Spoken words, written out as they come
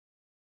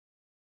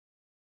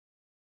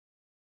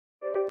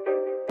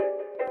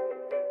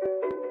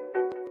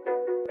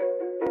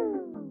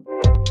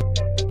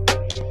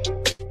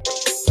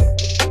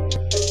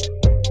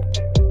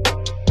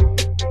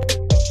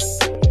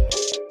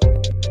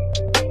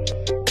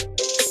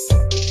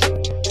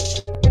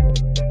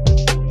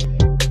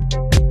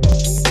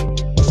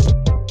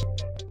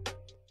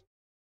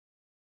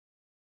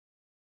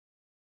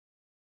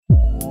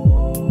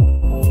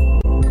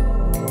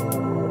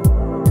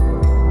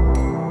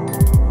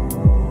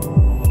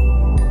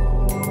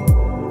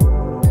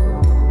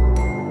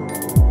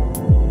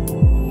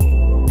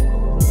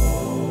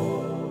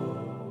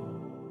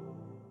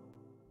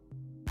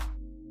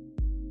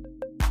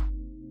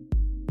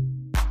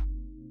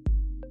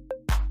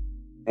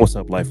What's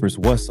up, lifers?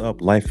 What's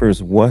up,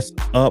 lifers? What's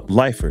up,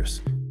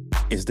 lifers?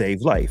 It's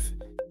Dave Life.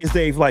 It's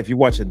Dave Life. You're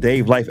watching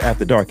Dave Life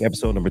After Dark,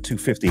 episode number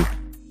 250.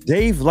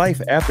 Dave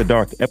Life After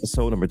Dark,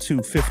 episode number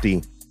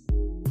 250.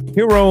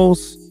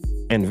 Heroes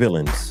and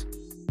Villains.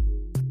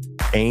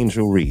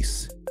 Angel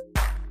Reese.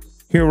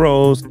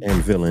 Heroes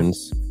and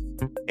Villains.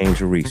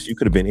 Angel Reese. You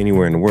could have been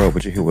anywhere in the world,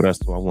 but you're here with us,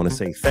 so I want to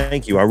say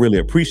thank you. I really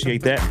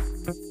appreciate that.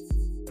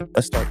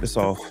 Let's start this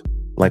off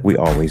like we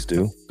always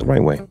do, the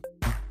right way.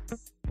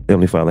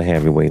 Heavenly Father,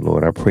 have your way,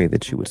 Lord. I pray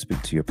that you would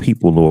speak to your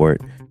people,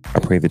 Lord. I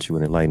pray that you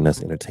would enlighten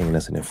us, entertain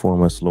us, and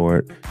inform us,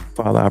 Lord.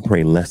 Father, I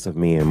pray less of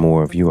me and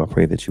more of you. I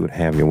pray that you would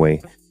have your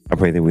way. I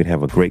pray that we'd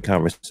have a great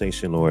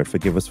conversation, Lord.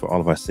 Forgive us for all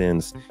of our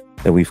sins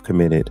that we've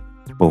committed,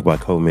 both by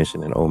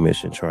commission and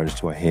omission, charged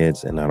to our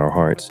heads and not our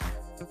hearts.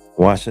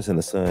 Wash us in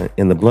the sun,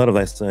 in the blood of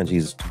thy Son,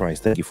 Jesus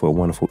Christ. Thank you for a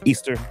wonderful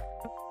Easter.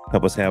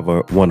 Help us have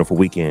a wonderful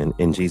weekend.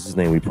 In Jesus'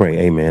 name we pray.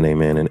 Amen,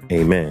 amen, and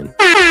amen.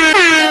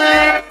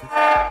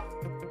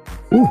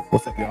 Ooh,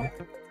 what's up, y'all?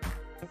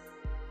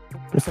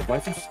 What's up,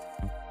 lifers?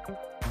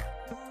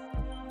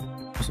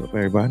 What's up,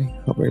 everybody?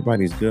 Hope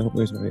everybody's good. Hope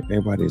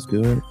everybody's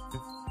good.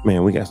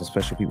 Man, we got some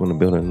special people in the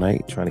building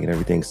tonight trying to get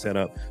everything set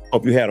up.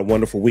 Hope you had a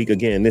wonderful week.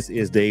 Again, this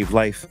is Dave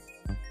Life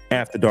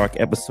After Dark,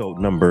 episode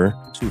number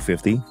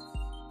 250.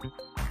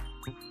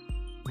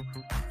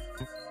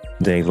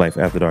 Dave Life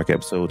After Dark,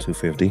 episode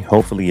 250.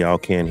 Hopefully, y'all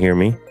can hear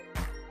me.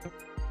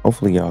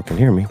 Hopefully, y'all can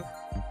hear me.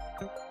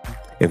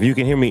 If you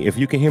can hear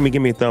me,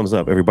 give me a thumbs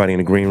up. Everybody in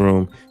the green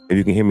room, if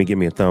you can hear me, give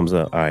me a thumbs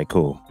up. All right,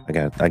 cool.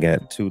 I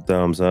got 2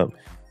 thumbs up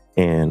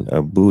and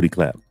a booty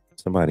clap.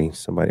 Somebody.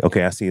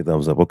 Okay, I see a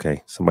thumbs up.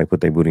 Okay, somebody put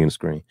their booty in the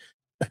screen.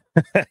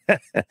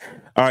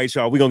 All right,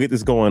 y'all, we're gonna get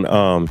this going.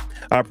 I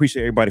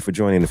appreciate everybody for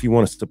joining. If you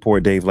want to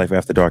support Dave Life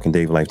After Dark and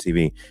Dave Life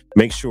TV,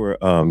 make sure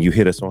you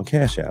hit us on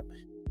Cash App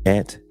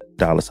at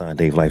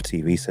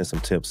 $DaveLifeTV. Send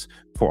some tips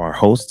for our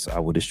hosts. I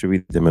will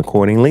distribute them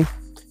accordingly.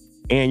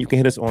 And you can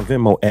hit us on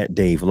Venmo at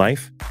Dave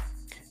Life.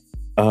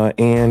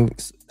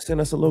 And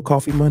send us a little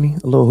coffee money,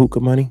 a little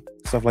hookah money,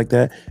 stuff like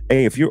that.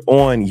 Hey, if you're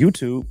on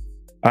YouTube,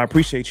 I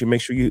appreciate you.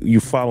 Make sure you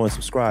follow and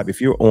subscribe. If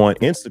you're on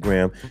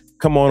Instagram,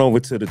 come on over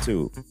to the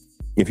tube.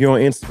 If you're on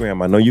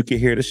Instagram, I know you can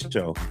hear the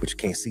show, but you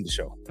can't see the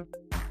show.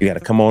 You got to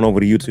come on over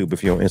to YouTube.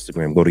 If you're on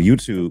Instagram, go to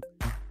YouTube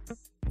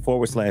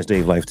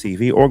 /Dave Life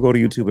TV, or go to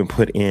YouTube and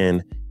put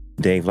in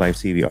Dave Life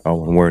TV,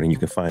 all one word, and you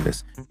can find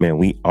us. Man,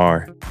 we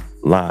are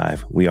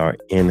live. We are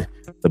in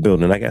the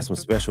building. I got some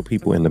special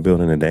people in the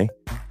building today,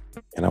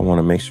 and I want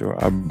to make sure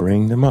I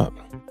bring them up.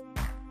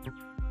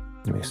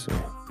 Let me see.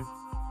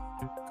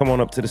 Come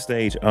on up to the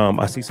stage.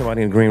 I see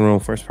somebody in the green room.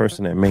 First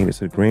person that made it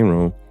to the green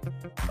room.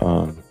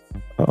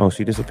 Oh,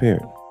 she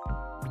disappeared.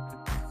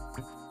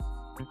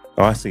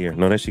 Oh, I see her.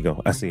 No, there she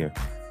go. I see her.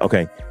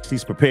 Okay,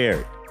 she's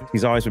prepared.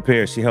 She's always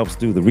prepared. She helps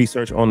do the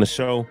research on the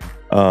show.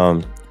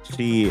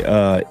 She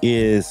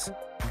is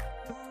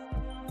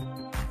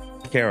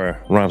Kara,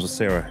 rhymes with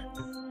Sarah.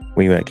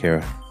 Where you at,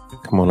 Kara?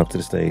 Come on up to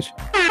the stage.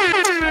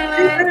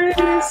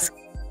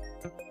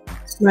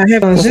 My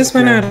headphones just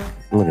went out.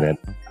 Look at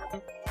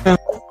that.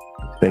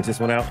 They just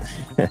went out.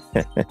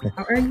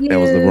 How are you? That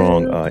was the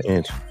wrong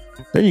inch.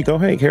 There you go.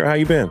 Hey, Kara, how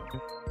you been?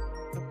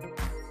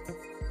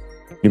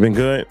 You been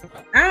good?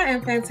 I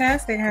am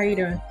fantastic. How are you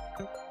doing?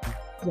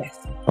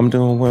 Yes. I'm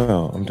doing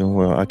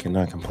well. I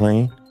cannot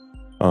complain.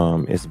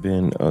 It's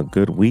been a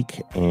good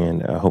week,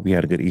 and I hope you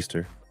had a good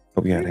Easter.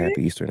 Hope you had a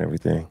happy Easter and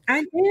everything. I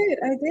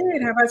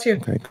did. How about you?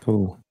 Okay,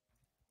 cool.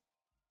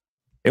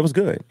 It was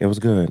good.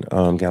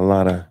 Got a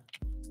lot of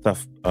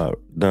stuff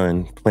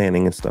done,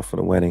 planning and stuff for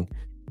the wedding.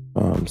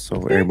 So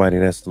everybody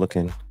that's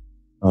looking,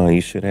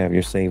 you should have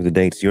your save the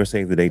dates. Your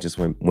save the date just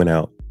went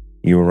out.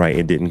 You were right.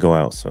 It didn't go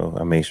out, so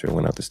I made sure it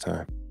went out this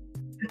time.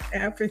 Okay,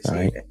 I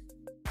appreciate it.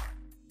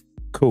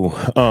 Cool.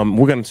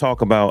 We're going to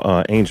talk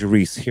about Angel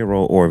Reese,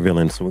 hero or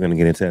villain. So we're going to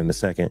get into that in a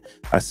second.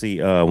 I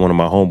see one of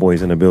my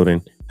homeboys in the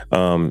building.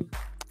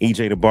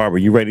 EJ the Barber,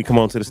 you ready to come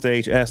on to the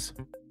stage, S?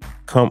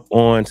 Come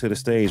on to the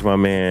stage, my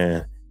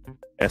man.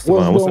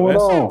 Esteban, what's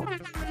up, S?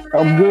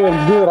 I'm good.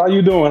 How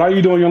you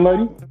doing, young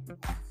lady?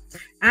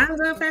 I'm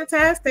doing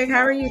fantastic. How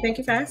are you? Thank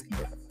you for asking.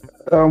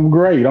 I'm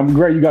great.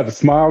 You got the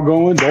smile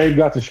going. Dave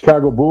got the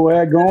Chicago Bull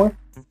ad going.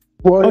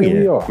 Well,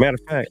 here we are. Matter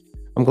of fact,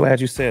 I'm glad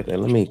you said that.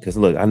 Because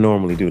look, I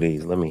normally do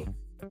these.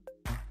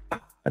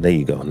 There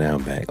you go. Now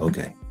I'm back.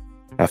 Okay.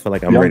 I feel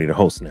like I'm ready to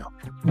host now.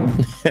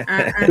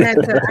 I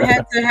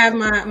had to have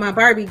my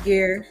Barbie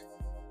gear.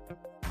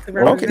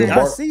 Okay,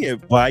 I see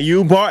it.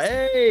 Bayou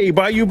Barbie.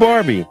 Bayou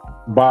okay.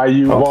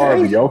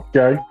 Barbie.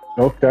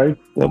 Okay.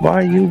 The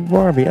Bayou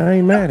Barbie. I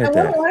ain't mad at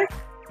that.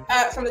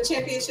 From the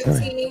championship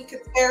team,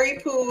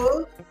 Kateri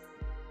Poole.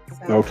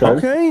 So,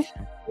 okay.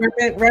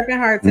 Repping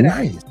hard today.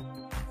 Nice.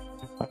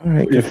 All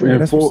right.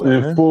 In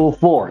full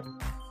force.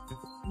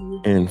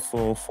 In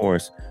full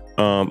force.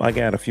 I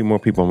got a few more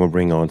people I'm gonna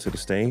bring on to the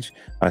stage.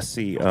 I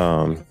see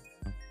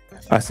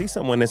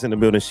someone that's in the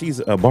building. She's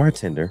a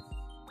bartender.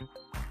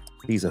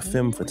 She's a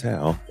femme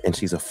fatale, and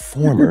she's a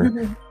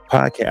former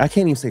podcast. I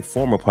can't even say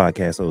former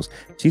podcast host.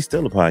 She's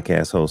still a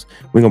podcast host.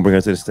 We're gonna bring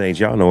her to the stage.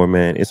 Y'all know her,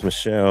 man. It's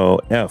Michelle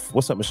F.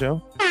 What's up,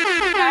 Michelle?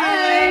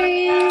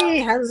 Hi,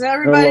 how's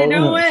everybody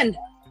doing?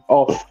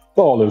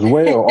 All is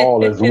well.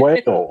 All is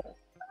well.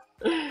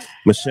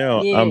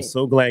 Michelle, Yeah. I'm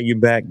so glad you're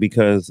back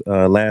because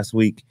last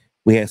week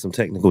we had some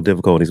technical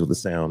difficulties with the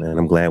sound, and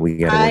I'm glad we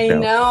got it worked out. I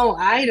know.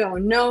 I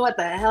don't know what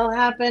the hell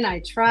happened.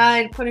 I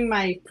tried putting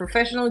my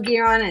professional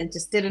gear on and it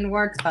just didn't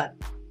work, but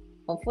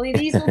hopefully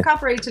these will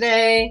cooperate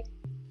today.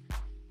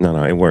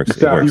 No, it works.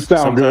 You sound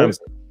sometimes,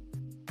 good.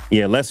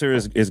 Yeah, lesser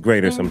is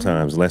greater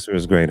sometimes. Lesser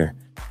is greater.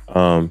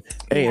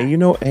 Hey, and you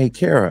know, hey,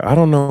 Kara, I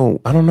don't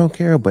know,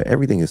 Kara, but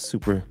everything is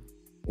super.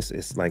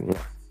 It's like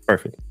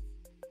perfect.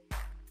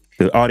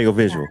 The audio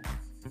visual.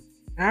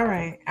 All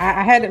right.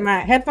 I had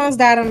my headphones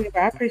died on me,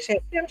 but I appreciate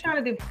it. I'm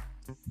trying to do.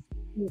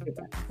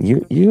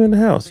 You in the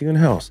house. You in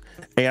the house.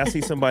 Hey, I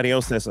see somebody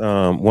else that's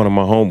one of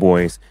my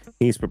homeboys.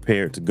 He's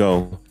prepared to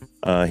go.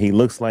 He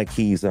looks like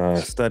he's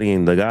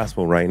studying the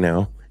gospel right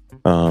now.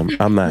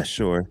 I'm not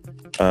sure.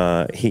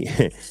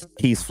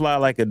 He's fly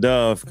like a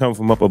dove, come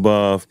from up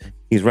above.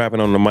 He's rapping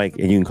on the mic,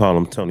 and you can call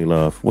him Tony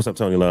Love. What's up,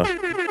 Tony Love?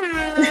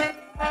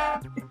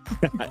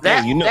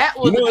 That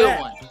was a good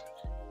one.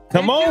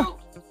 Come on.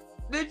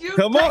 Did you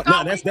Come on.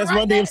 No, that's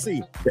Run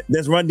DMC.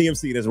 That's Run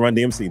DMC. That's Run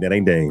DMC. That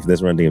ain't Dave.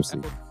 That's Run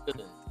DMC.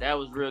 That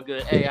was real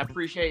good. Hey, I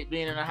appreciate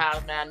being in the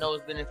house, man. I know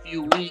it's been a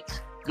few weeks.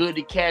 Good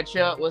to catch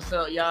up. What's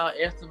up, y'all?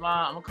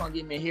 Esteban, I'm gonna come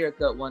get me a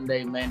haircut one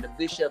day, man. The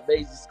Bishop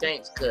Basie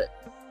Skanks cut.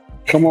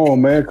 Come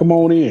on, man. Come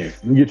on in.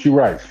 Let me get you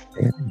right.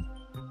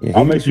 Yeah,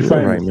 I'll make you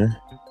famous. right, man.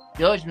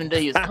 Judgment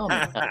Day is coming.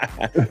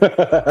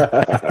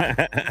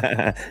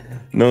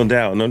 No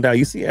doubt.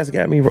 You see, S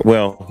got me.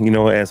 Well, you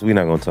know, S, we're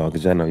not gonna talk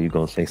because I know you're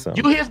gonna say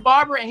something. You his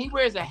barber and he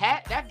wears a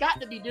hat. That got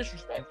to be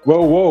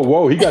disrespectful.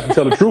 Whoa! He got to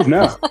tell the truth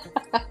now.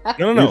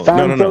 No. It's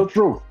time to tell the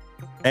truth.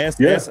 S,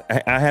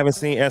 I haven't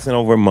seen S in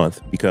over a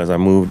month because I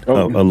moved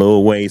a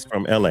little ways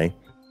from LA,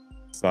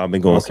 so I've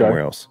been going somewhere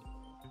else.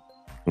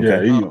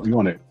 Okay. Yeah, you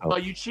on it. So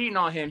you cheating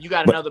on him? You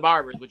got another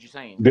barber? Is what you're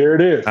saying? There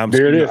it is. I'm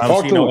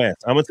cheating on S.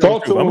 I'm gonna tell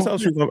the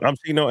truth. I'm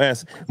cheating on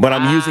S, but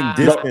I'm using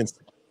distance.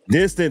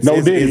 Distance no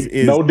is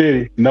Diddy.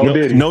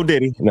 No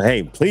Diddy.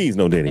 Hey, please,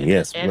 no Diddy.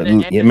 Yes. The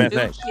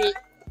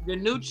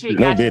new chick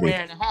got you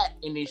wearing a hat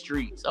in these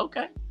streets.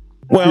 Okay.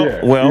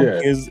 Well.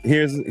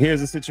 Here's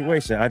the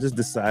situation. I just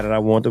decided I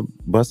want to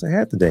bust a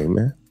hat today,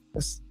 man.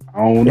 I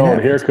don't know.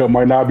 The haircut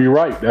might not be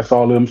right. That's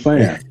all I'm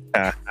saying.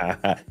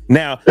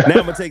 Now I'm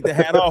gonna take the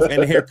hat off,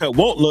 and the haircut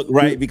won't look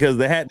right because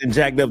the hat done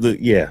jacked up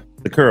the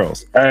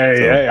curls.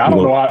 Hey, I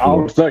don't know. I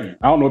don't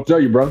know what to tell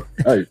you, bro.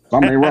 Hey,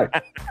 something ain't right.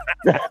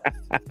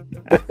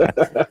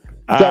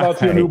 Shout out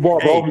to your new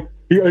barber.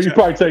 He's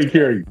probably taking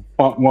care of you,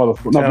 punk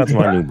motherfucker. Shout out to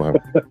my new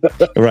barber.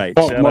 Right.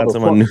 Shout out to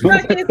my new.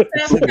 Look at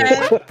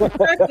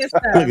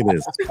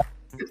this.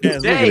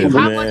 Yes, Dave,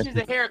 how much is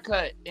a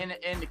haircut in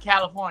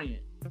California?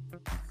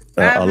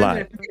 A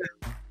lot.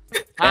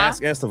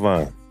 Ask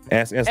Esteban.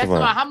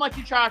 Esteban, how much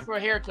you charge for a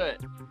haircut?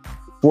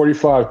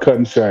 45 cut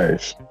and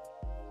shave.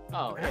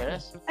 Oh, yeah,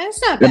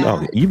 that's not bad.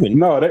 No, you've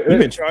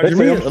been charging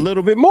me a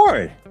little bit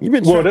more.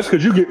 That's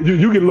because you get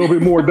a little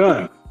bit more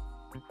done.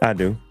 I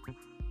do.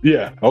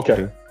 Yeah.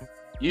 Okay.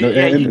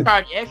 You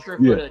charge extra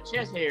for the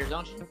chest hairs,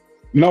 don't you?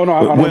 No,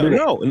 I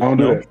don't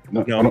do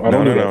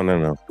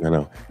that.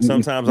 No.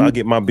 Sometimes I'll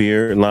get my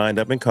beard lined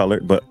up and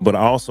colored, but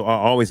also I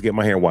always get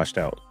my hair washed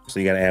out. So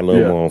you got to add a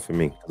little more on for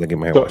me because I get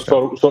my hair washed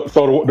out.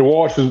 So the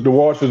wash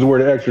is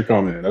where the extra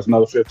come in. That's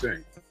another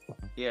 15.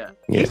 Yeah.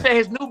 He said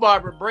his new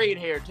barber braid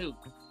hair too.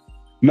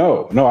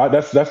 No,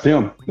 that's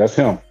him. That's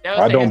him.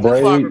 I don't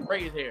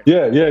braid. Hair.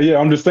 Yeah.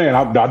 I'm just saying.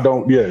 I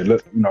don't. Yeah, you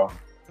know.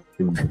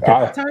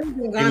 Tony's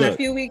been gone a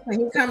few weeks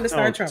and he come to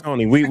start trouble.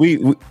 Tony,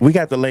 we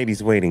got the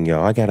ladies waiting,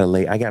 y'all. I got a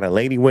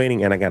lady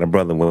waiting and I got a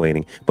brother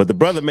waiting. But the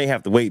brother may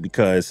have to wait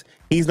because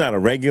he's not a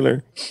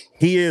regular.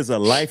 He is a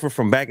lifer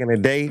from back in the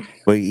day,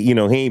 but you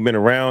know, he ain't been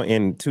around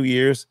in 2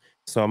 years.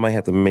 So I might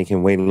have to make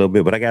him wait a little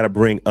bit. But I gotta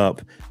bring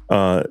up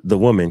the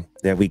woman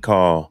that we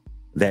call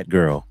that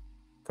girl.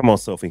 Come on,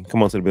 Sophie.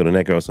 Come on to the building.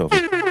 That girl,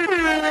 Sophie.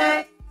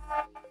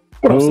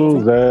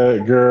 Who's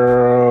that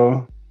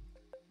girl?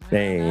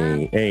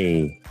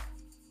 Hey.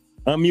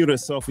 Unmute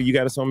us, Sophie. You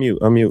got us on mute.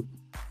 Unmute.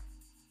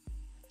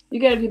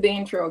 You gotta do the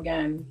intro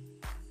again.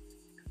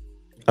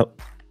 Oh,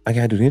 I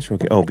gotta do the intro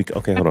again. Oh,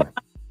 okay, hold on.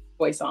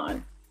 Voice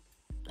on.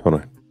 Hold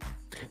on.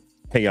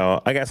 Hey,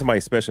 y'all. I got somebody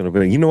special in the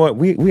building. You know what?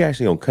 We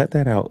actually gonna cut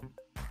that out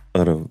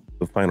of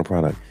the final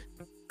product.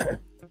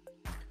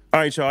 All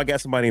right, y'all. I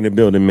got somebody in the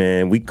building,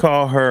 man. We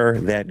call her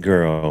that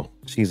girl.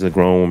 She's a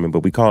grown woman,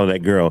 but we call her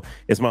that girl.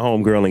 It's my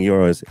home girl and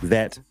yours.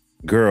 That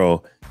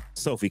girl,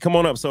 Sophie. Come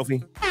on up,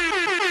 Sophie.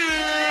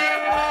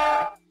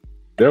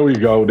 There we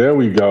go.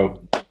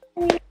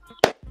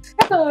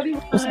 Hello,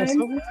 everyone.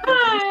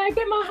 Hi, I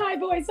get my high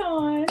voice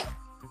on.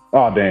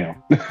 Oh, damn.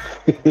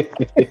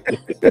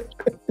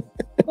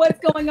 What's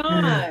going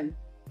on?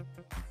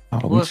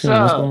 What's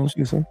up?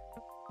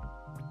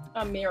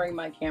 I'm mirroring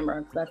my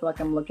camera because I feel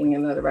like I'm looking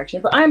in the other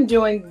direction, but I'm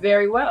doing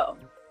very well.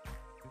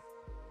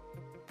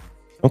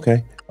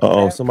 Okay.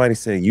 Oh, somebody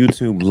said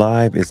YouTube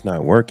Live is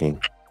not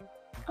working.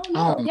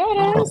 Oh, no.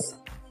 Yeah, it is.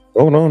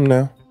 Hold on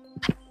now.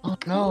 Oh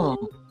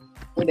no.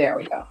 There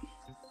we go.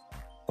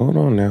 Hold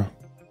on now.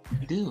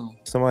 You do.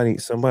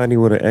 Somebody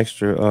with an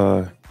extra.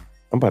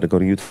 I'm about to go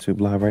to YouTube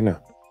Live right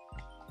now.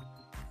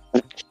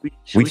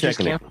 We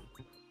checking it.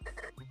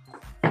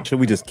 Should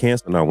we just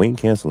cancel? No, we ain't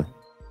canceling.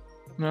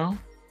 No.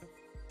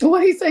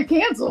 What he said?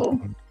 Cancel.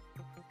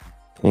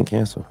 Can't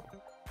cancel.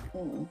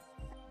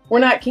 We're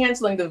not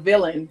canceling the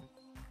villain.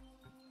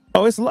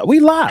 Oh, we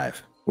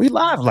live. We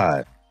live.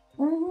 Live.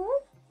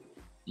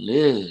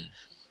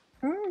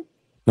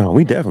 No,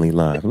 we definitely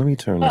live. Let me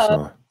turn this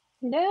on.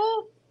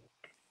 No.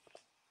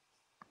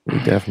 We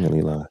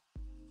definitely live.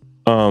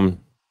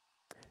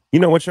 You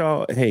know what,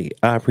 y'all? Hey,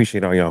 I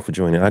appreciate all y'all for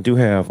joining. I do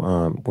have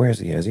where is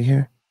he? Is he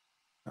here?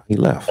 He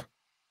left.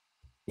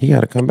 He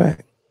got to come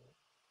back.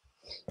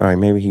 All right,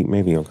 maybe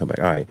he'll come back.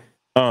 All right.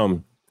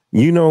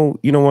 You know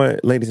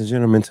what, ladies and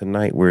gentlemen,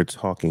 tonight we're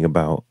talking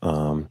about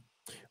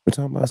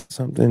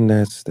something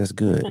that's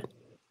good,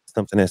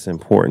 something that's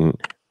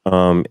important.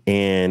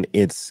 And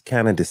it's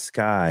kind of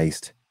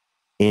disguised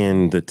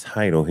in the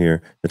title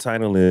here. The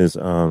title is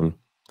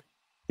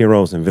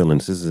Heroes and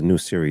Villains. This is a new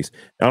series.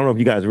 I don't know if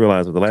you guys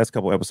realize, but the last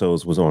couple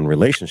episodes was on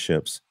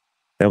relationships.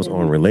 That was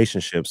on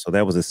relationships. So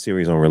that was a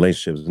series on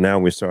relationships. Now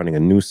we're starting a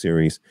new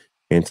series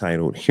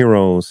entitled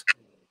Heroes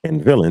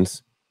and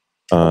Villains.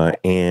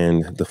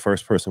 And the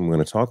first person we're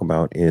going to talk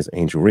about is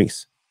Angel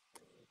Reese.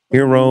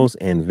 Heroes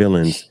and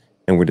Villains.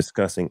 And we're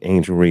discussing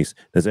Angel Reese.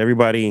 Does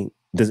anybody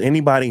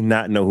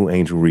not know who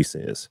Angel Reese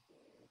is?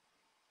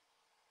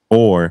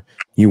 Or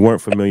you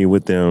weren't familiar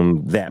with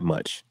them that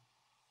much?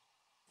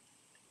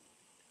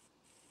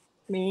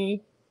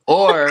 Me.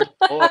 Or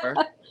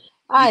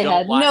I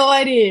had no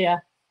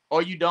idea.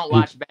 Or you don't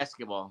watch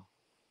basketball.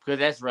 Because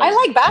that's right. I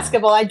like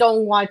basketball. I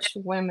don't watch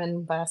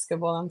women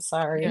basketball. I'm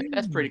sorry. Yeah,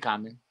 that's pretty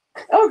common.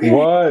 Okay.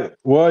 What?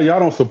 Well, y'all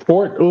don't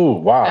support? Oh,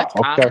 wow.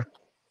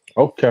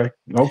 Okay.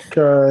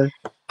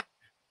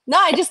 No,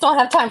 I just don't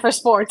have time for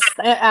sports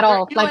at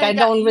all. Like, I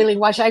don't really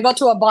watch. I go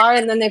to a bar,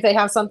 and then if they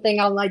have something,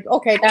 I'm like,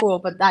 okay, cool.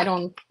 But I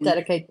don't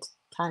dedicate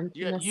time.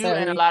 You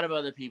and a lot of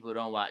other people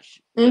don't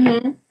watch.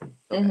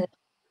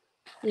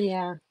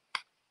 Yeah.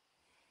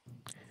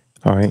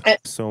 All right.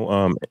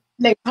 So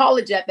they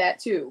college at that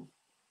too.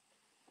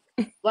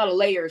 A lot of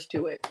layers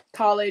to it.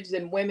 College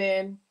and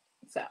women.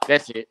 So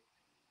that's it.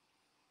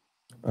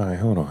 All right,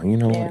 hold on. You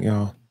know what,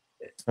 y'all?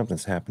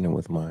 Something's happening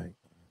with my.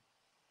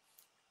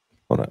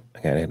 Hold on.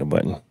 I gotta hit a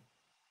button.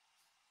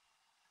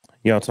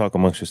 Y'all talk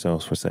amongst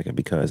yourselves for a second,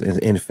 because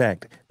in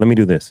fact, let me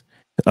do this.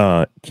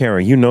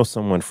 Kara, you know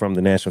someone from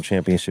the national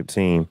championship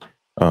team,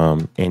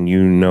 and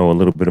you know a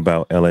little bit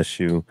about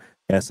LSU.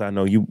 Yes, I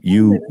know you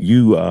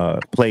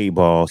play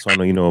ball, so I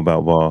know you know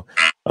about ball.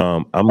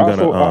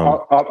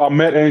 I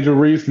met Angel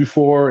Reese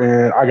before,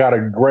 and I got a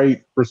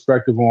great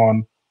perspective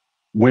on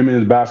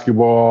women's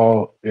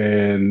basketball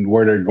and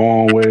where they're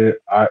going with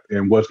it,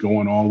 and what's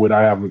going on with it.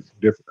 I have a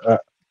different.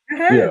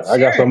 I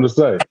got something to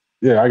say.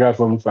 Yeah, I got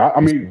something to say. I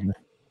mean,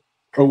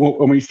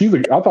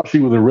 I thought she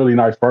was a really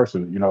nice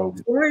person. You know,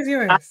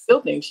 I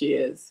still think she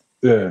is.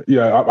 Yeah.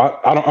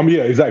 I don't.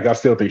 Yeah, exactly. I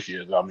still think she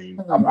is. I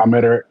mean, I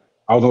met her.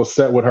 I was on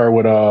set with her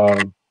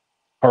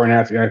her and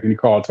Anthony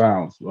Carl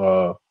Towns.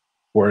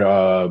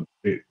 Where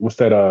what's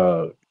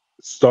that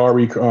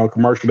Starry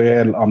commercial they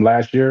had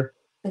last year,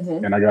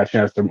 and I got a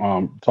chance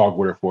to talk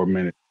with her for a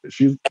minute.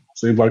 She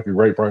seems like a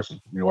great person,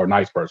 or a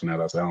nice person, as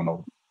I say. I don't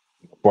know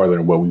farther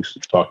than what we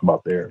talked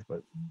about there,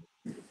 but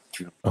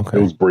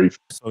it was brief.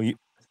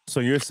 So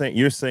you're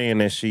saying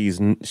that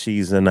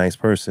she's a nice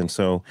person.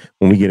 So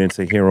when we get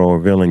into hero or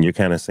villain, you're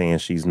kind of saying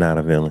she's not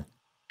a villain.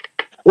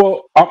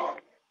 Well, I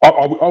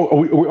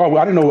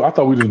didn't know. I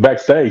thought we was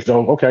backstage.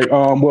 So okay.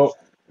 Well,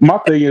 my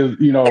thing is,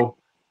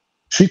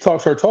 she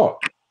talks her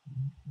talk.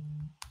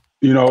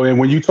 And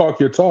when you talk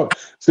your talk,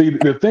 see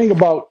the thing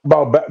about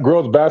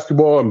girls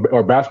basketball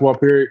or basketball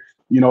period,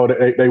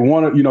 they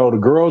want to, the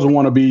girls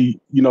want to be,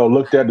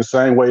 looked at the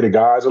same way the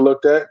guys are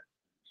looked at,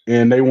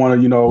 and they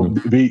want to,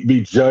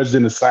 be judged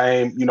in the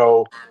same,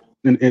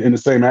 in the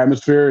same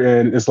atmosphere,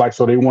 and it's like,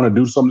 so they want to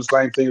do some of the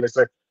same thing. They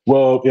say,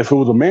 well, if it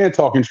was a man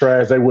talking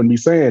trash, they wouldn't be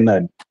saying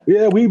nothing.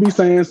 Yeah, we'd be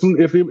saying some.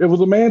 If it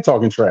was a man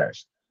talking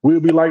trash,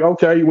 we'd be like,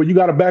 okay, well, you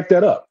got to back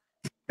that up.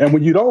 And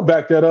when you don't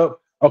back that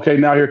up, okay,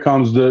 now here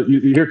comes the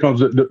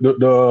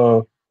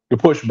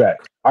pushback.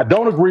 I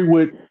don't agree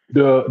with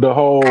the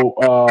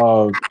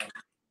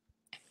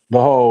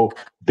whole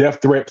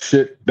death threat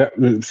shit.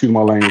 Excuse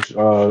my language,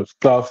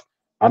 stuff.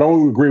 I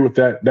don't agree with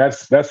that.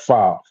 That's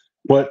foul.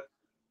 But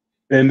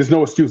there's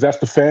no excuse. That's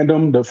the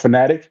fandom, the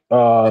fanatic.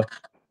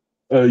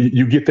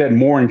 You get that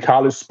more in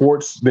college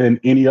sports than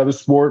any other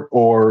sport,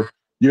 or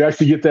you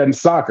actually get that in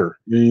soccer.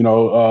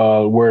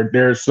 Where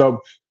they're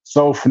so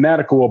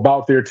fanatical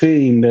about their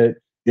team that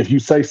if you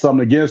say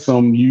something against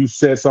them, you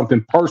said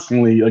something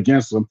personally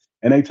against them,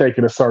 and they take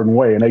it a certain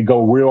way, and they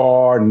go real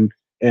hard.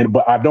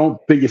 But I don't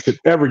think it should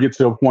ever get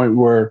to a point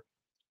where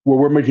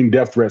we're making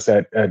death threats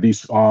at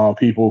these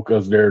people,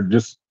 because they're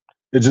just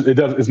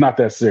It's not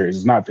that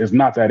serious. It's not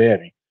that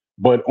heavy.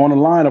 But on the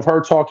line of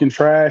her talking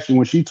trash, and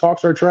when she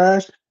talks her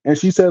trash, and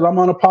she says, I'm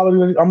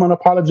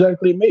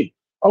unapologetically me.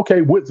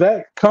 Okay, with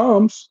that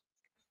comes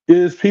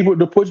is people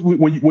to push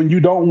when you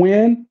don't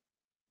win.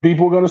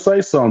 People are gonna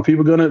say something.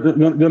 People are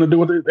gonna do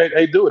what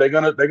they do. They're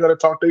gonna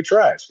talk their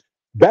trash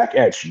back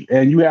at you,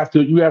 and you have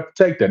to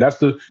take that. That's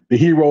the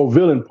hero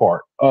villain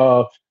part.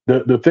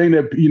 The thing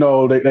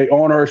that they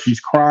honor her. She's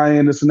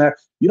crying, this and that.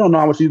 You don't know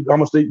how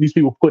much these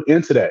people put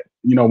into that.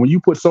 When you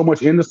put so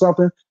much into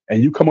something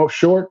and you come up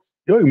short,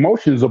 your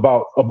emotions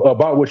about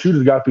what you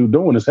just got through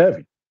doing is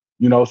heavy.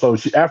 So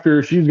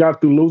after she's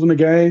got through losing the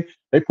game,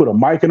 they put a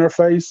mic in her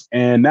face,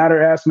 and now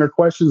they're asking her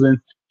questions, and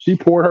she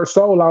poured her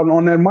soul out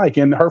on that mic,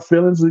 and her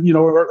feelings,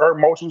 her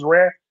emotions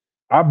ran.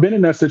 I've been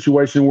in that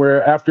situation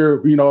where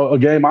after, a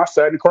game, I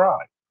sat and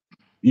cried,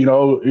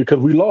 because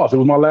we lost. It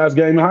was my last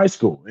game in high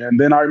school. And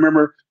then I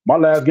remember my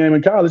last game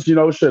in college,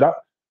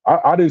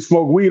 I didn't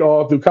smoke weed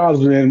all through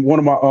college. And one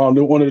of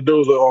the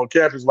dudes on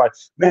campus was like,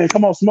 man,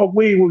 come on, smoke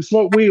weed. We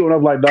smoke weed. And I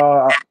was like,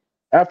 nah,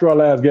 after our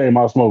last game,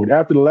 I smoked.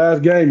 After the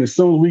last game, as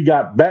soon as we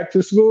got back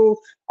to school,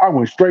 I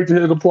went straight to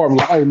his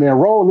apartment. Like, hey man,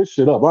 roll this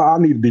shit up. I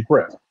need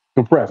to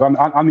compress.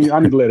 I need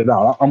to let it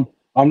out.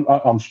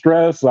 I'm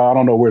stressed. I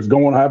don't know where it's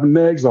going to happen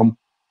next. I'm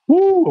a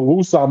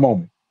woosah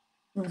moment.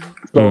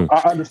 So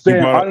I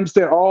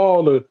understand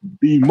all the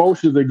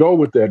emotions that go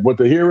with that. But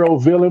the hero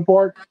villain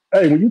part,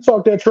 hey, when you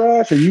talk that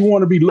trash and you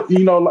want to be,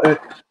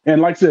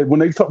 and like I said, when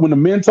the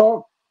men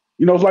talk,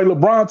 it's like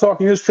LeBron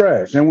talking his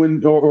trash, and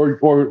when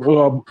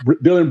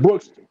Dylan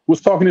Brooks was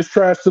talking his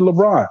trash to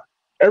LeBron,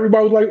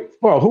 everybody was like,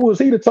 "Well, who is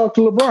he to talk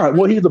to LeBron?"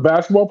 Well, he's a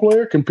basketball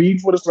player competing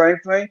for the same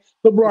thing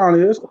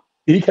LeBron is.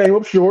 He came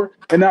up short,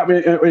 and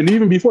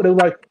even before they were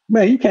like,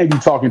 "Man, you can't be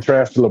talking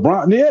trash to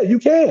LeBron." Yeah, you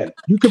can.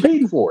 You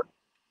competing for it.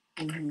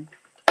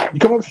 You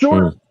come up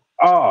short.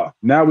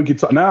 Now we can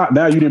talk.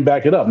 Now you didn't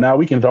back it up. Now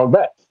we can talk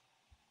back.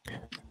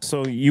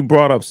 So you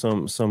brought up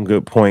some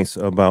good points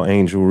about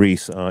Angel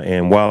Reese,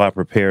 and while I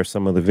prepare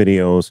some of the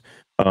videos,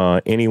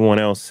 anyone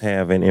else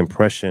have an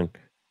impression?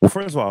 Well,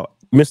 first of all,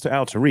 Mr.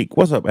 Al Tariq,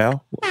 what's up,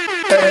 Al?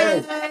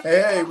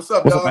 Hey, what's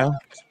up, dog? Al?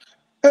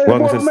 Hey,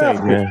 welcome to the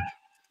stage, man.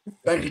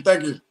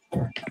 Thank you.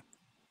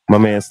 My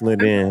man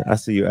slid in. I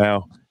see you,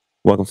 Al.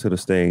 Welcome to the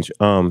stage.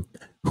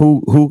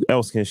 Who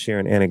else can share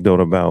an anecdote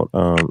about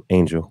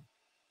Angel?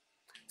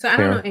 So I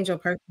don't know Angel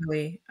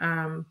personally,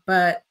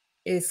 but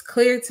it's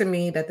clear to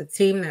me that the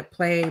team that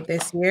played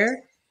this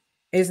year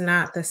is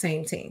not the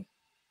same team.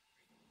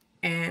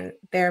 And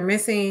they're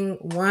missing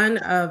one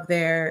of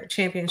their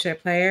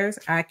championship players.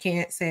 I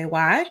can't say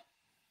why.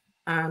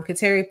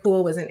 Kateri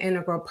Poole was an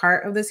integral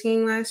part of the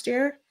team last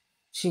year.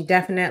 She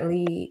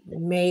definitely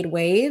made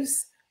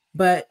waves,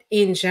 but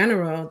in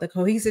general, the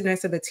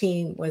cohesiveness of the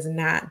team was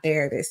not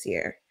there this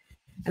year.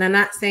 And I'm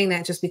not saying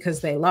that just because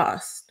they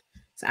lost.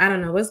 So I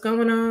don't know what's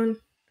going on.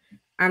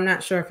 I'm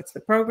not sure if it's the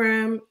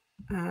program.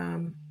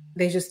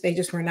 They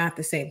just were not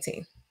the same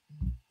team.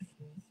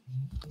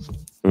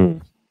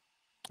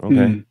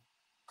 Okay.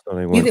 So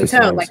you can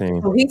tell, like,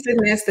 the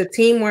cohesiveness, the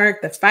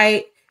teamwork, the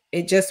fight,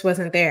 it just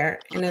wasn't there.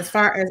 And as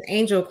far as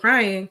Angel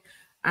crying,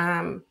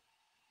 I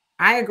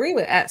agree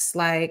with S.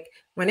 Like,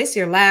 when it's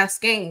your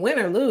last game, win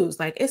or lose,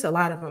 like, it's a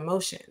lot of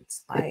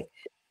emotions. Like,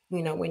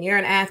 when you're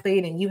an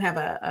athlete and you have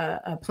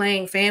a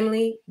playing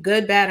family,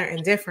 good, bad, or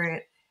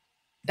indifferent,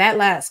 that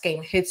last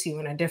game hits you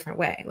in a different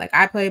way. Like,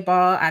 I play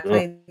ball, I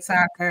play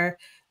soccer,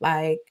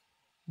 like,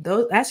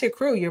 that's your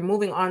crew. You're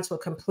moving on to a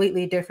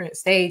completely different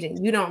stage,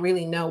 and you don't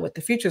really know what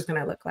the future is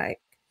going to look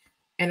like.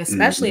 And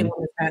especially in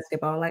women's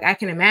basketball, like, I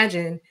can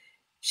imagine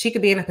she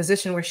could be in a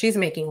position where she's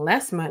making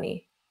less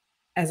money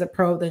as a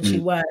pro than she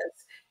was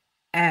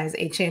as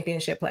a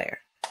championship player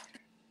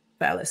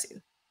for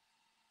LSU.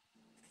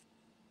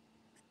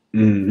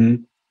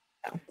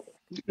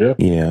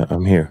 Yeah,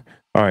 I'm here.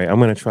 All right, I'm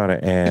going to try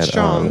to add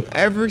strong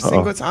every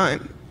single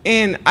time.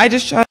 And I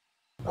just try.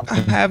 I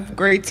have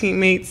great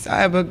teammates. I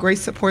have a great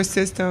support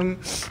system.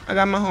 I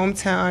got my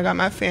hometown. I got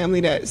my family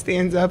that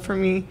stands up for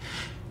me.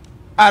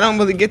 I don't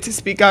really get to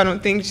speak out on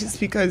things just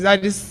because I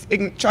just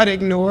try to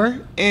ignore,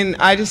 and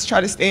I just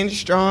try to stand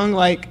strong.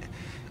 Like,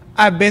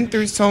 I've been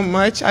through so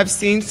much. I've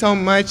seen so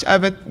much.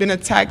 I've been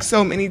attacked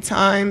so many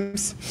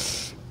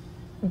times.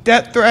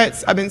 Death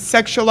threats. I've been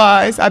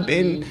sexualized. I've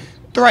been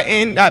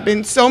threatened. I've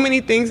been so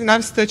many things, and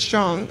I've stood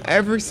strong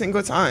every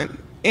single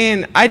time.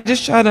 And I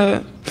just try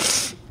to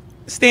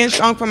stand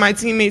strong for my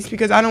teammates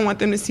because I don't want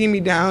them to see me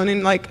down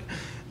and, like,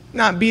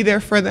 not be there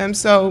for them.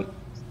 So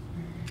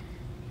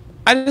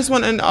I just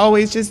want them to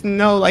always just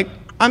know, like,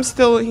 I'm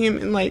still a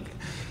human. Like,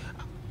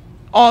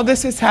 all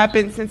this has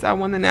happened since I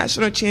won the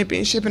national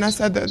championship, and I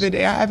said the other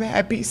day I haven't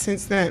had peace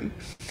since then.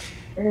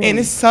 And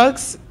it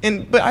sucks,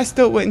 but I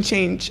still wouldn't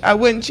change. I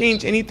wouldn't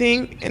change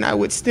anything, and I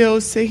would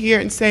still sit here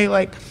and say,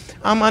 like,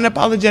 I'm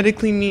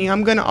unapologetically me.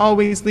 I'm going to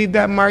always leave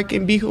that mark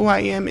and be who I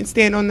am and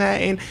stand on that.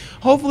 And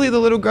hopefully the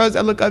little girls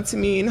that look up to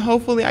me, and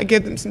hopefully I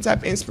give them some type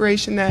of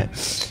inspiration that,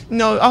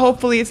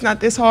 hopefully it's not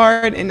this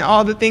hard and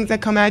all the things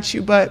that come at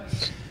you,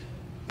 but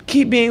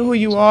keep being who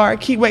you are,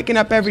 keep waking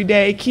up every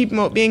day, keep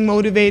being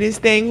motivated,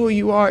 staying who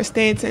you are,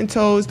 staying 10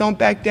 toes, don't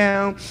back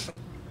down,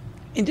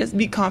 and just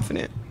be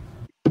confident.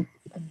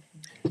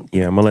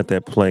 Yeah, I'm gonna let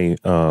that play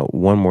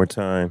one more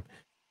time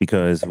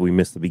because we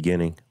missed the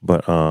beginning.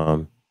 But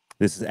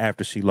this is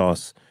after she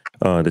lost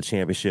the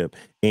championship,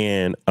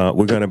 and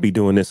we're gonna be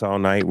doing this all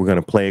night. We're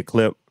gonna play a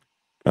clip,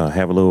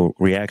 have a little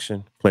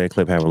reaction, play a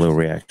clip, have a little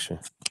reaction.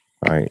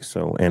 All right.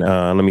 So, and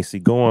let me see.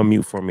 Go on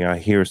mute for me. I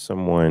hear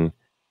someone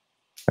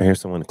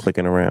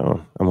clicking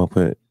around. I'm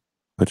gonna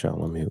put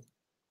y'all on mute.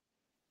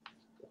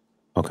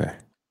 Okay.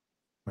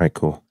 All right.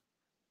 Cool.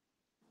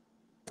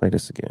 Play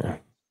this again.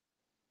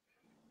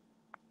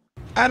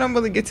 I don't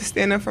really get to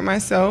stand up for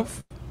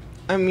myself.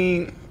 I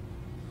mean,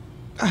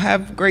 I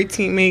have great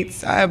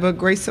teammates. I have a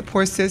great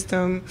support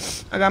system.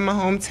 I got my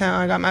hometown.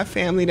 I got my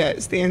family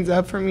that stands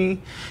up for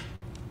me.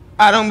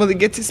 I don't really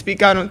get to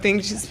speak out on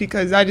things just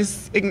because I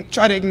just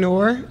try to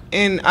ignore,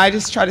 and I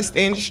just try to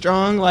stand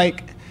strong.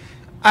 Like,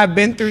 I've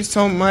been through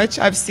so much.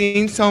 I've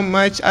seen so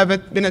much.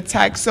 I've been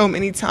attacked so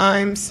many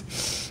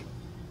times.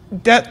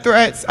 Death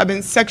threats. I've been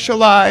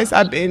sexualized.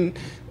 I've been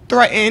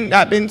threatened.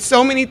 I've been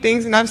so many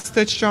things, and I've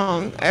stood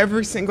strong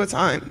every single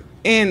time.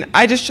 And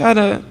I just try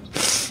to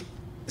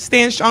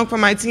stand strong for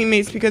my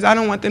teammates because I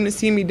don't want them to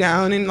see me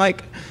down and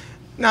like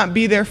not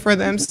be there for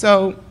them.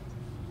 So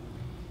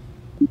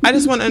I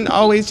just want to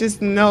always just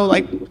know,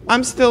 like,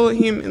 I'm still a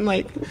human.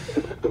 Like,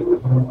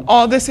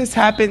 all this has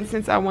happened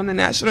since I won the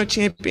national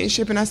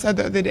championship, and I said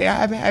the other day I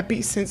haven't had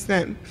peace since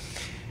then.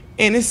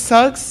 And it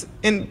sucks,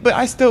 but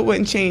I still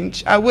wouldn't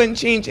change. I wouldn't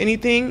change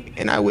anything,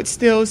 and I would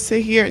still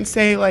sit here and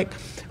say, like,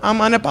 I'm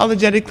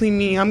unapologetically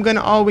me. I'm going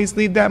to always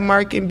leave that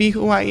mark and be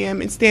who I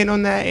am and stand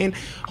on that. And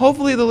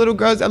hopefully the little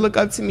girls that look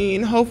up to me,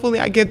 and hopefully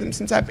I give them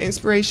some type of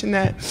inspiration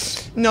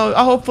that, no,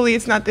 hopefully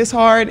it's not this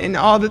hard and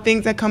all the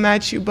things that come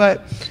at you,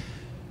 but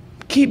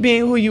keep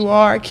being who you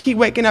are, keep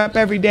waking up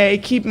every day,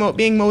 keep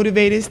being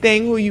motivated,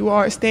 staying who you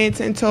are, staying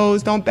 10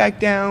 toes, don't back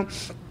down,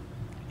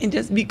 and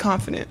just be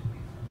confident.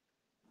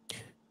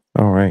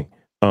 All right.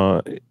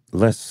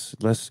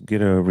 Let's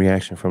get a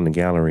reaction from the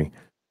gallery.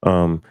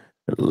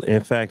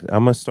 In fact,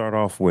 I'm gonna start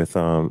off with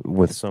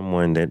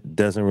someone that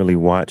doesn't really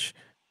watch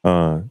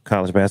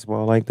college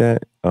basketball like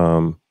that.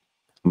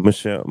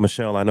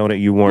 Michelle, I know that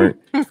you weren't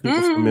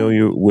super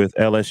familiar with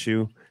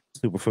LSU,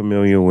 super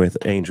familiar with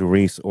Angel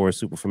Reese, or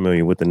super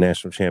familiar with the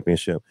national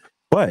championship.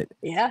 But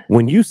yeah,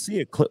 when you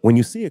see a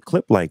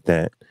clip like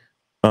that,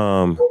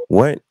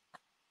 what,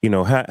 you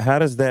know, how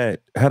does that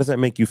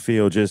make you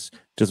feel just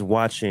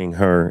watching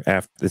her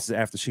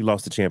after she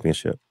lost the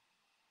championship?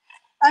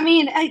 I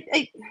mean,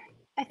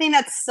 I think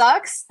that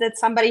sucks that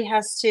somebody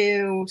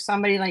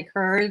like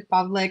her,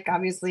 public,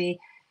 obviously,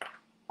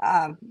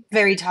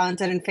 very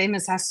talented and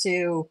famous, has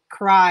to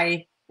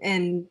cry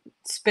and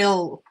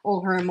spill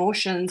all her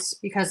emotions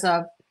because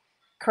of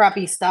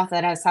crappy stuff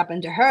that has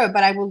happened to her.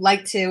 But I would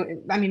like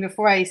to, I mean,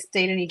 before I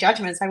state any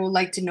judgments, I would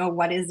like to know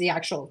what is the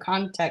actual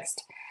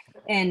context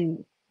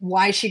and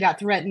why she got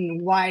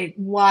threatened,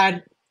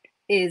 what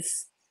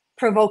is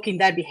provoking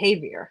that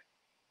behavior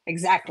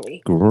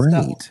exactly.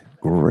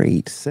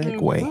 Great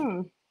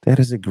segue. That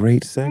is a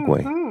great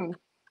segue.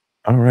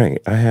 All right,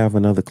 I have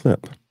another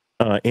clip.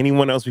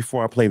 Anyone else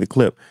before I play the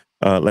clip?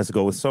 Let's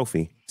go with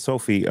Sophie.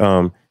 Sophie,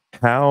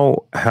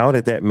 how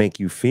did that make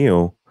you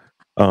feel?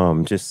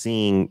 Just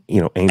seeing, you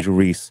know, Angel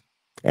Reese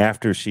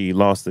after she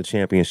lost the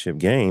championship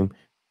game,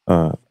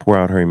 pour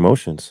out her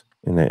emotions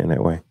in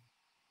that way.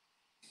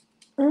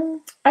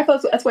 I feel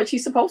that's what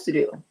she's supposed to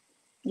do.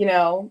 You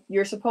know,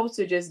 you're supposed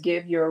to just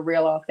give your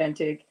real,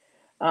 authentic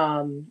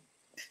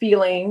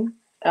feeling.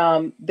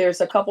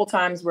 There's a couple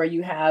times where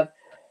you have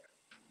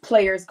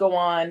players go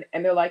on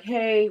and they're like,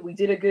 hey, we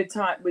did a good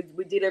time.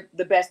 We did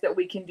the best that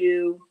we can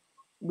do.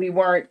 We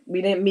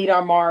didn't meet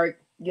our mark,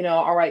 you know,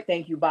 all right,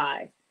 thank you,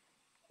 bye.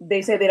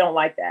 They say they don't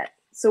like that.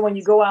 So when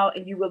you go out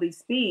and you really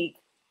speak,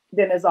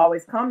 then there's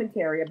always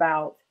commentary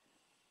about,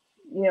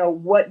 you know,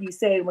 what you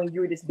say when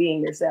you're just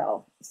being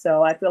yourself.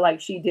 So I feel like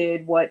she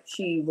did what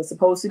she was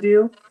supposed to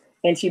do,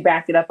 and she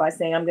backed it up by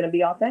saying, I'm going to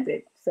be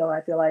authentic. So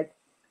I feel like,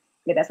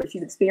 yeah, that's what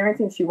she's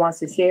experiencing. She wants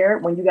to share.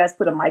 When you guys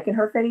put a mic in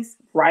her face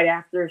right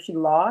after she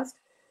lost,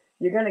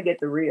 you're going to get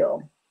the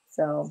real.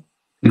 So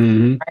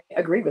I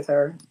agree with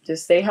her.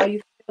 Just say how you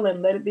feel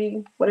and let it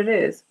be what it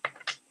is.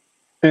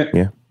 And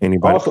yeah.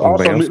 Anybody else?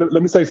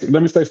 Let me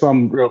say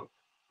something real.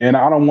 And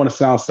I don't want to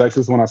sound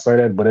sexist when I say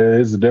that, but it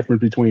is a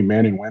difference between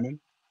men and women.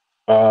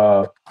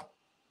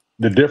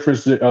 The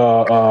difference with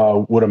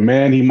a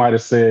man, he might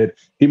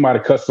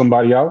have cut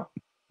somebody out.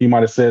 He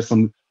might have said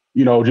some,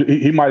 you know,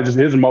 he might have just,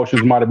 his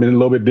emotions might have been a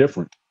little bit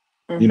different.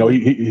 You know,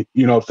 he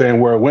you know, saying,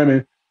 where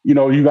women, you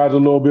know, you guys are a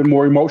little bit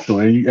more emotional,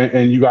 and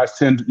you guys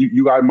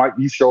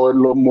you show it a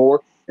little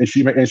more, and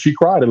she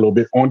cried a little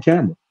bit on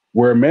camera.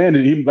 Where a man,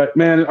 he's like,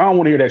 man, I don't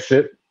want to hear that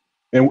shit,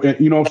 and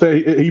you know what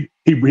I'm saying?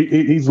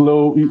 He's a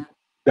little.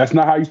 That's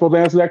not how you're supposed to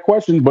answer that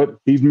question, but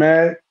he's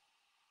mad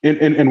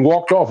and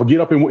walked off, or get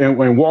up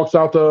and walks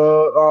out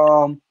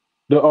the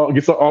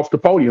off the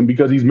podium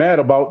because he's mad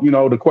about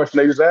the question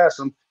they just asked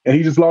him, and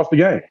he just lost the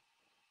game.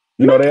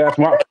 They asked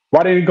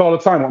why didn't he call a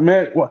timeout?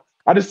 Man, what?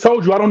 I just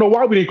told you I don't know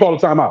why we didn't call a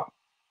timeout.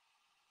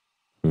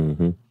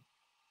 Mm-hmm.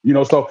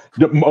 So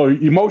the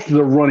emotions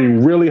are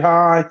running really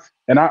high,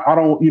 and I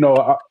don't.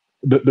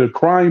 The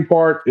crying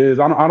part is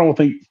I don't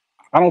think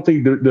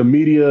the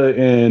media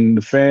and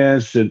the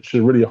fans should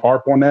really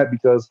harp on that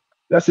because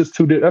that's just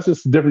that's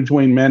just the difference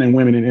between men and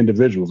women and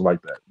individuals like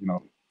that.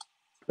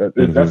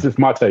 That's just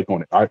my take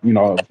on it.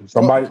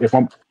 Somebody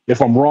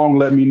if I'm wrong,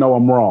 let me know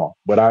I'm wrong.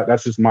 But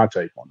that's just my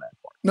take on that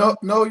part.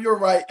 No, you're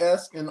right,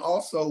 S. And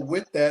also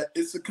with that,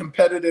 it's a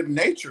competitive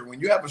nature.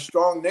 When you have a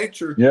strong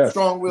nature,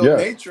 strong-willed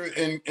nature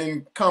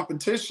in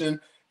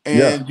competition,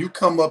 and you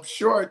come up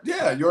short,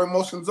 your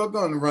emotions are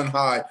going to run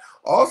high.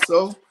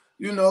 Also,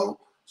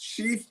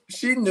 she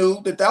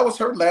knew that was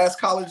her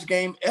last college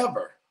game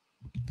ever.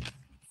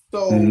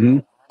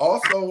 So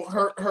also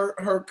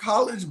her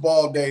college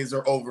ball days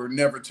are over,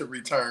 never to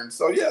return.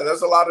 So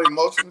there's a lot of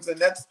emotions,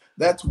 and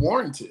that's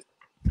warranted.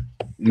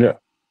 Yeah.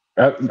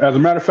 As a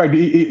matter of fact,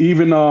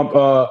 even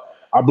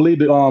I believe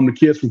the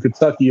kids from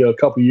Kentucky a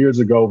couple years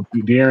ago,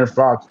 De'Aaron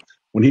Fox,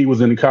 when he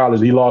was in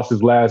college, he lost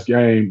his last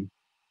game,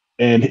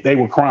 and they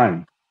were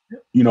crying,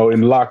 in the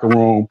locker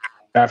room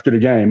after the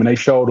game, and they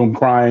showed them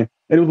crying,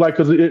 and it was like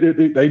because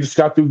they just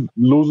got through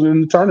losing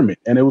in the tournament,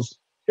 and it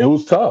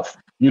was tough,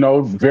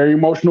 very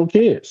emotional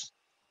kids.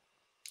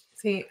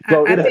 See,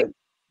 So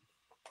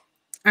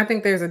I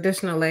think there's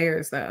additional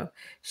layers though.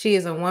 She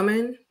is a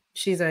woman.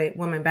 She's a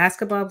woman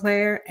basketball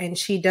player, and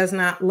she does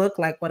not look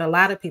like what a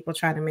lot of people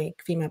try to make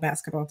female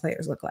basketball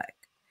players look like.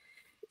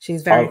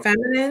 She's very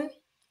feminine.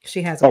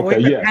 She has a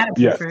boyfriend, had a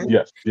boyfriend.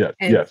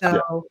 Yes.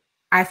 So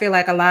I feel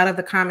like a lot of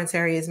the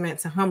commentary is meant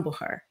to humble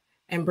her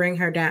and bring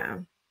her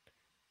down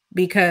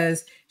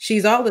because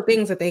she's all the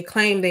things that they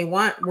claim they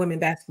want women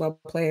basketball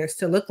players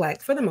to look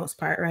like for the most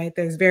part, right?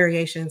 There's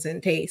variations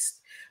in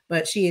taste,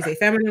 but she is a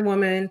feminine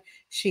woman.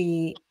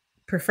 She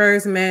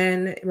prefers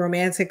men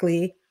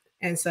romantically.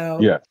 And so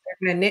they're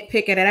going to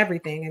nitpick it at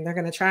everything, and they're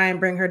going to try and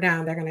bring her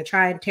down. They're going to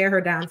try and tear her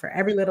down for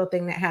every little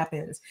thing that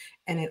happens,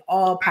 and it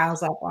all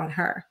piles up on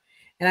her.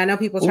 And I know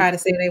people try to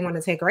say they want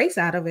to take race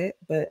out of it,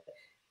 but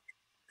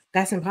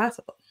that's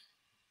impossible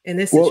in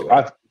this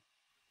situation.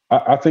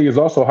 I think it's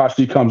also how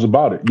she comes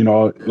about it.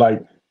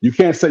 Like you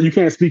can't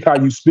speak how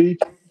you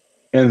speak,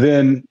 and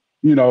then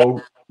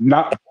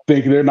not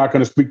think they're not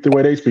going to speak the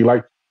way they speak.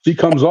 Like she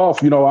comes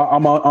off, I'm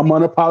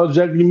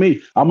unapologetically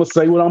me. I'm gonna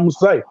say what I'm gonna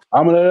say.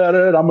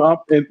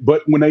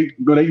 But when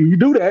you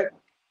do that,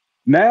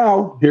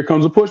 now here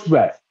comes a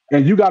pushback,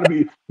 and you got to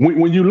be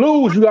when you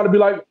lose, you got to be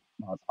like,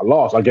 I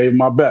lost. I gave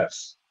my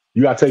best.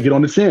 You got to take it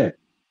on the chin.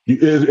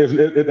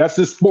 That's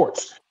just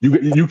sports.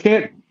 You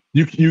can't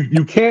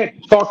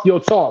talk your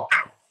talk,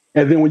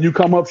 and then when you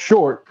come up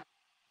short,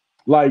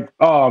 like,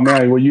 oh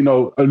man, well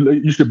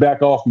you should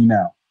back off me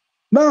now.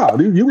 No,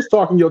 you was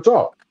talking your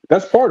talk.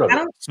 That's part of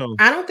it.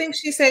 I don't think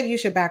she said you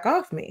should back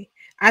off me.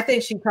 I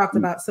think she talked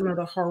about some of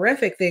the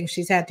horrific things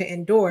she's had to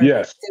endure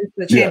since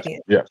the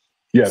champion.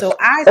 Yes. So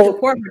I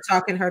support her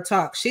talking her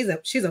talk. She's a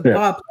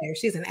ball player.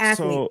 She's an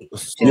athlete.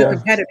 She's a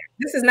competitor.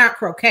 This is not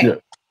croquet.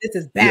 This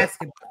is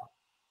basketball.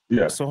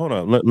 Yeah. So hold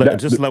on.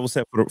 Just level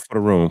set for the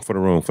room, for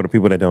the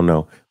people that don't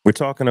know. We're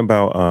talking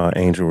about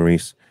Angel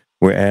Reese.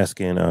 We're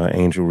asking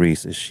Angel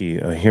Reese, is she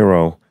a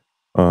hero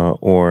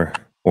or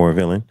a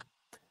villain?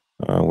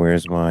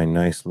 Where's my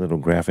nice little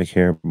graphic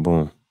here?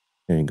 Boom.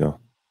 There you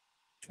go.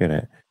 Share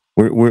that.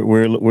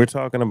 We're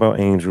talking about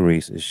Angel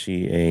Reese. Is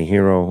she a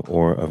hero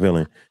or a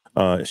villain?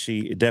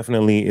 She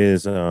definitely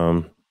is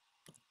an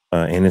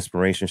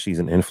inspiration. She's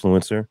an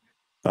influencer.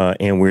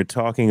 And we're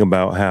talking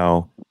about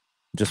how,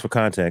 just for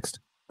context,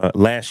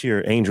 last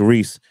year, Angel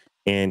Reese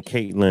and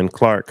Caitlin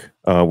Clark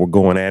were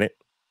going at it.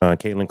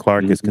 Caitlin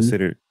Clark is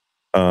considered,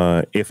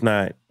 if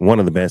not one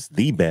of the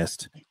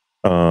best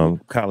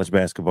college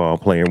basketball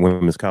player,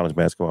 women's college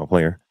basketball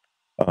player.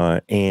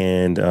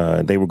 And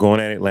they were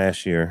going at it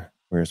last year.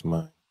 Where's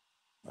my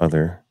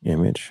other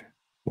image?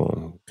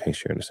 Well, okay,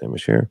 share this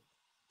image here.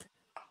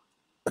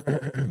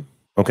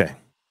 Okay.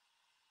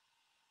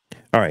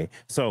 All right.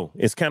 So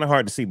it's kind of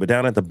hard to see, but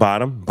down at the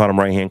bottom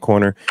right-hand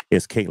corner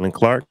is Caitlin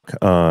Clark,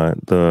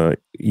 the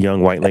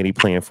young white lady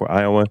playing for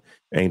Iowa.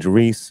 Angel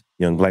Reese,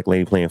 young black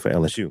lady playing for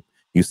LSU.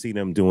 You see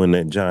them doing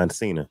the John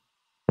Cena,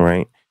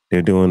 right?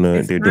 They're doing the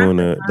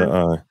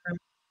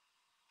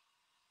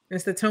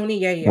it's the Tony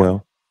Yayo.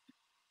 Well,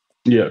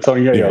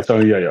 Tony Yayo. Yeah.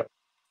 Tony Yayo.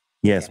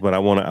 Yes, but I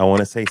want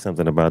to say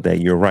something about that.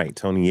 You're right.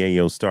 Tony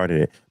Yayo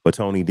started it, but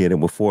Tony did it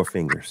with 4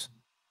 fingers.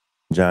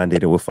 John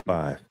did it with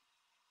 5.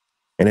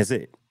 And that's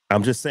it.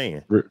 I'm just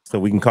saying. So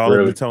we can call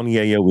it the Tony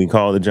Yayo, we can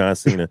call it the John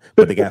Cena,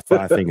 but they got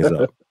 5 fingers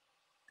up.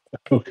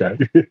 Okay.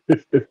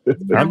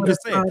 I'm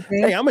just saying.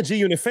 Hey, I'm a G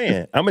Unit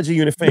fan.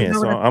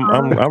 So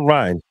I'm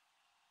riding.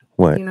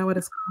 What? You know what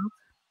it's called?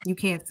 You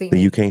can't see me.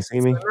 me. You can't see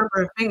me? So the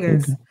number of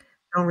fingers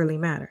don't really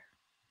matter.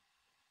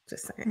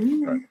 Just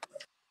saying.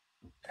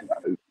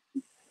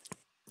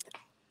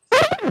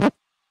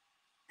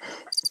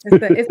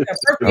 It's the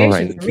appropriation. All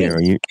right, for me.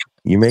 Kara,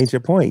 You made your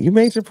point. You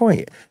made your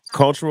point.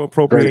 Cultural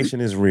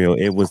appropriation is real.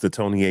 It was the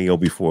Tony Ayo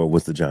before it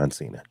was the John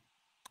Cena.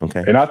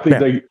 Okay. And I think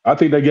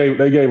they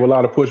gave a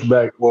lot of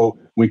pushback. Well,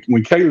 when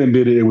Caitlyn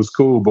did it, it was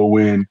cool. But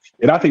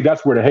I think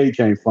that's where the hate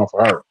came from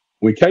for her.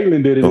 When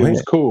Caitlyn did it, it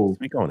was cool.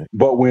 Speak on it.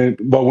 But when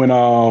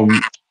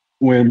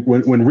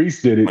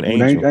Reese did it,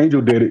 when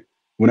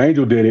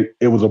Angel did it,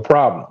 it was a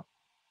problem.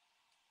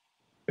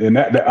 And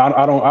that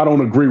I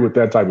don't agree with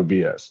that type of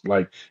BS.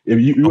 Like if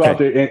you out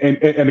there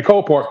and the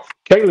cold part,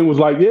 Caitlyn was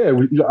like, yeah,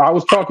 I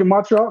was talking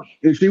my talk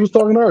and she was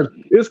talking hers.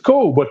 It's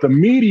cool, but the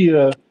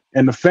media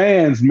and the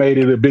fans made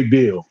it a big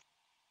deal.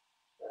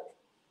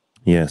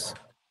 Yes.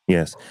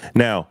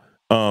 Now,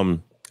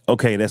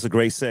 okay, that's a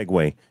great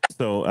segue.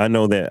 So I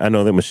know that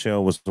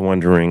Michelle was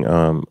wondering,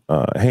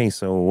 hey,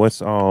 so what's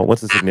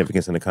the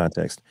significance in the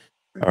context?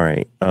 All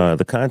right,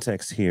 the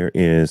context here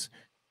is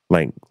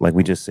like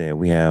we just said,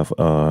 we have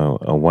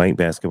a white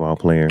basketball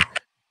player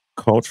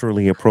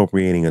culturally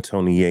appropriating a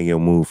Tony Yayo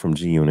move from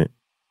G Unit,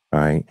 all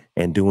right,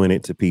 and doing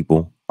it to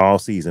people all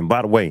season.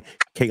 By the way,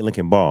 Caitlyn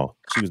can ball.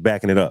 She was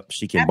backing it up.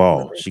 She can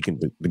ball. She can.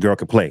 The girl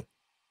can play.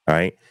 All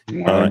right,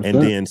 and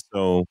then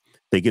so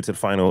they get to the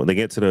final. They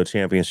get to the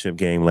championship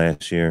game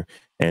last year.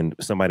 And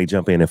somebody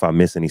jump in if I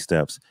miss any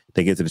steps.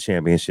 They get to the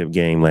championship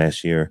game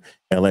last year.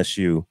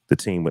 LSU, the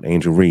team with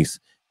Angel Reese,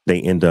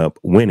 they end up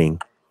winning.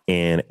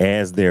 And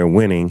as they're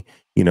winning,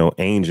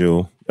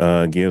 Angel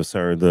gives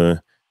her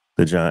the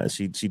John.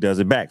 She does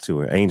it back to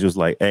her. Angel's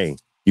like, "Hey,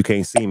 you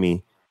can't see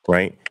me,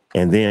 right?"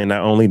 And then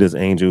not only does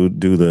Angel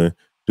do the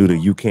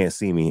 "you can't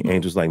see me,"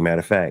 Angel's like, "Matter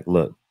of fact,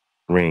 look,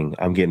 ring.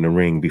 I'm getting the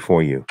ring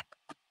before you."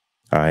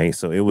 All right.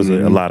 So it was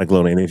a lot of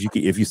gloating. And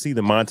if you see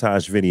the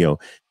montage video,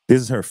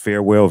 this is her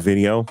farewell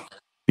video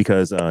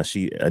because a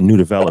new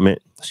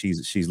development.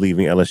 She's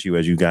leaving LSU,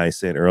 as you guys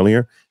said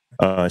earlier.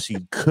 She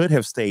could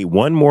have stayed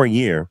one more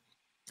year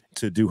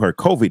to do her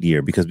COVID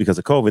year because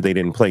of COVID they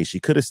didn't play. She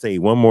could have stayed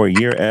one more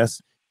year.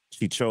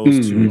 She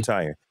chose to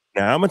retire.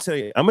 Now I'm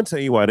gonna tell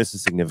you why this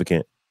is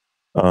significant.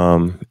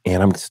 And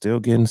I'm still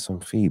getting some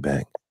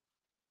feedback.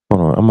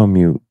 Hold on, I'm gonna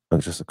mute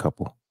just a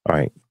couple. All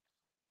right,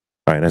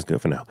 that's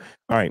good for now.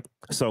 All right,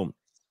 so I'm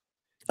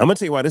gonna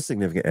tell you why this is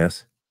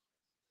significant.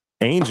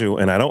 Angel,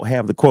 and I don't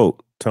have the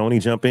quote. Tony,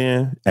 jump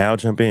in. Al,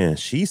 jump in.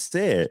 She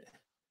said,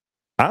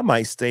 I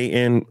might stay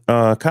in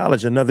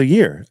college another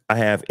year. I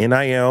have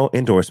NIL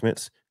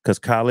endorsements because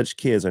college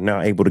kids are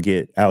now able to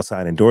get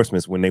outside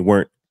endorsements when they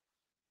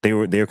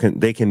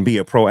can be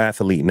a pro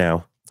athlete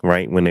now,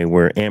 right? When they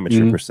were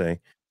amateur per se.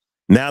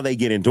 Now they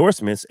get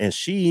endorsements, and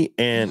she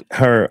and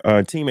her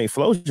teammate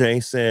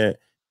Flau'jae said,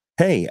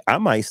 hey, I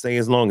might stay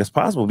as long as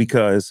possible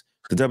because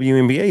the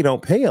WNBA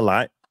don't pay a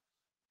lot.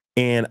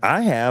 And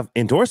I have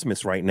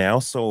endorsements right now,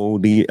 so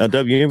the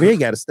WNBA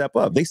got to step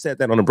up. They said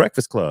that on the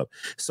Breakfast Club.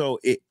 So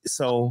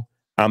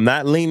I'm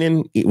not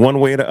leaning one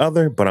way or the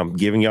other, but I'm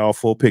giving y'all a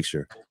full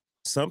picture.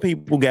 Some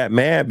people got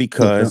mad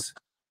because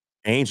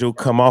Angel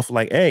come off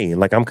like, hey,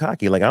 like I'm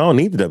cocky, like I don't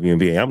need the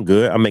WNBA. I'm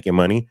good. I'm making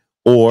money.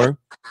 Or,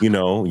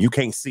 you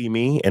can't see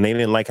me. And they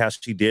didn't like how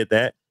she did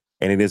that.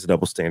 And it is a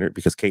double standard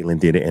because Caitlyn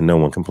did it and no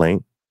one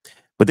complained.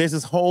 But there's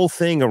this whole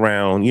thing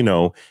around,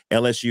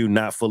 LSU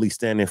not fully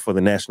standing for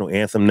the national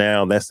anthem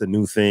now. That's the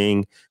new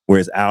thing.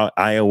 Whereas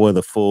Iowa,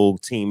 the full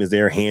team is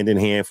there hand in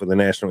hand for the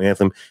national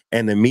anthem.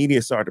 And the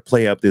media started to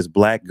play up this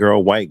black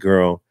girl, white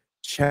girl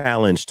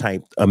challenge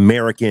type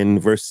American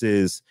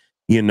versus,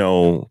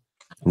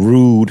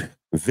 rude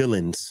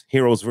villains,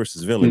 heroes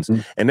versus villains.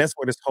 And that's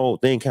where this whole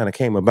thing kind of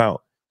came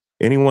about.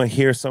 Anyone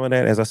hear some of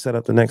that as I set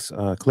up the next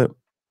clip?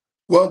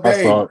 Well,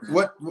 Dave,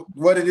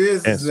 what it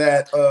is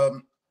that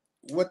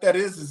what that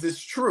is it's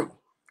true.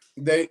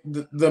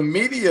 The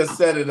media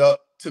set it up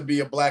to be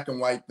a black and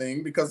white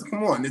thing because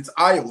come on, it's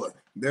Iowa.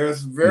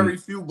 There's very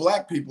few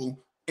black people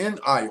in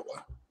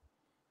Iowa.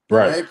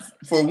 Right?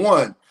 For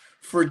one.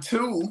 For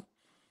two,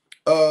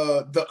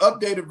 the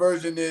updated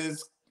version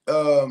is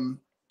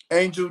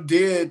Angel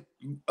did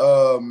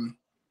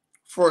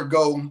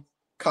forego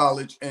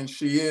college and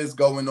she is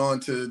going on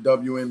to the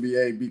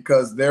WNBA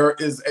because there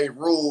is a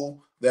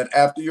rule that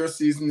after your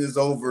season is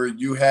over,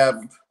 you have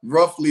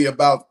roughly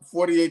about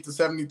 48 to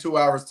 72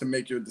 hours to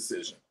make your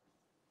decision.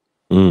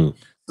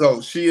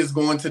 So she is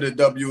going to the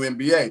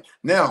WNBA.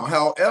 Now,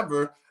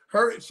 however,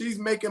 she's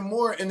making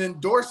more in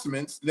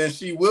endorsements than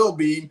she will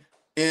be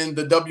in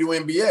the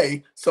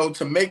WNBA. So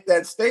to make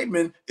that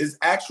statement is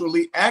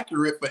actually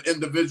accurate for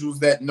individuals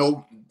that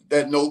know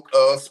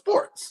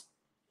sports.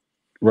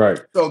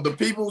 Right. So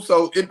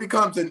it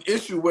becomes an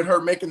issue with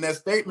her making that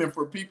statement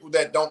for people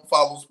that don't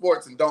follow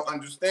sports and don't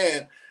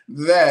understand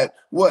that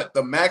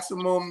the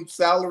maximum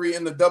salary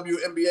in the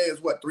WNBA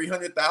is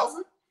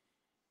 $300,000?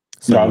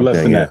 No, less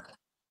than that.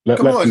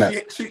 Come on,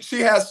 she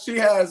has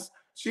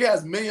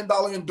 $1 million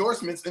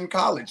endorsements in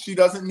college. She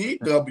doesn't need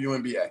the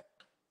WNBA.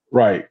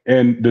 Right.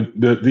 And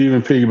the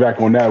even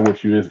piggyback on that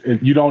with you is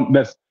you don't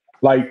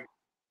like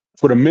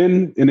for the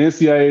men in the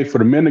NCAA, for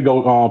the men to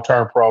go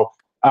turn pro,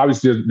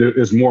 obviously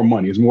there's more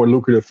money. It's more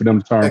lucrative for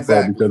them to turn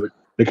pro because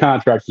the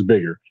contracts is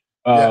bigger.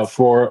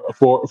 For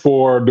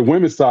the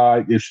women's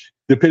side,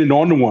 if depending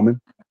on the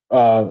woman.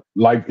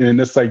 Like in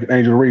this like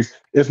Angel Reese,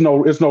 it's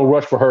no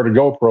rush for her to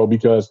go pro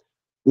because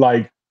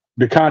like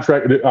the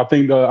contract I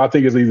think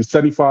is either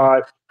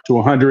 $75,000 to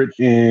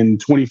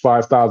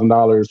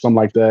 $125,000, something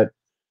like that.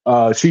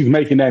 She's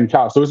making that in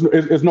college, so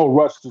it's no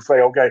rush to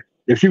say, okay,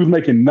 if she was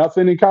making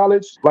nothing in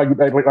college, like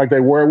they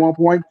were at one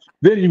point,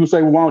 then you would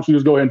say, well, why don't you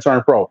just go ahead and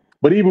turn pro?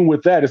 But even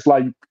with that, it's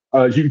like you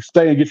can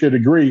stay and get your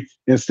degree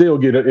and still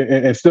get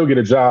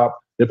a job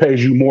that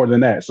pays you more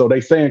than that. So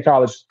they stay in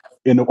college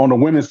on the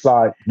women's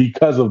side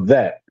because of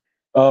that.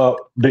 The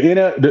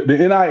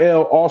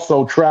NIL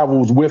also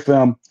travels with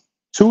them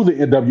to the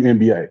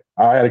WNBA.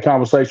 I had a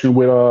conversation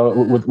with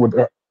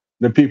the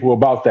people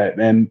about that,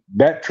 and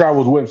that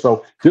travels with them.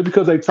 So just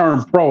because they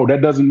turn pro,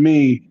 that doesn't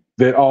mean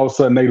that all of a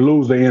sudden they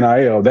lose the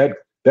NIL. That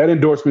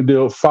endorsement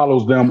deal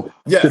follows them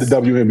to the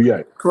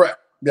WNBA. Correct.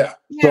 Yeah.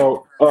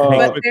 So,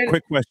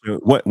 quick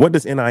question: what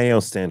does NIL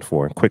stand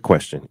for? Quick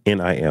question: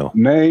 NIL.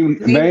 Name,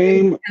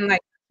 image, and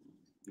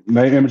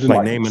likeness.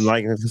 Name and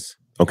likeness.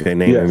 Okay,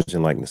 name, image,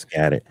 and likeness.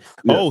 Got it.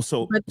 Yeah. Oh,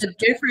 so but the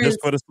difference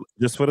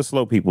just for the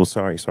slow people.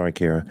 Sorry,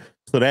 Kara.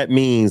 So that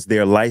means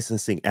they're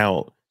licensing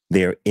out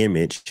their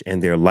image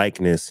and their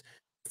likeness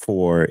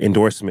for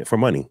endorsement for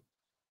money.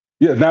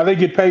 Yeah, now they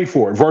get paid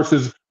for it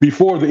versus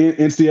before the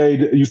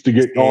NCAA used to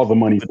get all the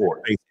money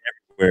for it.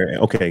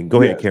 Okay,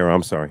 go ahead, Kara.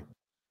 I'm sorry.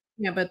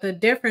 Yeah, but the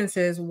difference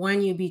is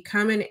when you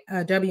become a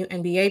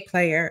WNBA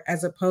player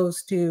as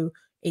opposed to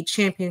a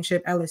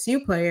championship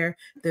LSU player,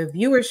 the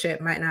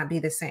viewership might not be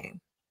the same.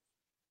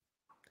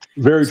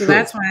 Very true. So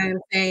that's why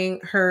I'm saying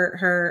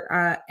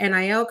her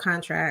NIL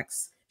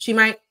contracts, she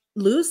might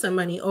lose some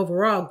money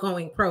overall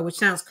going pro, which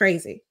sounds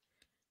crazy.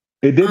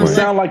 It didn't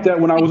sound like that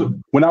when I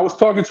was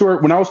talking to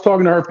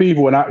her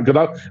people, and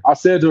I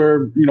said to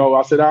her,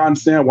 I said I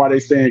understand why they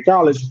stay in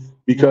college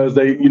because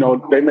they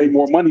make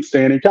more money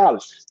staying in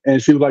college,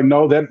 and she was like,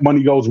 no, that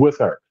money goes with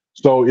her.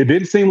 So it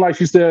didn't seem like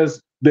she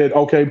says that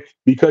okay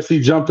because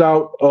she jumped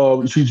out,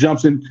 she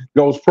jumps in,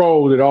 goes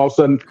pro, that all of a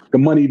sudden the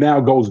money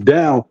now goes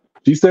down.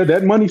 She said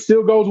that money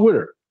still goes with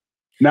her.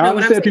 Now I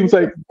understand people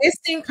say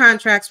existing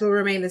contracts will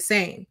remain the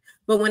same.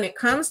 But when it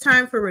comes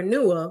time for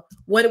renewal,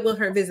 what will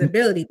her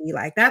visibility be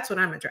like? That's what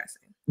I'm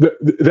addressing.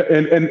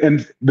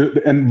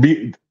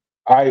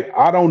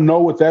 I don't know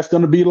what that's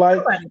going to be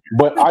like,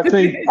 but I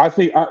think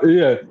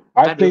that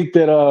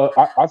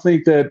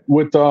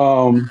with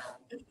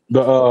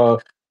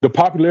the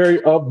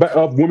popularity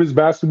of women's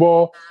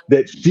basketball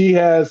that she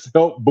has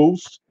helped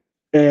boost,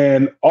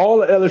 and all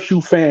the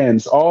LSU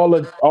fans, all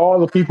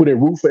the people that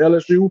root for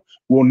LSU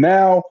will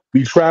now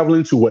be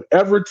traveling to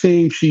whatever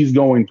team she's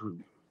going through.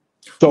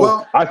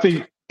 So I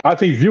think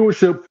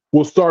viewership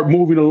will start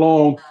moving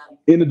along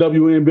in the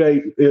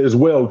WNBA as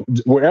well.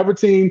 Wherever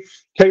team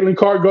Caitlin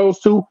Clark goes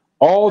to,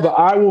 all the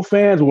Iowa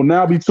fans will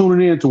now be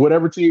tuning in to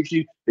whatever team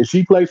if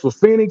she plays for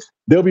Phoenix,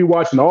 they'll be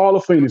watching all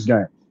the Phoenix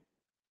games.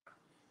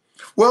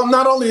 Well,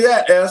 not only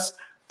that,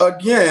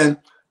 again,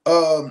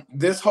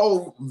 this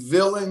whole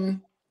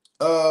villain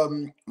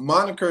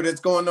moniker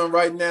that's going on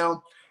right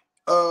now,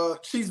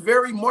 she's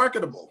very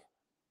marketable.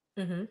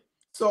 Mm-hmm.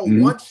 So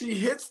once she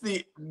hits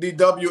the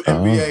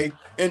WNBA,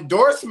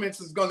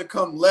 endorsements is going to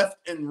come left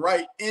and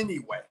right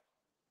anyway.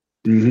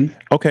 Mm-hmm.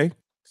 Okay.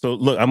 So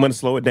look, I'm going to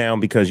slow it down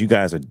because you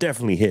guys are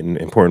definitely hitting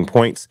important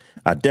points.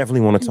 I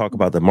definitely want to talk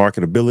about the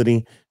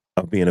marketability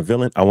of being a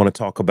villain. I want to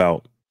talk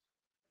about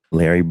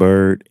Larry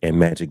Bird and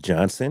Magic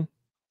Johnson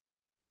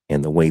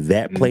and the way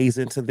that plays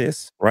into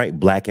this, right?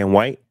 Black and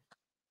white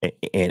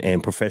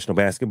and professional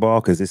basketball,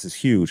 because this is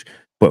huge.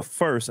 But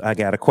first, I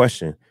got a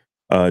question.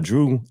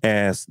 Drew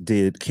asked,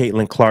 did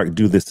Caitlin Clark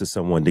do this to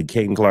someone? Did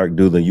Caitlin Clark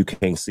do the "you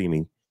can't see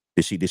me"?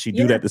 Did she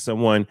do that to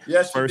someone?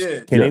 Yes, first? She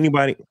did. Can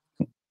anybody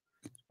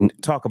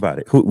talk about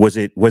it? Who was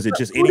it? Was it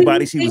just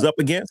anybody she was up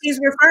against? She's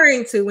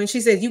referring to when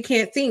she says "you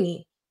can't see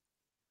me."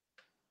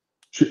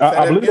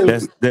 I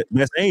believe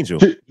that's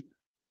Angel.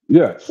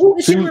 Yes. Who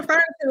is she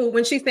referring to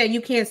when she said "you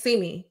can't see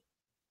me"?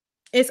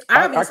 It's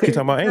obviously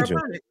talking about Angel.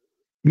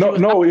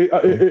 No,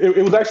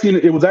 it was actually in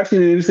the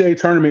NCAA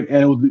tournament,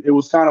 and it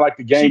was kind of like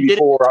the game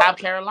before South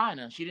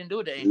Carolina. She didn't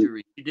do the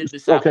injury. She did the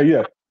South. Okay,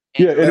 yeah.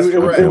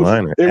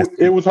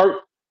 It was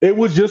her. It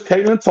was just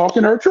Caitlin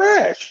talking her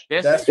trash.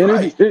 That's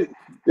right.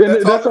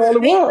 That's all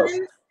it was.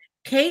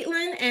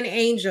 Caitlin and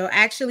Angel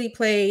actually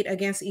played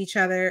against each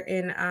other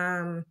in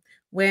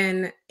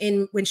when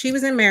she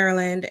was in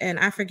Maryland, and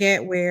I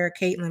forget where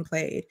Caitlin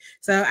played.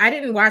 So I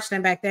didn't watch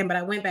them back then, but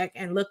I went back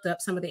and looked up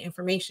some of the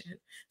information.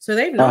 So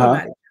they've known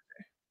about each other.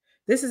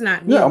 This is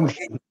not new. Yeah, I'm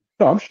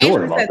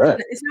sure about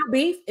that. It's not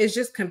beef. It's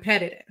just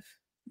competitive.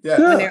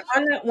 Yeah.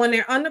 When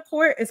they're on the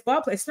court, it's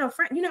ball play. It's no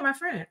friend. You're not my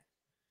friend.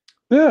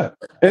 Yeah,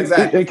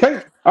 exactly.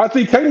 And I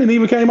think Caitlin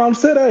even came out and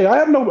said, "Hey, I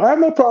have no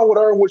problem with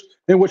her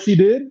and what she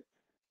did.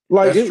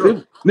 Like it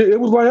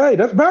was like, hey,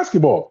 that's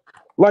basketball.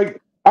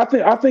 Like I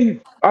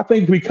think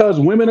because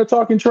women are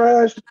talking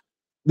trash,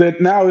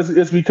 that now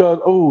it's because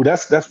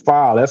that's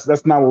foul.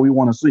 That's not what we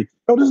want to see.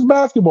 No, this is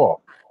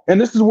basketball,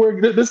 and this is where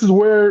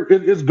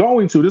it's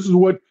going to. This is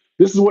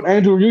what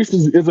Andrew Reese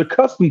is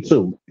accustomed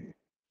to.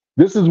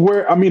 This is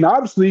where, I mean,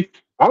 obviously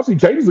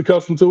Katie's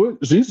accustomed to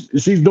it.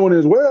 She's doing it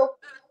as well.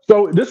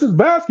 So this is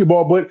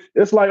basketball, but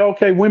it's like,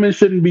 okay, women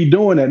shouldn't be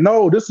doing that.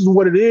 No, this is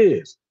what it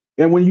is.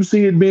 And when you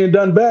see it being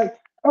done back,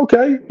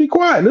 okay, be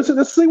quiet.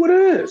 Let's see what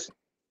it is.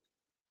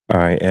 All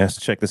right, S,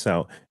 check this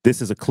out.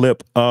 This is a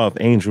clip of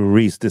Angel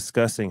Reese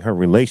discussing her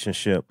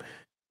relationship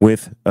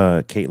with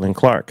Caitlin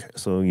Clark.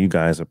 So you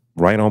guys are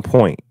right on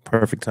point.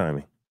 Perfect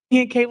timing.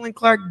 Me and Caitlin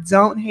Clark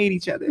don't hate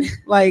each other.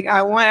 Like,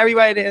 I want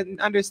everybody to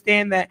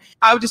understand that.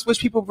 I would just wish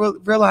people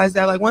realize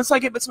that, like, once I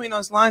get between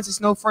those lines,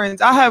 it's no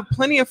friends. I have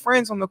plenty of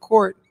friends on the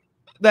court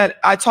that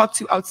I talk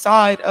to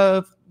outside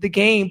of the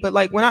game, but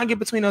like when I get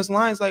between those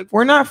lines, like,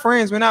 we're not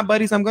friends, we're not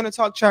buddies. I'm gonna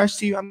talk trash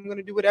to you. I'm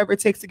gonna do whatever it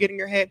takes to get in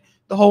your head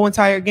the whole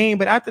entire game.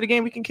 But after the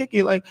game, we can kick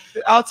it. Like,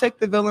 I'll take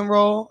the villain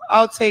role.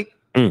 I'll take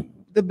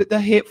the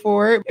hit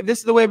for it. If this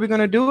is the way we're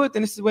gonna do it,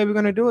 then this is the way we're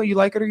gonna do it. You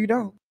like it or you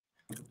don't.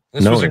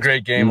 This was a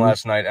great game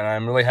last night, and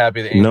I'm really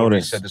happy that Angel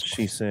Reese said this.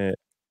 She said,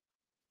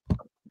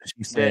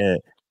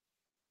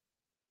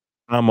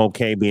 "I'm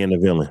okay being the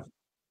villain."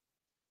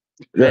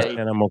 Yeah,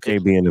 and I'm okay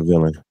being the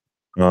villain.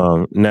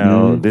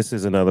 Now this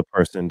is another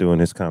person doing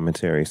this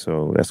commentary,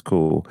 so that's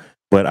cool.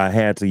 But I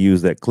had to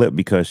use that clip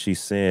because she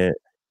said,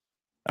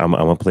 I'm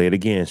gonna play it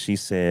again. She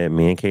said,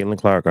 "Me and Caitlin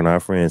Clark are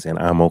not friends, and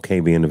I'm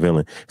okay being the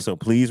villain." So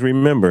please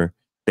remember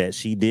that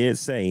she did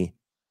say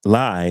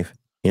live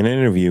in an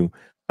interview,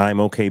 "I'm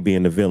okay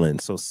being the villain."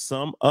 So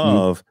some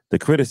of the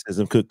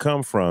criticism could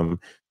come from,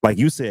 like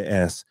you said,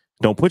 S,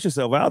 don't put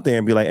yourself out there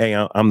and be like, "Hey,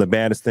 I'm the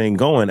baddest thing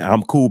going.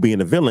 I'm cool being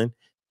the villain,"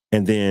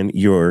 and then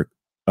you're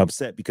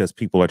upset because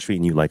people are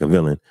treating you like a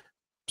villain.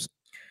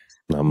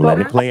 I'm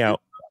letting it play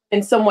out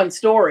in someone's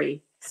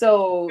story.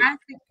 So,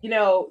 you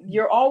know,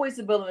 you're always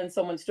a villain in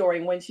someone's story.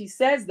 And when she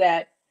says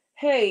that,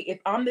 hey, if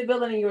I'm the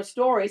villain in your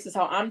story, this is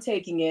how I'm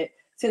taking it,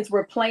 since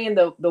we're playing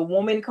the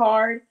woman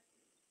card,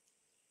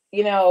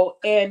 you know.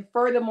 And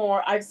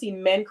furthermore, I've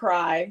seen men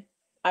cry.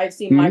 I've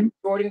seen Michael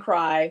Jordan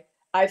cry.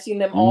 I've seen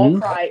them all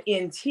cry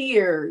in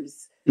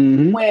tears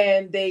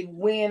when they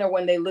win or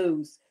when they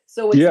lose.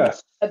 So it's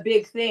not a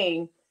big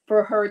thing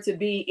for her to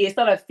be, it's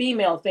not a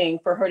female thing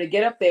for her to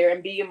get up there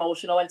and be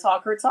emotional and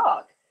talk her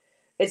talk.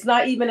 It's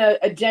not even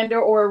a gender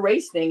or a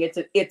race thing.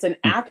 It's an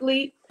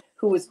athlete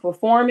who is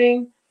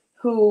performing,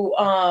 who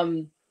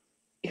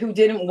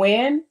didn't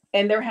win,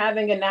 and they're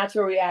having a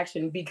natural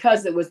reaction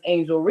because it was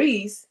Angel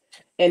Reese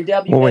and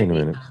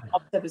WNBA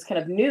stuff is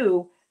kind of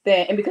new.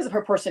 And because of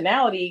her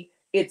personality,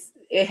 it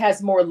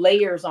has more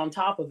layers on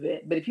top of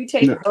it. But if you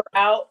take her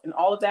out and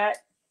all of that,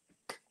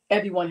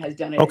 everyone has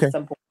done it at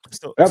some point.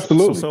 So,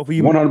 absolutely. So for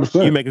you,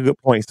 100%. You make a good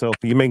point. So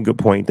you make a good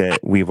point that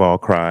we've all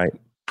cried,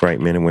 right?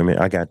 Men and women.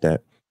 I got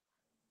that.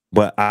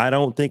 But I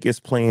don't think it's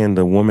playing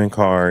the woman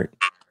card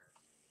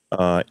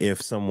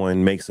if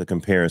someone makes a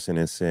comparison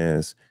and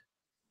says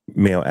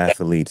male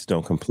athletes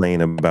don't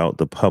complain about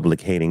the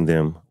public hating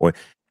them. Or,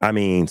 I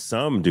mean,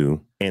 some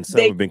do, and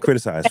some have been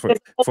criticized for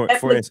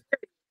instance,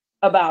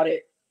 about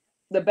it.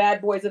 The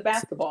bad boys of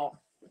basketball.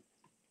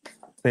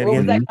 What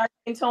was that guy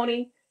named,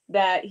 Tony?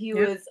 That he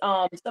was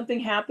something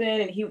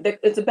happened and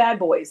it's a bad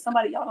boys.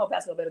 Somebody, y'all know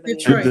basketball better than me.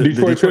 Detroit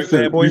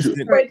Pistons.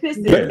 Detroit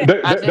Pistons.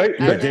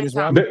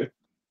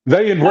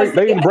 They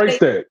embraced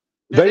that.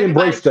 They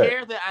embraced that.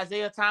 Care that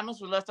Isaiah Thomas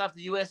was left off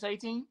the USA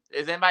team?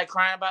 Is anybody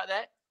crying about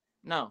that?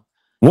 No.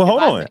 Well,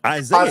 hold on.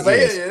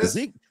 Isaiah is.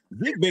 Zeke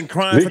been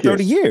crying for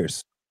 30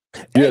 years.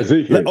 Yeah,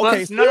 Zeke.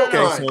 Okay,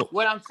 no. So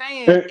what I'm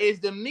saying is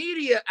the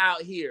media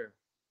out here.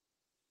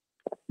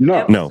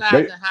 No.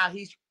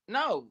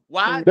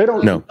 Why? They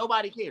don't know.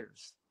 Nobody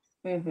cares.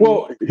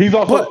 Well, he's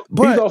also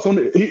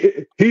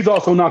he's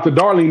also not the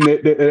darling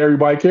that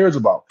everybody cares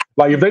about.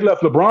 Like if they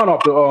left LeBron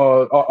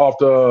off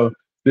the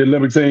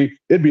Olympic team,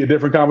 it'd be a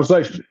different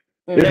conversation.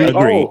 It'd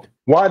be,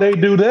 why they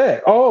do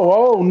that?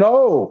 Oh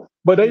no.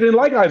 But they didn't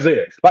like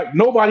Isaiah. Like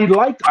nobody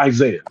liked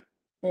Isaiah.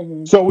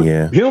 So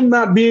with him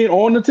not being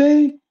on the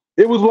team,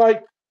 it was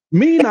like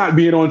me not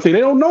being on the team.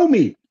 They don't know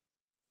me.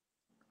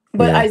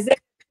 But Isaiah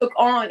took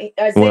on.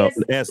 Well,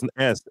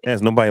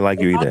 as nobody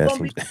like you either.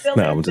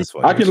 No, I'm just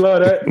fucking. I can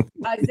love that.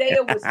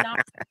 Isaiah was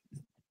not.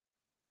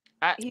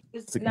 He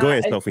was not. Go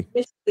ahead, Sophie.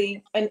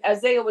 And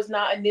Isaiah was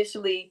not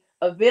initially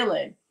a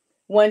villain.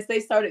 Once they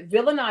started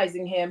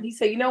villainizing him, he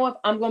said, "You know what?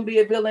 I'm going to be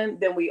a villain.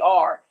 Then we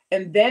are."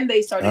 And then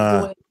they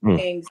started doing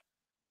things.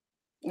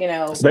 You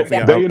know, Sophie,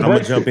 I'm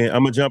gonna jump in.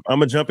 I'm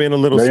gonna jump in a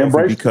little,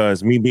 Sophie,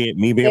 because me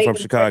being from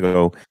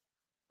Chicago.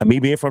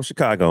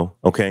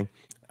 Okay.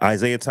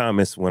 Isaiah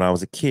Thomas, when I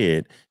was a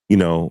kid, you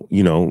know,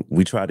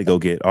 we tried to go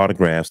get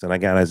autographs, and I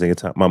got Isaiah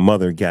Thomas. My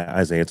mother got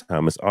Isaiah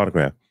Thomas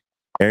autograph.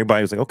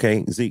 Everybody was like,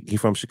 "Okay, Zeke,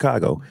 he's from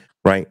Chicago,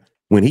 right?"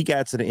 When he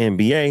got to the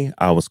NBA,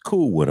 I was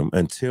cool with him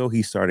until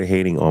he started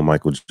hating on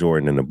Michael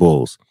Jordan and the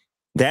Bulls.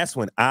 That's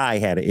when I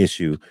had an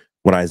issue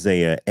with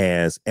Isaiah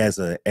as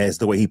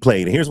the way he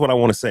played. And here's what I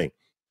want to say: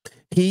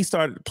 he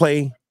started to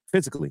play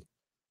physically.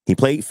 He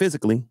played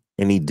physically.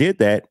 And he did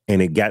that,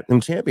 and it got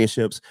them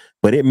championships,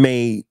 but it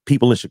made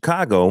people in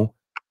Chicago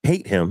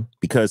hate him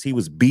because he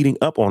was beating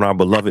up on our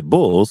beloved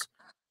Bulls,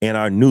 and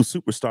our new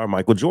superstar,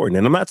 Michael Jordan.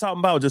 And I'm not talking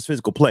about just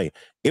physical play.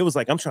 It was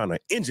like, I'm trying to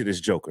injure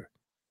this Joker.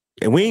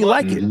 And we ain't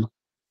like it.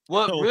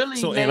 What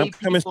really made and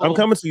I'm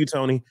coming to you,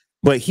 Tony.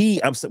 But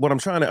I'm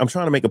trying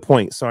to make a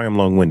point. Sorry, I'm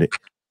long-winded.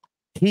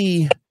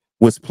 He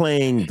was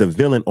playing the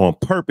villain on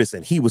purpose,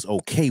 and he was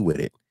okay with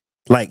it.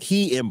 Like,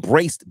 he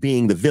embraced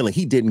being the villain.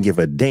 He didn't give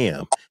a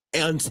damn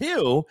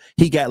until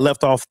he got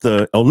left off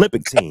the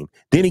Olympic team.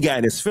 Then he got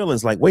in his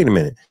feelings like, wait a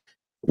minute,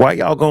 why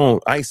y'all gonna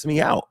ice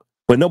me out?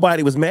 But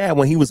nobody was mad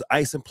when he was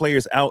icing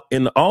players out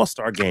in the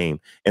All-Star game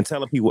and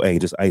telling people, hey,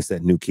 just ice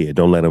that new kid.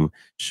 Don't let him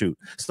shoot.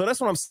 So that's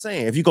what I'm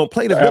saying. If you're going to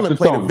play the villain,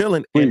 play the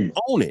villain and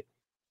own it.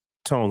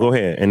 Tone, go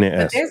ahead. And then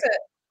ask.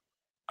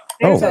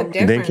 There's a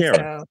difference. Then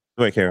Kara.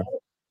 Go ahead, Kara.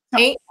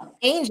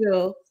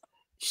 Angel,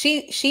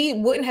 she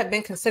wouldn't have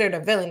been considered a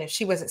villain if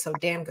she wasn't so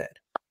damn good.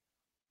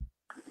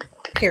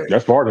 Period.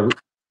 That's part of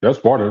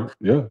it.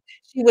 Yeah.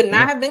 She would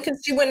not have been.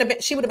 She would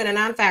have been a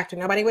non-factor.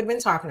 Nobody would have been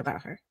talking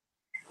about her.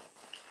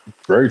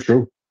 Very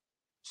true.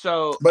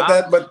 So, but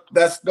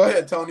that's go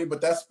ahead, Tony. But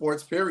that's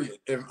sports, period.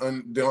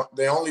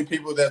 The only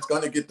people that's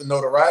going to get the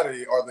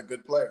notoriety are the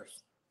good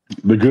players.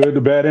 The good,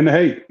 the bad, and the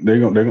hate. They're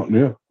gonna,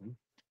 yeah.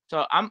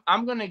 So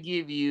I'm gonna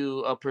give you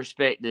a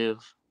perspective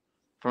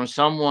from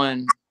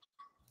someone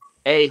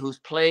who's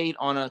played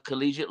on a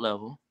collegiate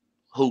level,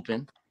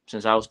 hooping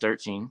since I was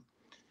 13.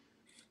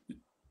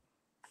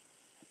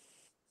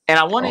 And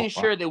I want to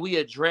ensure that we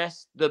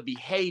address the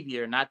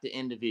behavior, not the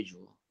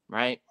individual,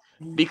 right?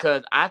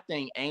 Because I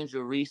think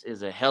Angel Reese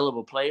is a hell of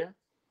a player.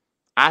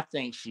 I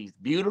think she's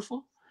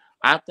beautiful.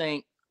 I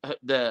think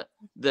the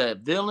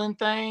villain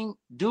thing,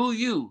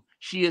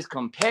 she is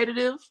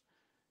competitive.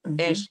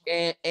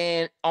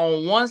 And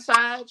on one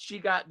side, she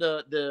got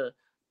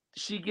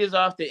she gives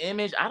off the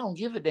image, I don't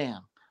give a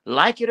damn,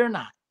 like it or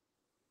not.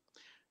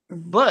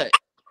 But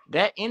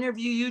that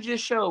interview you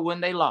just showed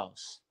when they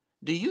lost,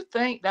 do you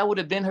think that would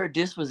have been her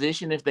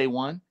disposition if they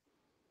won?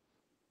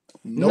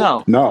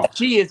 Nope. No.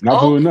 She is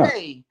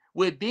okay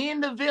with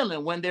being the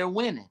villain when they're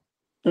winning.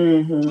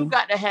 You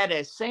got to have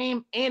that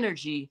same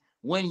energy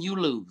when you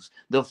lose.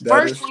 The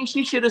first thing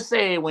she should have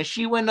said when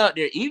she went up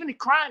there, even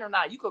crying or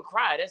not, you could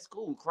cry. That's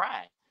cool,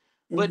 cry.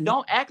 But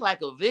don't act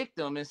like a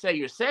victim and say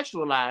you're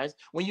sexualized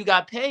when you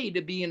got paid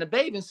to be in a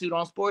bathing suit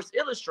on Sports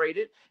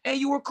Illustrated, and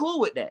you were cool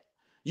with that.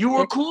 You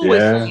were cool with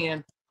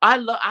saying, I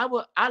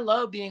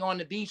love being on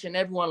the beach and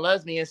everyone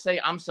loves me, and say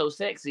I'm so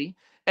sexy,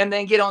 and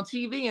then get on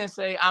TV and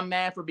say I'm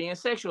mad for being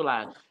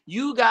sexualized.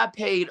 You got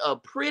paid a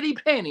pretty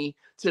penny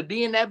to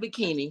be in that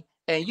bikini,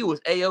 and you was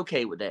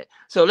A-okay with that.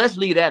 So let's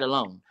leave that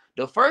alone.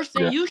 The first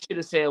thing you should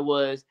have said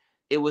was,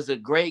 it was a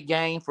great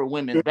game for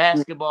women's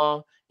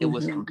basketball. It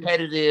was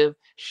competitive.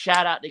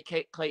 Shout out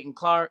to Clayton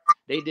Clark.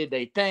 They did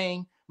their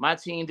thing. My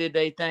team did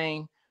their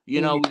thing.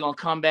 We're going to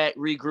come back,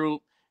 regroup,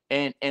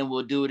 and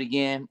we'll do it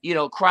again.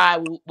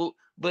 Cry.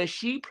 But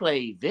she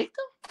played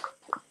victim.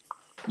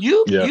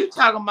 You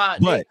talking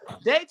about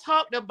they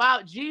talked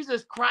about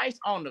Jesus Christ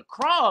on the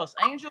cross.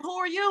 Angel, who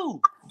are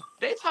you?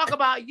 They talk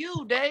about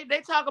you, Dave.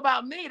 They talk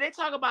about me. They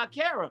talk about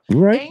Kara.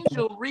 Right.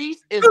 Angel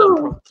Reese is a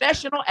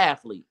professional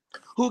athlete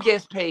who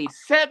gets paid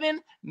 $7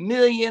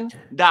 million.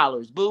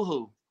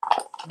 Boo-hoo.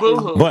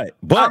 Boo-hoo. But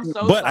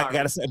I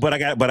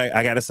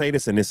gotta say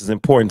this, and this is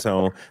important,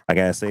 Tone. I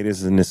gotta say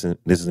this, and this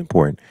is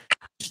important.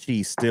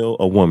 She's still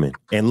a woman.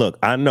 And look,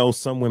 I know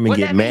some women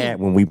get mad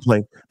when we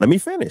play. Let me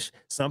finish.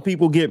 Some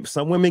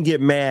women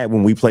get mad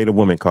when we play the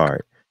woman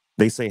card.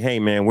 They say, hey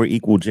man, we're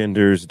equal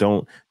genders.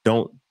 Don't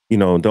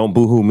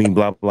boo-hoo me,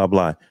 blah, blah,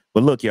 blah.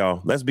 But look,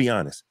 y'all, let's be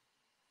honest.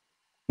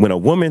 When a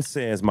woman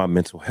says my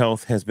mental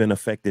health has been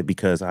affected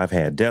because I've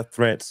had death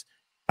threats,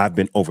 I've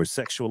been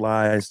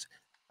over-sexualized,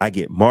 I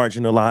get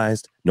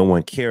marginalized, no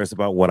one cares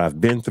about what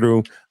I've been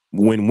through.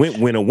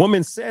 When a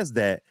woman says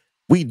that,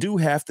 we do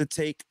have to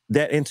take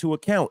that into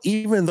account,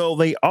 even though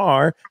they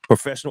are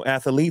professional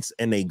athletes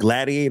and they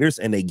gladiators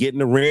and they get in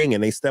the ring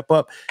and they step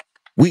up.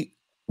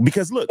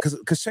 Because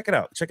check it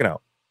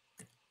out.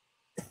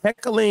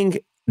 Heckling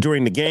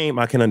during the game,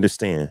 I can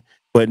understand.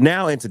 But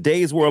now in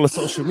today's world of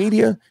social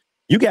media,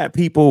 you got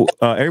people,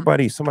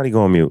 somebody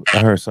go on mute. I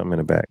heard something in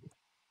the back.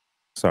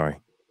 Sorry.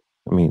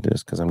 I mean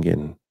this because I'm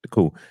getting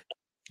cool.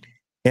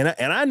 And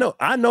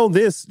I know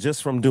this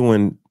just from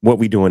doing what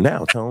we doing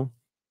now, Tone.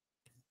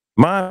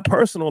 My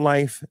personal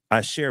life,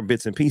 I share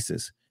bits and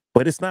pieces,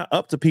 but it's not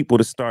up to people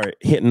to start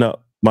hitting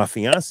up my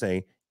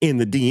fiance in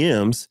the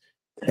DMs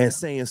and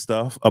saying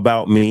stuff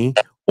about me,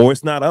 or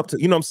it's not up to,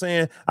 you know what I'm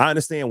saying? I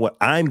understand what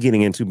I'm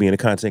getting into being a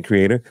content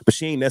creator, but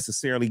she ain't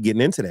necessarily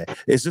getting into that.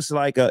 It's just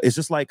like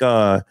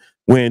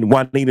when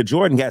Juanita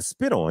Jordan got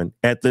spit on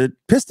at the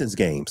Pistons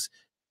games.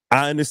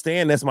 I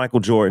understand that's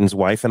Michael Jordan's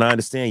wife, and I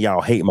understand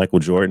y'all hate Michael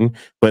Jordan,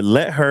 but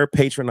let her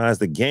patronize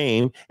the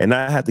game and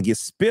not have to get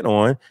spit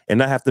on and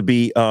not have to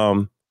be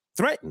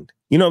threatened.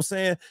 You know what I'm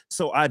saying?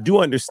 So I do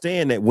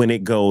understand that when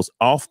it goes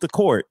off the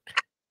court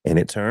and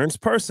it turns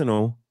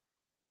personal,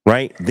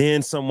 right?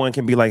 Then someone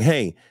can be like,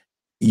 hey,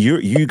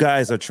 you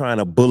guys are trying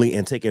to bully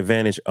and take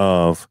advantage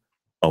of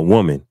a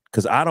woman.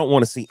 Because I don't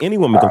want to see any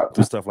woman go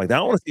through stuff like that. I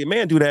don't want to see a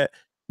man do that.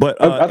 But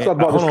that's what I'm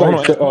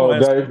about to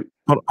say, Dave.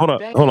 Hold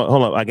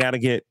on. I gotta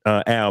get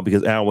Al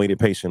because Al waited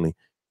patiently,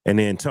 and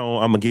then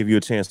Tone. I'm gonna give you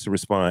a chance to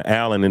respond.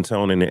 Al, and then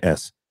Tone, and then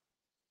S.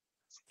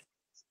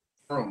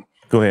 Go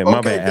ahead. My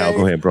bad, Al.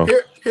 Go ahead, bro.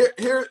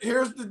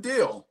 Here's the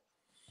deal.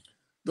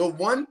 The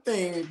one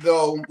thing,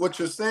 though, what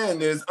you're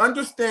saying is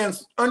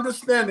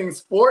understanding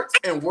sports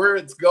and where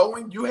it's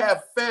going. You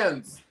have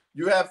fans.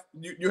 You have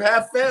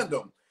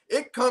fandom.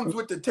 It comes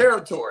with the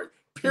territory.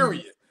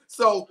 Period.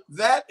 So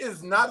that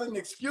is not an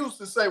excuse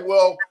to say,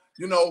 well,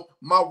 you know,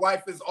 my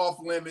wife is off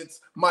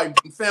limits, my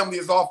family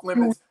is off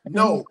limits.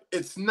 No,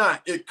 it's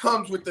not. It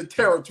comes with the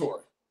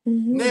territory.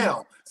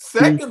 Now,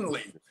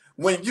 secondly,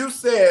 when you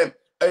said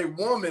a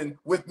woman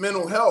with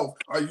mental health,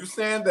 are you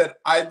saying that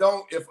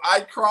if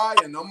I cry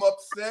and I'm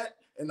upset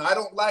and I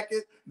don't like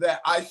it, that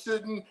I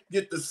shouldn't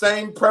get the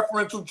same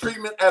preferential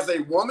treatment as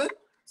a woman?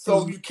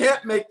 So you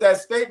can't make that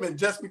statement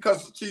just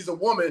because she's a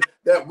woman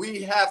that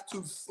we have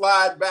to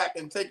slide back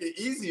and take it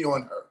easy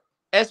on her.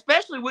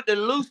 Especially with the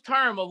loose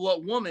term of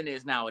what woman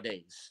is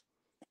nowadays.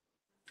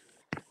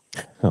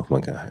 Oh my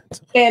God.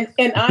 And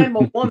I'm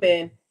a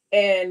woman,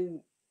 and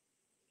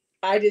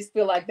I just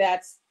feel like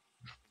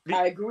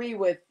I agree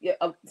with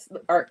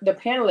the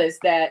panelists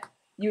that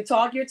you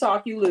talk your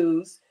talk, you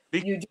lose.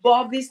 You do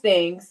all these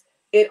things.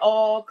 It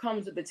all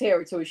comes with the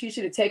territory. She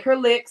should have take her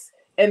licks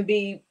and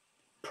be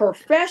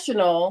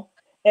professional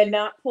and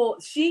not pull.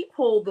 She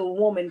pulled the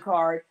woman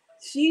card.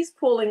 She's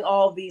pulling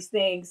all these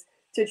things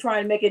to try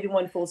and make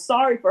everyone feel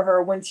sorry for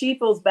her when she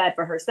feels bad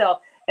for herself.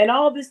 And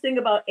all this thing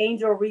about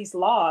Angel Reese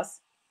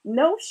lost.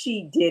 No,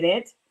 she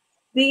didn't.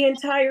 The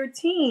entire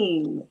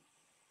team.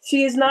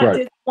 She is not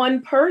just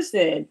one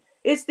person.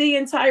 It's the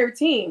entire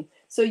team.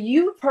 So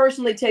you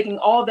personally taking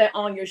all that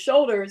on your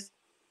shoulders,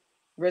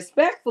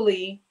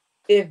 respectfully,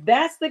 if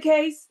that's the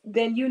case,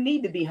 then you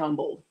need to be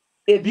humbled.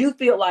 If you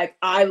feel like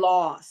I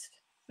lost,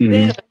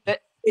 then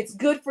it's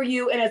good for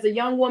you. And as a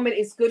young woman,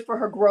 it's good for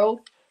her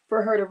growth,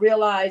 for her to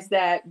realize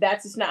that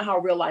that's just not how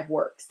real life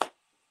works.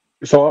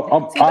 So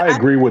I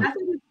agree with. I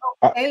think it's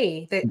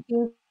okay that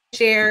she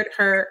shared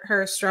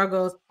her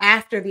struggles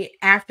after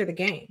the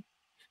game.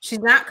 She's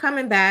not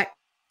coming back.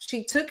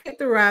 She took it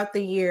throughout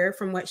the year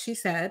from what she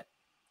said,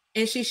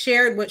 and she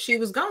shared what she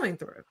was going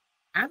through.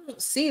 I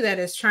don't see that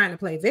as trying to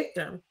play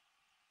victim.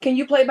 Can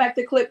you play back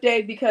the clip,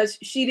 Dave? Because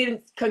she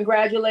didn't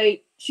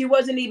congratulate. She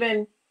wasn't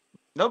even.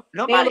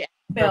 Nobody asked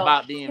her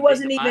about being. She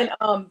wasn't even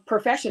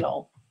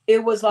professional.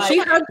 It was like she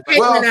hugged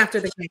Caitlin after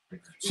the game.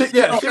 She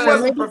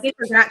wasn't. Maybe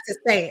she forgot to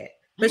say it,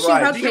 but she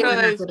hugged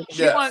Caitlin after the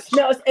game.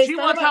 She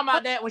wasn't talking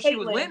about that when she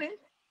was winning.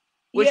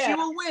 When she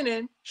was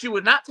winning, she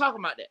was not talking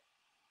about that.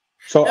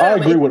 So I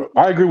agree with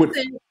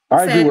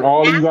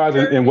all of you guys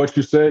and what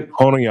you said.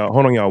 Hold on, y'all.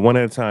 One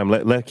at a time.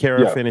 Let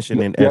Kara finish,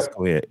 and then S.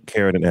 Go ahead.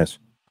 Kara and S.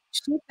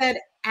 She said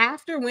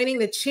after winning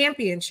the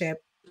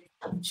championship,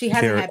 she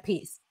hasn't had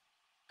peace.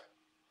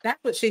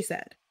 That's what she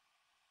said.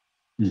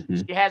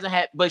 She hasn't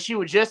had, but she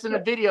was just in a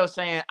video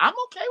saying, "I'm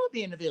okay with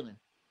being a villain."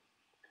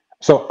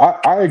 So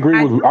I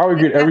agree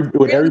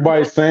with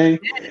everybody's saying,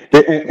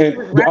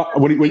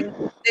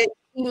 that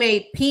he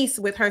made peace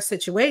with her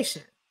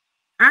situation.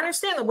 I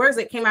understand the words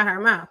that came out of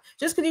her mouth.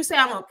 Just because you say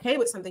I'm okay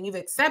with something, you've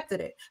accepted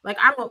it. Like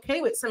I'm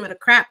okay with some of the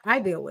crap I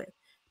deal with.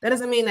 That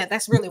doesn't mean that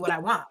that's really what I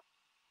want.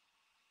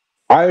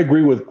 I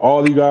agree with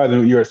all you guys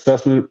and your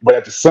assessment, but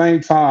at the same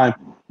time,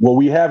 what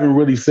we haven't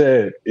really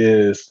said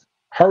is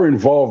her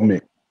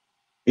involvement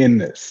in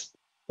this.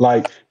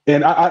 Like,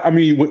 and I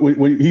mean,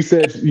 when he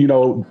said, you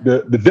know,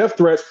 the death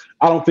threats,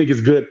 I don't think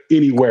is good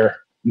anywhere,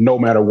 no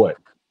matter what.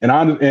 And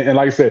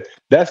like I said,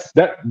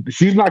 that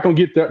she's not going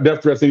to get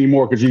death threats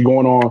anymore because she's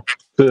going on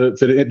to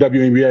the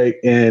WNBA,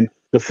 and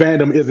the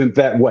fandom isn't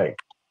that way.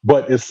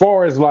 But as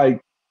far as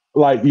like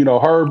you know,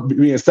 her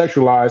being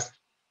sexualized,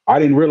 I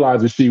didn't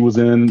realize that she was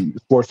in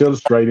Sports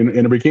Illustrated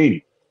in a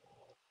bikini.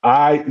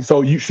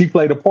 She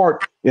played a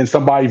part in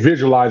somebody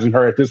visualizing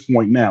her at this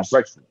point now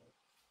sexually.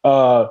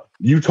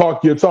 You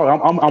talk your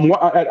talk.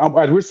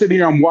 As we're sitting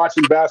here, I'm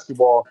watching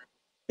basketball,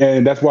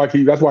 and that's why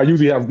I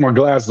usually have my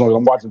glasses on.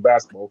 I'm watching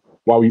basketball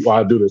while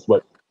I do this.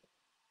 But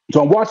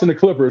so I'm watching the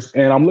Clippers,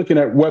 and I'm looking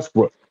at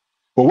Westbrook.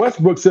 But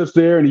Westbrook sits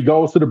there and he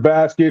goes to the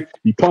basket.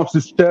 He pumps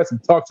his chest. He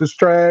talks his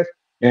trash,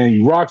 and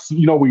he rocks.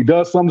 You know, when he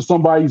does something to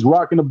somebody, he's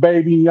rocking the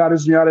baby, and yada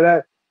this, yada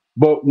that.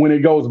 But when it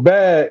goes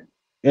bad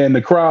and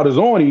the crowd is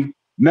on him,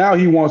 now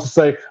he wants to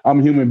say,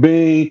 I'm a human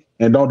being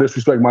and don't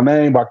disrespect my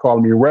name by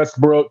calling me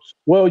Westbrook.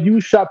 Well, you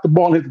shot the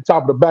ball and hit the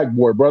top of the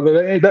backboard,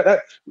 brother.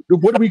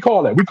 What do we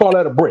call that? We call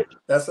that a brick.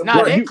 That's a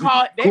brick. They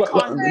call it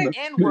the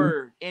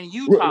N-word in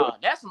Utah.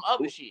 That's some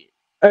other shit.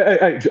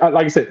 Hey,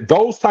 like I said,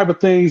 those type of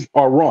things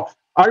are wrong.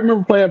 I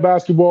remember playing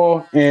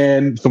basketball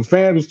and some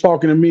fans was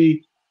talking to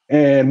me,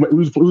 and it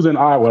was in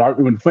Iowa.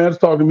 When fans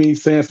talking to me,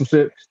 saying some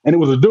shit, and it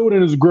was a dude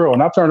and his girl,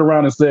 and I turned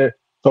around and said,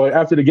 so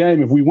after the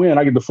game, if we win,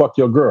 I get to fuck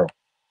your girl.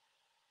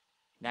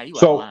 Now you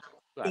so,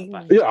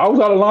 yeah, I was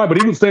out of line, but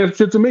he was saying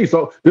shit to me.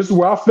 So this is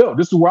where I felt.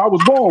 This is where I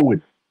was going with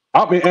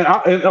it.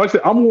 And like I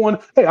said, I'm one.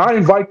 Hey, I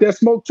invite that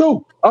smoke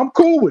too. I'm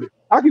cool with it.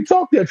 I can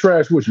talk that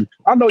trash with you.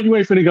 I know you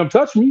ain't finna come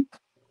touch me.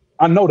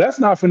 I know that's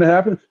not going to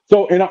happen.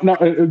 So,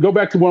 go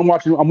back to what I'm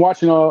watching. I'm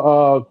watching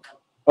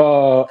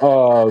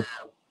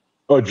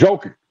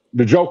Joker,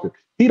 the Joker.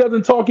 He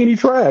doesn't talk any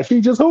trash.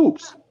 He just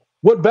hoops.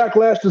 What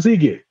backlash does he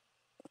get?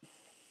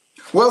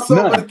 Well, so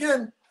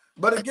None.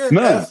 but again,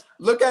 as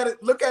look at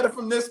it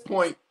from this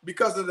point,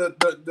 because of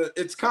the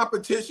it's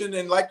competition,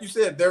 and like you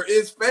said, there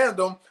is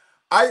fandom.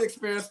 I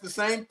experienced the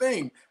same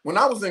thing when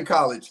I was in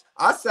college.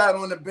 I sat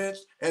on the bench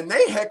and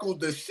they heckled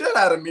the shit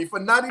out of me for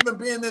not even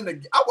being in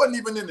the. I wasn't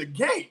even in the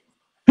game.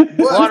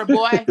 Water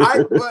boy.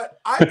 But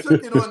I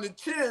took it on the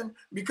chin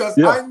because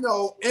I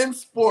know in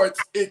sports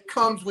it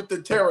comes with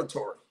the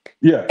territory.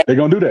 Yeah, they're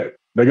gonna do that.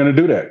 They're gonna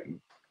do that.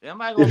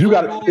 If you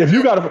got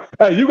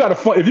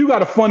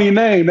a funny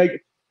name, if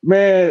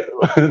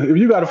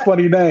you got a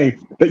funny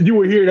name, that you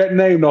will hear that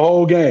name the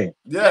whole game.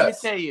 Let me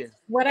tell you,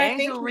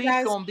 Angel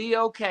Reese gonna be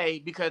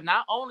okay because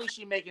not only is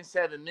she making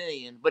 $7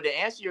 million, but to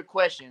answer your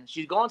question,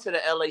 she's going to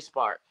the LA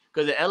Spark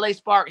because the LA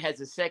Spark has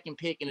the second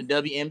pick in the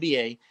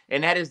WNBA,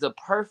 and that is the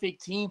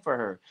perfect team for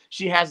her.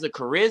 She has the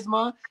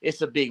charisma.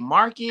 It's a big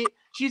market.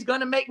 She's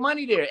gonna make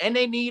money there, and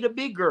they need a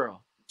big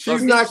girl.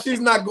 She's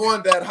not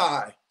going that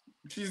high.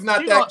 She's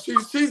not not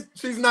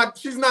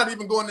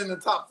even going in the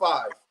top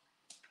 5.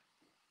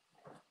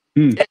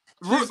 Rumors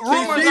are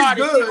that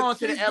she's going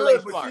to the LA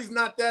Spark, but she's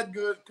not that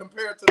good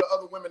compared to the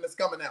other women that's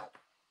coming out.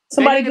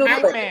 Somebody do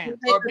a man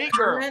or a big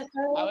girl.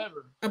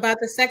 However, about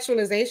the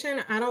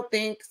sexualization, I don't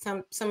think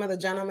some of the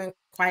gentlemen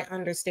quite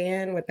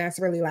understand what that's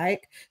really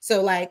like.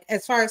 So, like,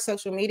 as far as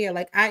social media,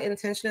 like, I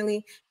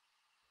intentionally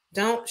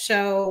don't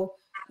show,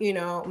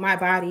 my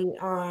body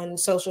on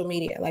social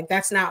media. Like,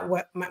 that's not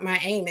what my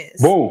aim is.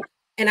 Boom.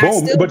 And I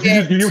still but you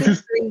hear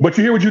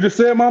what you just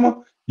said,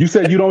 Mama? You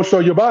said you don't show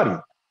your body.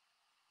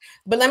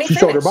 But let me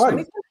finish. Showed her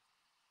body.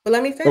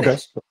 Let me finish. Okay.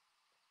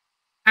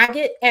 I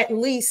get at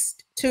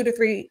least 2 to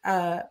 3,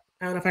 I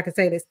don't know if I can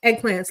say this,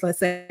 eggplants, let's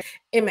say,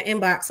 in my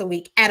inbox a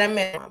week at a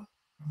minimum.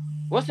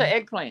 What's an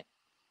eggplant?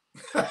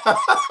 Does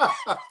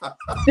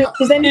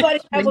anybody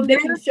have one that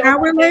can show?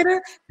 Hour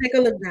later, take a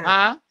look now.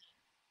 Huh?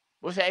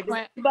 What's an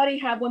eggplant? Does anybody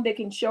have one that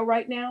can show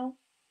right now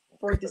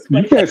for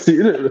display? You can't see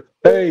it.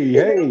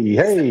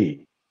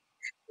 Hey.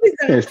 You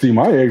can't see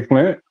my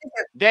eggplant.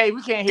 Dave,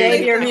 we can't hear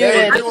you. You're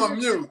muted. You're on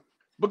mute.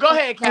 But go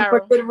ahead, Carol.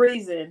 For good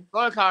reason.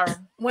 Go ahead, Carol.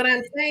 What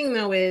I'm saying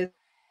though is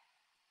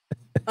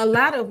a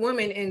lot of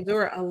women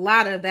endure a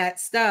lot of that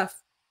stuff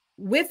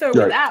with or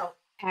without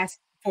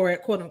asking for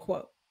it, quote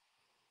unquote.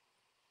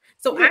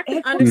 So I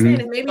can understand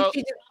if maybe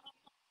she did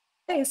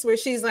a place where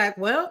she's like,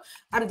 well,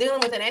 I'm dealing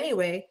with it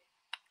anyway.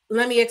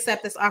 Let me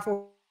accept this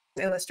offer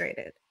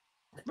illustrated.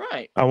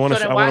 Right. I want to.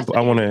 You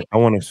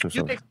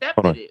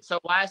accepted it. So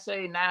why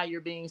say now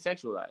you're being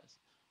sexualized?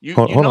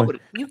 Hold on.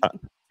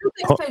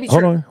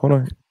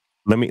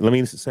 Let me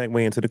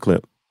segue into the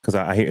clip because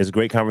I hear it's a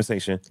great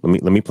conversation.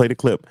 Let me play the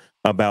clip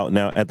about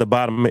now. At the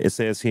bottom, it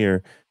says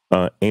here,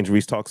 Angel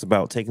Reese talks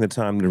about taking the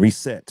time to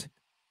reset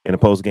in a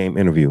post-game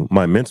interview.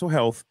 My mental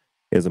health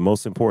is the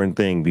most important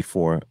thing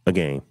before a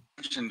game.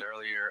 You mentioned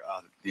earlier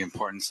the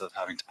importance of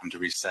having time to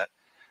reset.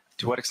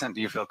 To what extent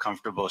do you feel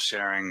comfortable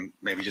sharing,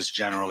 maybe just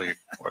generally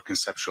or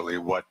conceptually,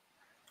 what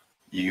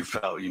you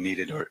felt you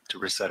needed to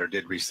reset or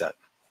did reset?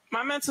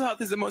 My mental health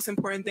is the most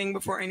important thing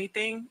before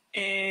anything.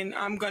 And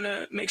I'm going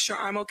to make sure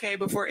I'm okay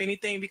before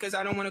anything because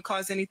I don't want to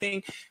cause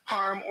anything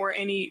harm or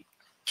any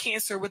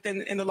cancer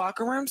in the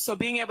locker room. So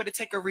being able to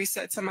take a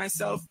reset to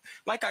myself,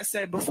 like I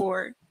said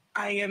before,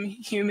 I am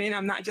human.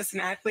 I'm not just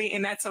an athlete,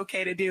 and that's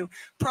okay to do.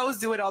 Pros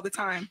do it all the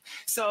time.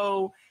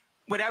 So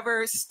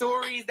whatever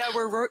stories that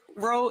were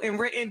wrote and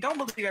written, don't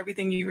believe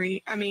everything you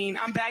read. I mean,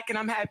 I'm back and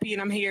I'm happy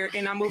and I'm here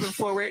and I'm moving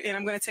forward and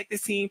I'm going to take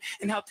this team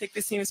and help take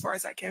this team as far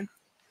as I can.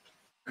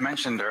 You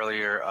mentioned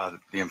earlier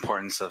the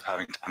importance of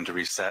having time to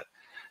reset.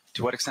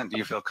 To what extent do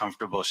you feel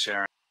comfortable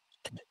sharing?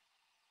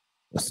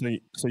 So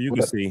you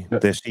can see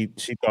that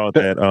she thought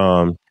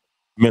that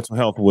mental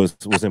health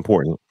was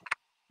important.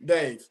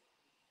 Dave,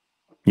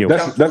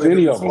 that's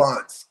any of them.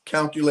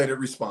 Calculated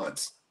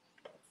response.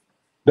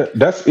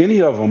 That's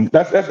any of them.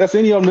 That's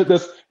any of them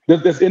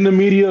that's in the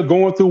media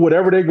going through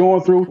whatever they're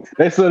going through.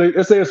 Let's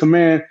say it's a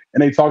man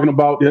and they talking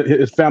about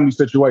his family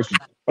situation.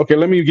 Okay,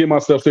 let me get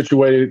myself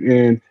situated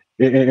and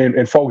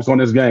focus on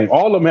this game.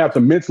 All of them have to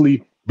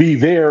mentally be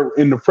there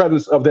in the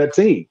presence of that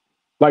team.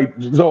 Like,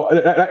 so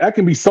that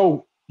can be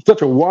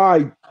such a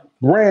wide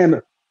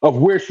brand of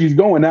where she's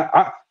going.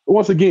 Now,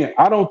 once again,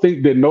 I don't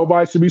think that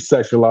nobody should be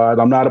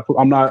sexualized. I'm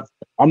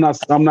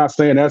not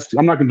saying that's.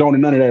 I'm not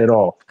condoning none of that at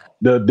all.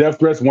 The death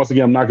threats, once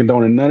again, I'm not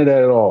condoning none of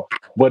that at all.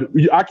 But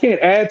I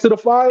can't add to the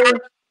fire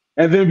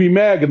and then be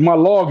mad because my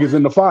log is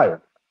in the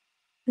fire.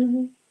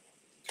 Mm-hmm.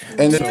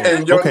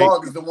 And your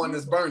log is the one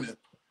that's burning.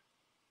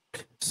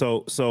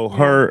 So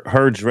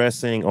her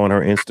dressing on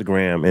her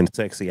Instagram in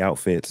sexy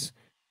outfits,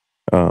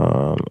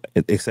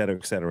 et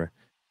cetera.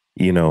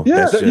 You know,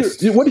 yeah. That's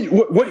just what do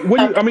you?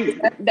 I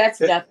mean, that's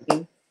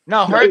nothing.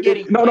 No, her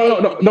getting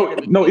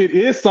no. It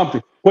is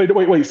something.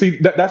 Wait. See,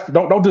 that's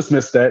don't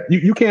dismiss that.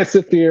 You can't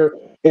sit there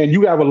and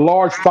you have a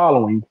large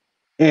following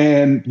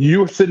and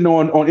you're sitting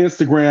on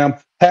Instagram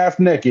half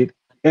naked,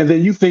 and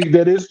then you think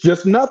that it's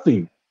just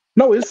nothing.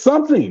 No, it's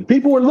something.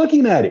 People are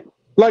looking at it.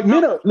 Like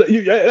men are,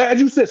 as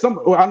you said,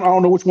 I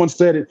don't know which one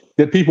said it,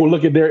 that people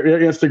look at their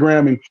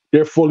Instagram and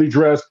they're fully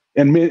dressed,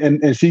 and men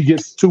and she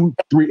gets 2-3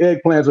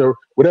 eggplants or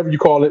whatever you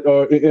call it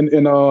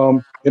in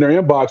her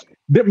inbox.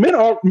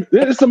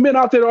 There's some men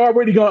out there that are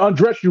already gonna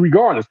undress you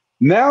regardless.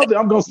 Now that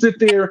I'm gonna sit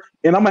there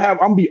and I'm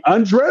gonna be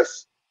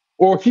undressed,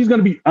 or she's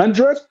gonna be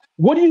undressed.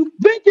 What do you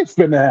think is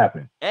gonna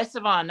happen?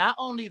 Esteban, not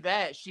only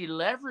that, she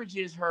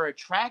leverages her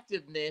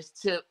attractiveness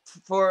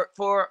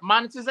for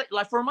monetization,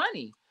 like for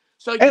money.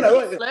 So you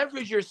can't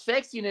leverage your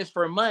sexiness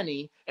for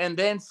money and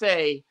then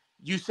say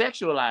you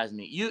sexualize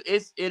me.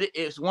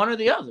 It's one or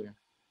the other.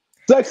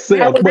 Sex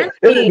sales. One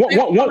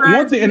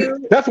thing,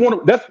 and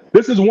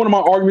this is one of my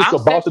arguments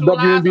about the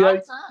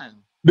WNBA.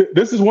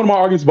 This is one of my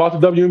arguments about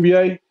the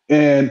WNBA,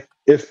 and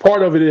it's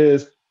part of it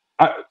is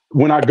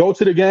when I go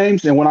to the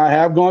games and when I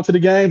have gone to the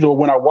games or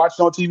when I watch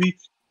on TV,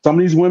 some of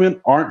these women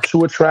aren't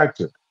too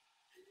attractive.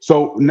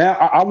 So now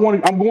I'm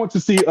going to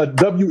see a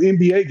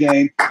WNBA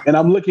game, and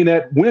I'm looking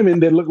at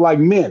women that look like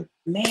men.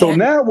 Man. So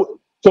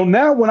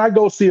now when I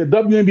go see a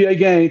WNBA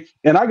game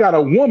and I got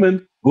a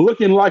woman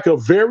looking like a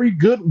very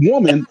good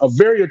woman, a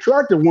very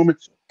attractive woman,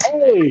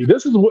 hey,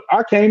 this is what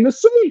I came to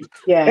see.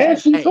 Yeah, and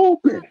she's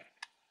hooping.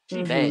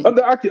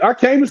 I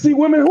came to see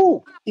women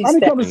hoop. I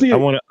didn't come to see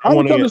it. I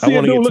didn't come to see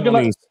a dude looking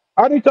like.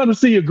 I didn't come to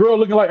see a girl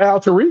looking like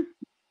Al Tariq.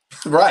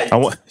 Right.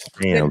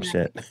 Damn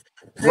shit.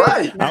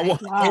 Right. I want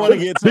to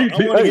get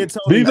Tony.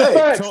 These are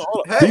facts.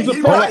 Hey, he's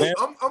right.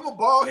 I'm a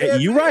bald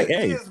head. You're right.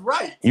 He is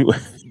right.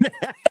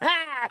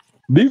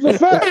 These are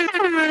facts.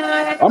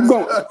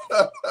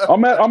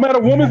 I'm at a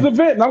woman's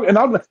event, and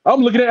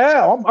I'm looking at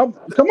Al.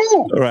 Come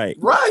on. Right.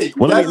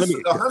 Well, let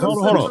me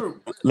hold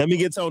on. Let me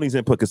get Tony's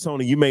input, because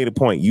Tony, you made a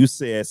point. You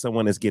said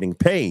someone is getting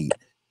paid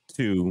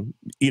to,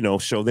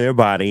 show their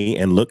body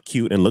and look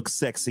cute and look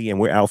sexy and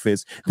wear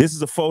outfits. This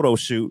is a photo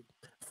shoot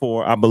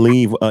for, I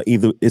believe,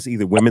 either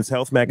Women's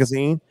Health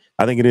magazine.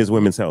 I think it is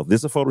Women's Health.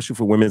 This is a photo shoot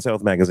for Women's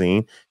Health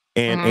magazine,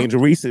 and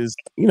Angel Reese is,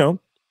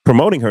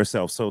 promoting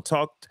herself. So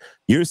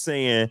you're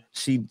saying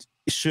she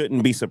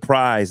shouldn't be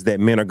surprised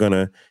that men are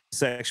gonna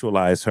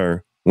sexualize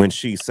her when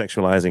she's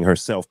sexualizing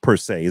herself per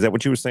se. Is that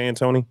what you were saying,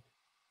 Tony?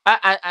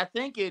 I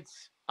think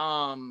it's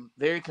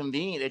very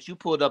convenient that you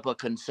pulled up a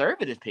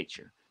conservative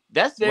picture.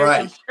 That's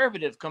very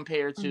conservative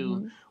compared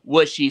to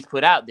what she's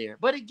put out there.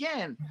 But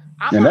again,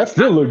 that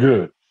still look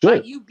good.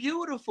 Like, you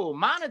beautiful,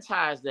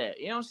 monetize that.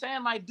 You know what I'm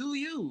saying? Like, do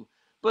you?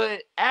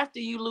 But after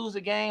you lose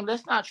a game,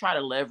 let's not try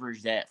to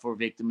leverage that for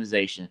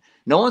victimization.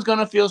 No one's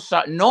gonna feel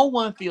sorry. No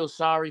one feels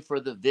sorry for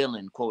the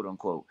villain, quote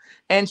unquote.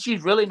 And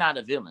she's really not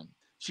a villain.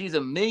 She's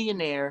a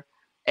millionaire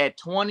at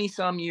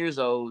 20-some years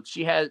old.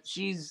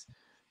 She's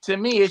to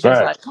me, it's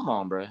just like, come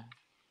on, bro.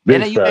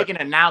 And then you make an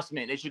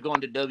announcement that you're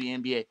going to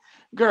WNBA.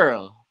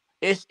 Girl,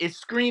 it's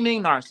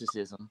screaming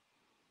narcissism.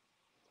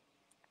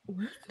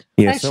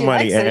 Yeah,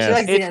 somebody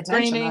asked. It's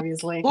screaming.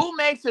 Obviously. Who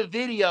makes a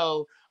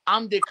video?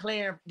 I'm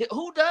declaring.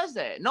 Who does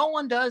that? No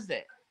one does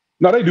that.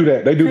 No, they do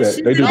that. They do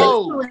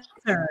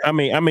that. I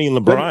mean,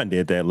 LeBron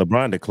did that.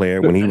 LeBron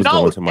declared when he was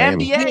going to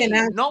Miami.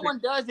 NBA, no one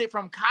does it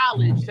from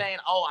college saying,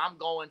 "Oh, I'm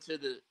going to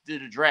the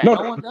draft." No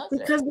one does that.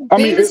 Because the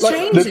game is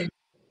changing.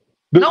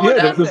 No one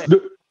does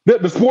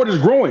that. The sport is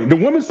growing. The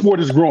women's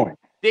sport is growing.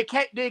 Did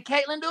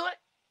Caitlyn do it?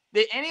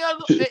 Did any of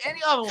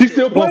them? She's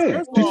still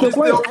playing. She's still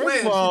playing.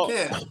 She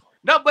can.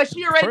 No, but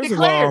she already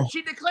declared.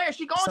 She declared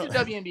she's going to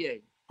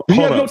WNBA. She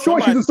has no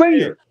choice. She's a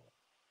senior.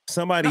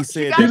 Somebody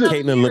said that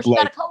Caitlyn looked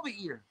like a COVID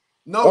year.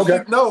 No,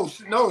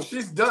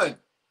 she's done.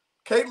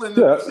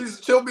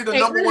 Caitlyn, she'll be the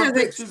number one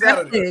pick. She's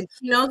out of there.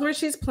 She knows where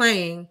she's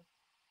playing.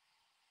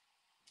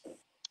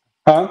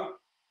 Huh?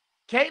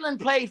 Caitlyn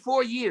played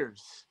 4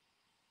 years.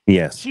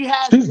 Yes. She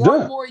has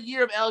one more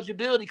year of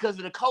eligibility because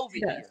of the COVID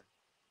year.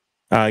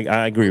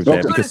 I agree with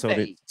that, because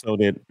so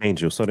did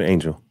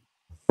Angel.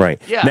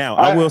 Right. Yeah. Now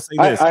I will say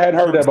this. I hadn't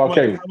heard that about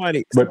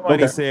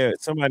Caitlyn.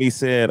 Somebody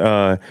said,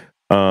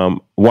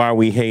 why are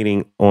we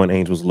hating on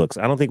Angel's looks?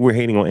 I don't think we're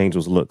hating on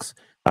Angel's looks.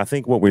 I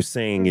think what we're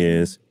saying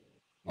is,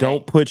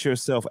 don't put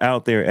yourself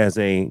out there as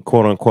a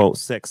quote unquote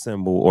sex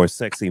symbol or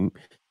sexy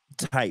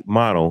type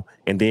model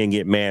and then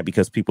get mad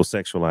because people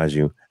sexualize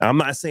you. I'm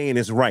not saying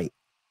it's right.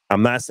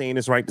 I'm not saying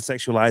it's right to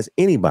sexualize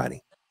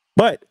anybody.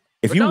 But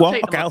if you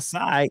walk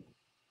outside,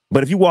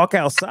 and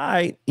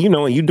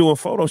and you're doing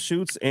photo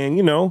shoots and,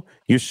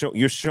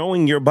 you're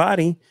showing your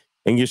body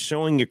and you're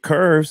showing your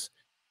curves,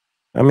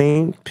 I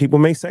mean, people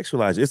may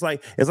sexualize it. It's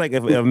like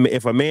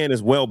if a man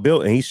is well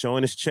built and he's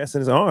showing his chest and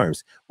his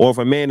arms, or if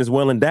a man is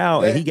well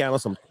endowed and he got on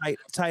some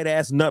tight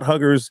ass nut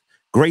huggers,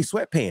 gray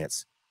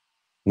sweatpants.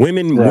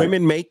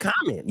 Women may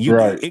comment.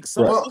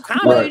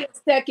 Wait a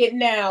second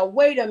now.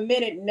 Wait a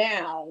minute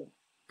now.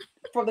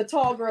 For the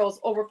tall girls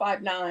over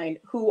 5'9"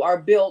 who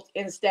are built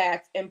in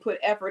stacks and put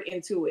effort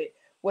into it.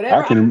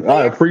 Whatever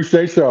I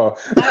appreciate y'all.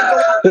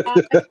 I go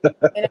outside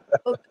and it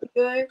looks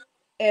good.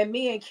 And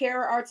me and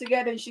Kara are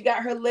together, and she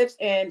got her lips,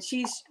 and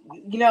she's,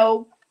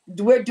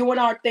 we're doing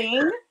our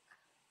thing.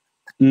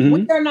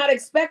 we are not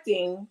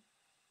expecting,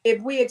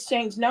 if we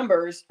exchange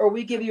numbers or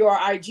we give you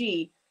our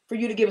IG, for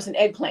you to give us an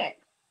eggplant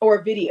or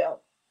a video.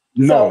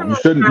 No, so you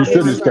shouldn't. You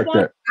shouldn't expect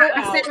that.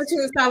 I stand with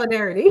you in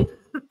solidarity.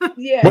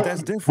 Yeah, but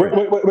that's different.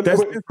 Wait.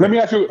 Let me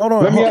ask you.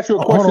 Let me ask you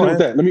a question with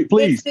that. Let me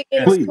please. It's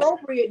the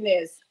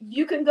inappropriateness.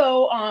 You can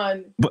go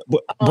on.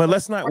 But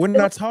let's not. We're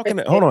not talking.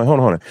 Hold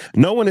on.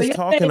 No one is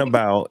talking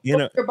about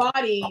your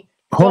body.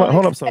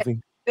 Hold up,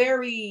 Sophie.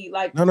 Very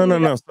like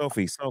no,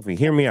 Sophie,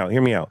 hear me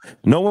out.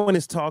 No one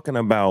is talking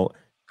about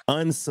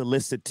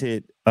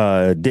unsolicited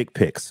dick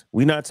pics.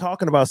 We're not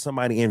talking about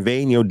somebody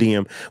invading your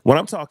DM. What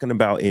I'm talking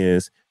about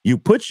is you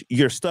put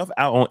your stuff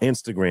out on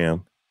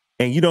Instagram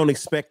and you don't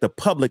expect the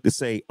public to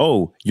say,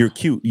 oh, you're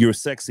cute, you're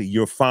sexy,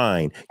 you're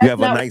fine, you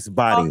have a nice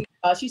body.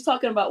 She's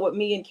talking about what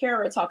me and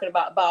Kara are talking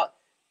about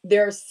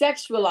they're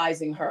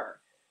sexualizing her.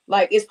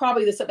 Like, it's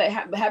probably the stuff that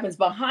happens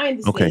behind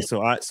the scenes. Okay,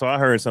 so I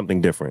heard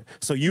something different.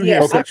 So you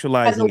hear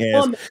sexualizing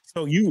as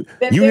so you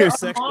hear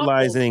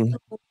sexualizing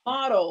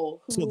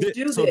model. So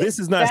this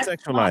is not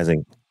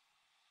sexualizing.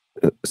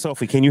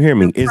 Sophie, can you hear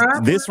me? Is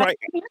this right?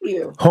 I can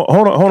hear you.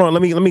 Hold on.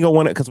 Let me go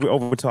on it because we're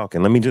over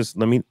talking. Let me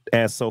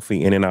ask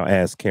Sophie and then I'll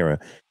ask Kara.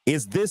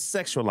 Is this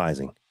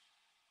sexualizing?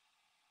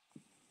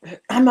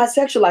 I'm not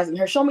sexualizing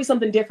her. Show me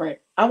something different.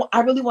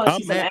 I really want to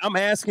see something. I'm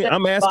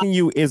asking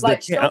you. Is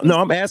like,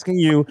 I'm asking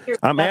you.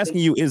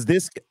 Is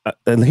this?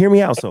 Hear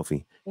me out,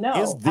 Sophie. No.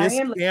 Is this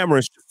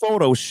camera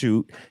photo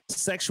shoot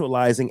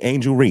sexualizing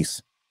Angel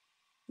Reese?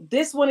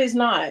 This one is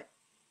not.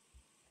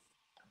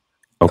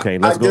 Okay,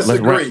 let's go. Let's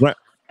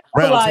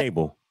round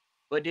table.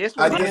 But this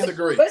one, I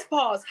disagree. Let's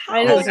pause.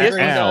 I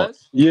disagree.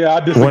 Yeah, I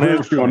disagree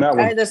with you on that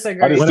one. I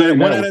disagree.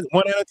 One at a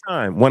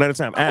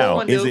time. Al,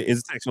 is it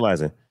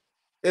sexualizing?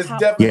 It's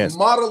definitely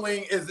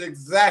modeling is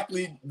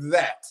exactly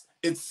that.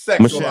 It's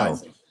sexualizing.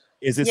 Michelle,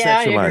 is it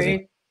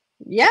sexualizing?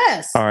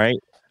 Yes. All right.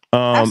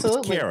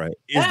 Absolutely. Kara,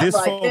 is this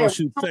photo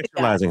shoot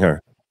sexualizing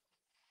her?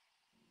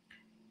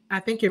 I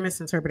think you're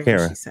misinterpreting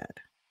what she said.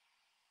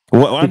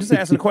 Well, I'm just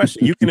asking a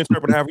question. You can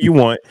interpret however you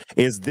want.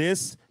 Is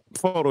this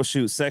photo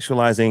shoot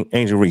sexualizing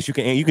Angel Reese? You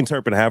can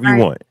interpret however you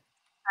want.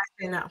 I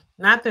say no,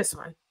 not this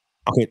one.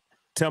 Okay,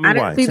 tell me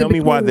why. Tell me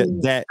why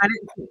that.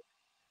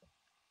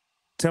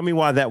 Tell me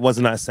why that was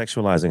not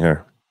sexualizing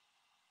her.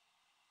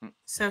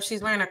 So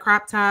she's wearing a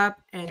crop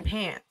top and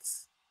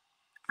pants.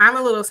 I'm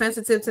a little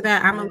sensitive to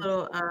that. I'm a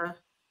little I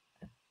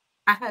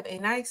have a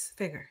nice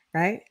figure,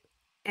 right?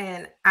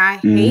 And I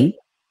hate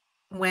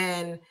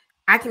when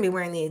I can be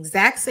wearing the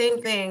exact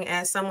same thing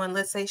as someone,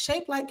 let's say,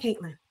 shaped like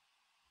Caitlyn.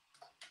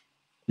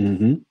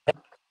 And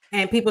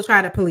people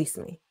try to police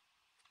me.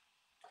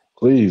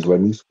 Please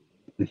let me.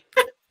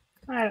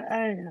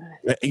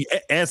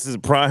 S is a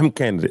prime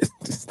candidate.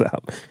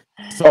 Stop.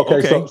 So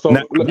please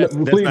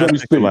let me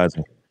speak. Go ahead.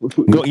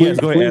 Go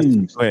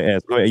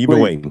ahead. You've been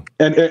waiting.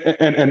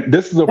 And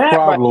this is a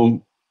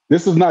problem.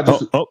 This is not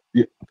just.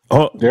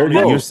 There you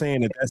go. You're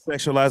saying that's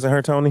sexualizing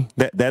her, Tony?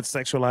 That's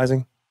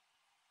sexualizing.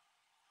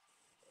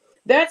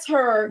 That's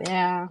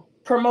her.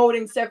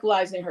 Promoting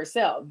sexualizing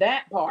herself.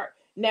 That part.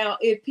 Now,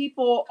 if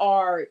people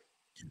are,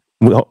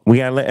 we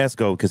gotta let S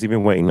go because he's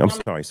been waiting. I'm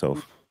sorry,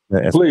 Soph.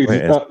 Please.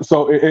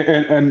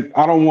 And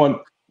I don't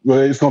want. Well,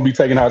 it's going to be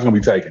taken how it's going to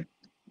be taken.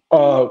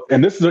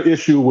 And this is an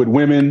issue with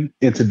women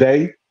in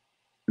today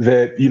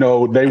that, you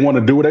know, they want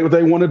to do what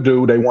they want to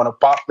do. They want to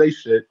pop their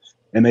shit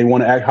and they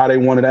want to act how they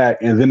want to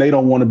act. And then they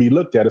don't want to be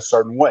looked at a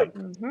certain way.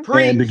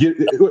 And to get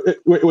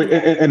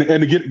and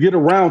to get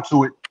around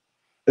to it,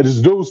 this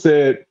dude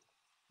said,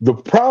 the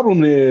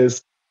problem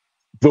is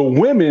the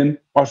women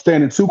are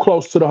standing too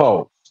close to the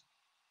hoes.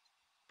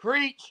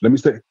 Preach. Let me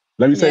say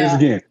this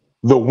again.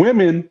 The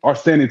women are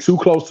standing too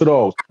close to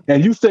those.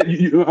 And you said,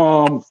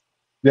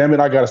 damn it,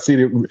 I got to see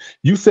it.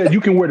 You said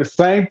you can wear the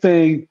same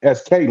thing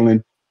as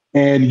Caitlyn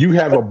and you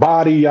have a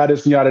body, yada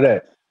this and yada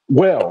that.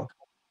 Well,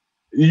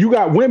 you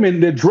got women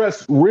that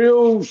dress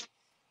real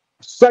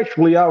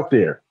sexually out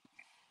there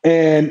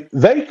and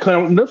they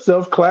count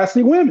themselves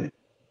classy women.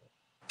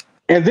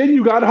 And then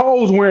you got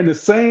hoes wearing the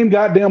same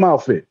goddamn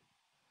outfit.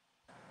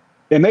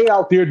 And they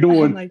out there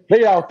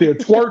they out there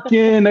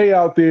twerking,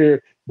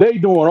 they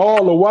doing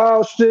all the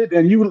wild shit,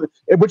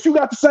 but you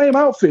got the same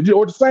outfit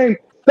or the same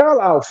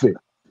style outfit.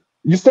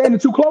 You're standing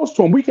too close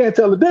to them. We can't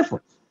tell the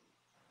difference.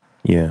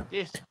 Yeah.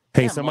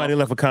 Hey, somebody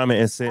left a comment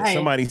and said,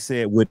 somebody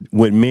said,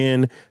 would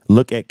men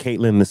look at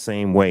Caitlyn the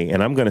same way?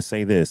 And I'm going to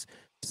say this.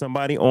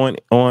 Somebody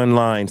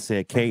online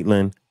said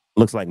Caitlyn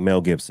looks like Mel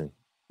Gibson.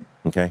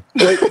 Okay.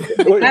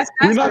 We're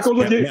not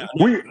going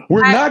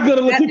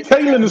to look at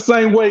Caitlyn the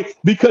same way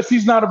because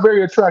she's not a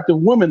very attractive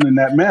woman in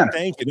that manner.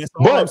 Thank you. That's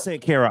all I'm saying,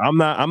 Kara. I'm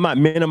not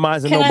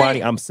minimizing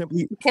nobody. I'm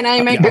simply. Can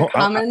I make a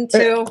comment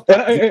too?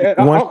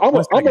 I'm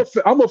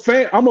a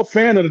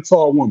fan of the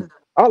tall woman.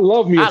 I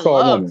love me a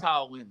tall woman.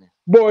 Tall women.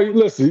 Boy,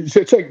 listen,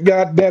 check.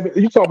 God damn it,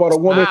 you talk about a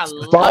woman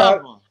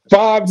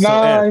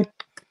 5'9"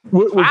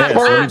 with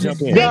curves.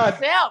 God,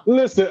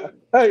 listen.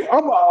 Hey,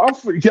 I'm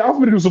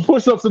gonna do some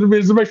push-ups in the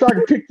midst to make sure I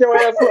can pick your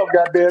ass up.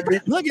 God damn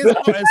it! Look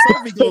at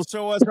Sophie gonna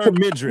show us her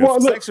midriff.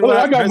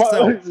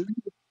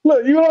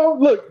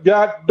 Look,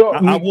 God,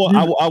 I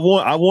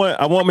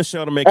want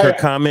Michelle to make her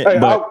comment,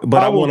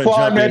 but I want to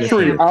jump in.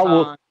 Tree.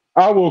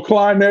 I will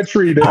climb that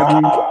tree, Dave.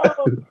 Let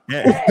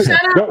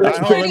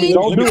me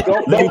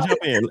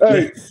jump in.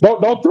 Hey,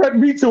 don't threaten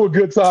me to a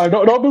good time.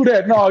 Don't do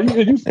that. No,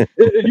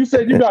 you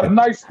said you got a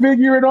nice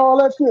figure and all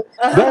that shit.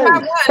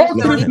 Dave, talk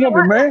to this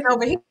woman, man.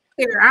 Over here.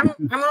 I'm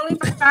only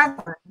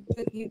 5'1".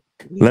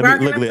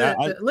 Let me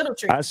look.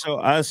 I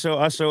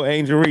show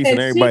Angel Reese and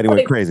everybody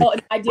went crazy.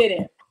 I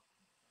didn't.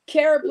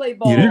 Kara played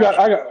ball. I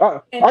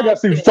got to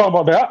see what you're talking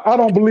about that. I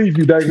don't believe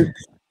you, David.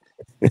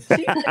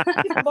 She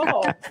played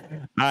ball.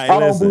 I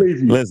don't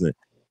believe you. Listen.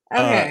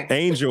 Okay.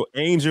 Angel,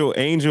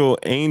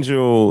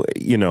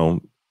 you know,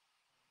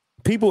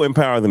 people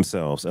empower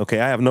themselves. Okay.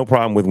 I have no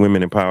problem with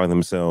women empowering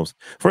themselves.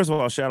 First of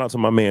all, shout out to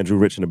my man, Drew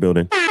Rich in the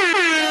building.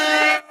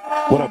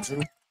 What up,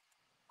 Drew?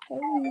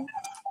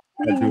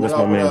 Drew, that's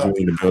my man, Drew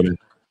in the building.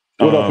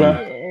 What up,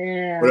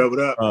 man? What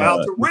up?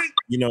 Al Tariq.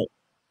 You know,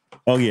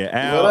 oh yeah,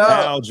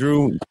 Al,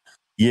 Drew.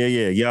 Yeah,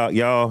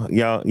 y'all,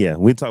 yeah.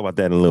 We'll talk about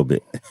that in a little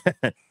bit.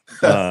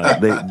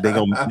 They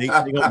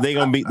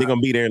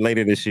gonna be there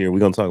later this year. We're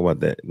gonna talk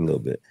about that in a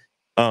little bit.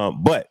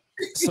 But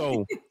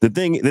so the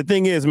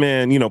thing is,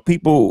 man, you know,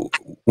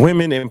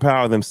 women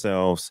empower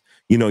themselves.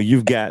 You know,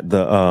 you've got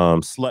the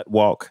slut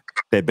walk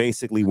that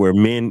basically where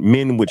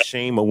men would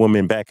shame a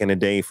woman back in the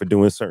day for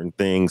doing certain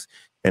things,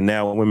 and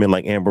now women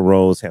like Amber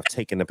Rose have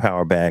taken the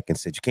power back and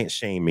said, you can't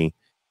shame me,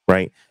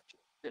 right?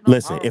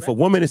 Listen, if a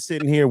woman is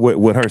sitting here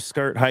with her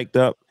skirt hiked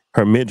up,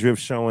 her midriff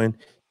showing,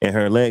 and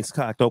her legs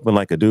cocked open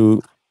like a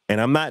dude,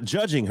 and I'm not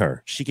judging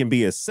her. She can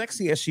be as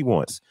sexy as she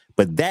wants,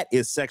 but that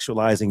is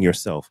sexualizing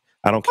yourself.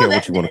 I don't care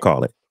what you want to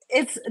call it.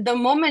 It's the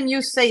moment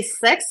you say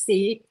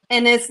sexy,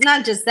 and it's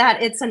not just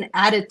that, it's an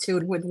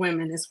attitude with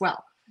women as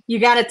well. You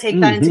got to take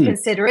that into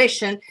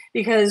consideration,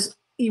 because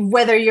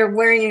whether you're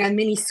wearing a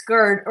mini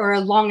skirt or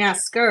a long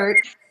ass skirt,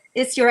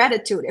 it's your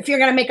attitude. If you're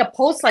going to make a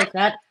post like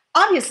that,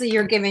 obviously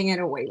you're giving it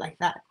away like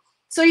that.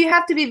 So you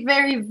have to be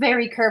very,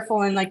 very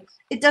careful. And like,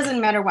 it doesn't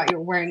matter what you're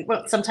wearing.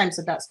 Well, sometimes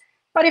it does.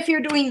 But if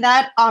you're doing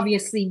that,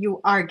 obviously you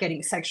are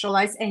getting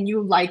sexualized and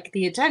you like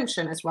the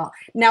attention as well.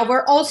 Now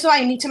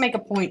I need to make a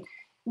point.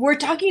 We're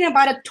talking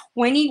about a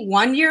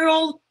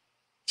 21-year-old.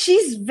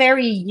 She's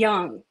very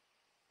young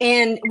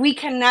and we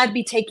cannot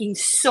be taking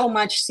so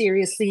much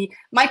seriously.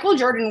 Michael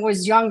Jordan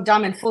was young,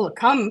 dumb, and full of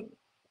cum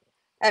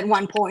at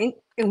one point.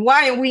 And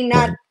why are we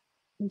not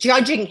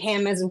judging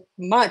him as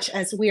much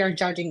as we are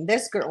judging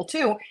this girl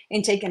too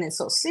and taking it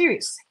so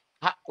serious?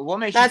 What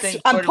makes that's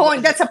you think a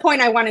point? That's a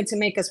point I wanted to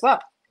make as well.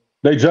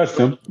 They judged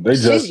him.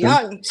 She's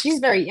young. She's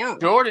very young.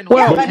 Jordan.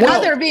 But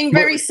now they're being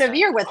very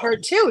severe with her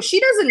too.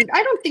 She doesn't.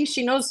 I don't think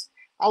she knows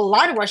a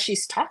lot of what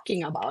she's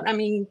talking about. I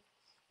mean,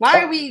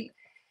 why are we?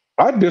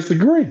 I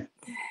disagree.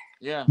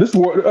 Yeah.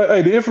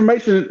 The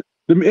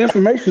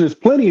information is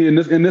plenty in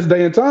this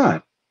day and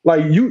time.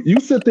 Like you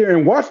sit there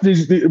and watch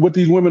what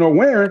these women are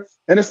wearing,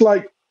 and it's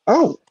like,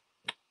 no,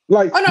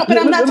 but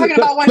I'm not talking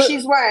about what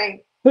she's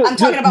wearing. I'm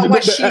talking about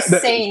what she's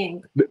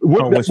saying.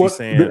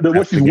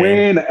 What she's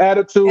wearing, the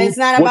attitude. It's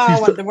not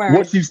about what they're wearing.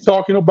 What she's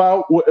talking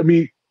about. I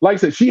mean, like I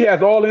said, she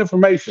has all the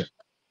information,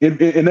 and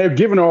they're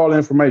giving her all the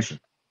information.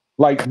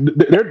 Like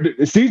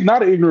she's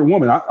not an ignorant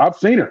woman. I've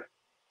seen her.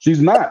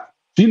 She's not.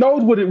 She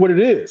knows what it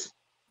is,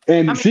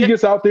 and she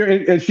gets out there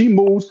and she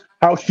moves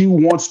how she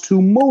wants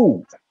to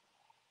move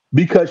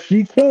because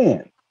she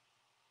can.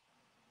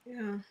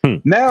 Yeah.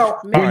 Now,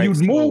 when you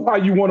move how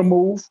you want to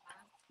move,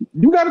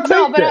 you got to take that.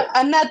 No, but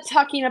I'm not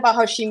talking about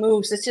how she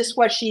moves. It's just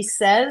what she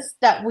says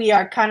that we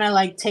are kind of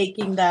like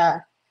taking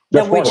the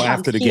which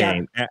after the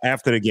game.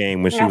 After the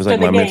game, when she was like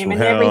my mental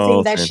health.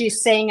 Everything that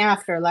she's saying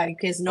after,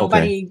 like, is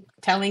nobody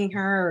telling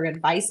her or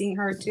advising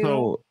her to?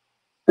 So,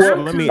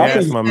 let me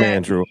ask my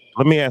man, Drew.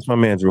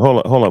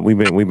 Hold up.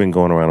 We've been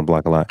going around the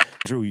block a lot.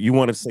 Drew, you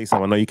wanted to say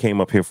something. I know you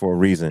came up here for a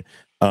reason.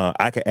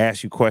 I could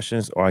ask you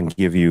questions, or I can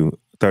give you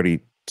 30,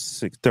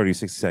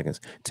 60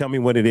 seconds. Tell me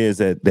what it is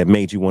that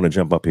made you want to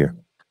jump up here.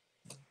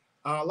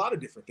 A lot of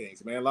different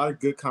things, man. A lot of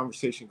good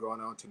conversation going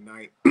on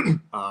tonight.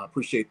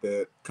 Appreciate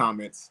the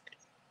comments.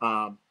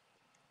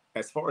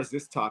 As far as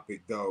this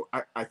topic, though,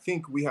 I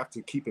think we have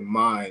to keep in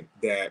mind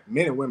that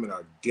men and women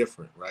are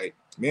different, right?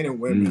 Men and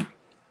women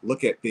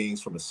look at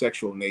things from a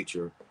sexual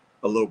nature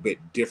a little bit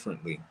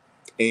differently.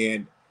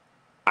 And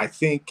I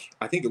think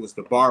it was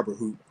the barber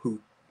who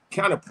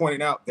kind of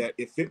pointed out that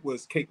if it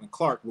was Caitlin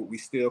Clark, would we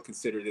still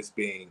consider this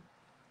being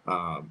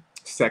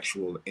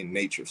sexual in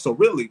nature? So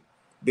really,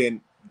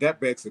 then that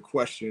begs the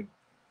question,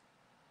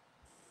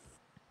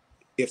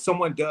 if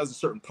someone does a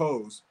certain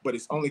pose, but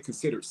it's only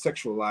considered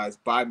sexualized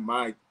by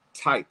my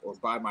type or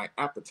by my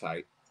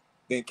appetite,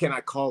 then can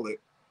I call it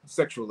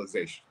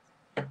sexualization?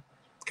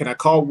 Can I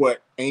call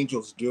what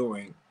Angel's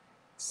doing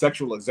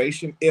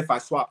sexualization if I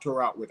swapped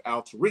her out with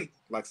Al Tariq,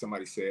 like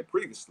somebody said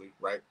previously,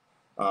 right?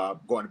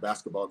 Going to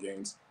basketball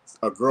games,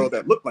 a girl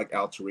that looked like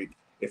Al Tariq.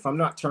 If I'm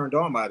not turned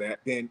on by that,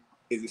 then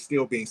is it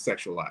still being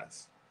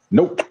sexualized?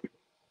 Nope.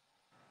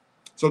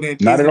 So then,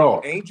 not is at it all.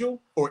 on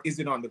Angel or is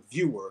it on the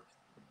viewer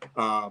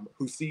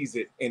who sees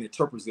it and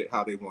interprets it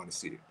how they want to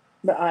see it.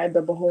 The eye of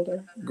the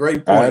beholder.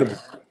 Great point.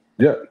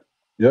 Yeah.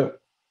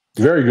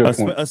 Very good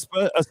point.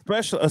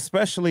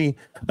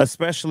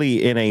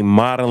 Especially in a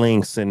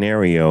modeling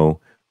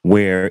scenario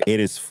where it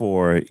is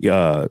for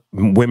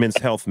Women's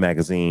Health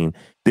magazine.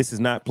 This is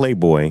not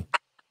Playboy.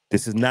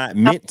 This is not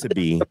meant to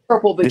be.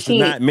 Purple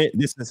bikini.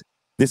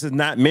 This is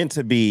not meant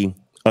to be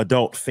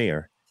adult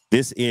fare.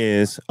 This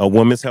is a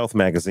Women's Health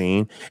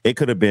magazine. It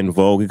could have been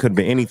Vogue. It could have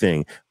been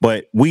anything.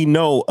 But we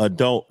know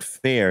adult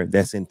fare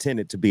that's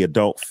intended to be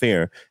adult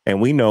fare. And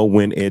we know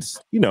when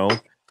it's,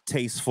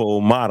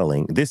 tasteful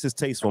modeling. This is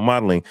tasteful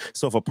modeling.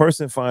 So if a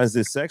person finds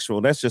this sexual,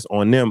 that's just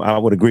on them. I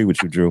would agree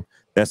with you, Drew.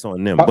 That's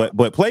on them.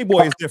 But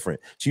Playboy is different.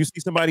 So you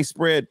see somebody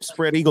spread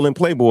eagle in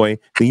Playboy,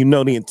 then you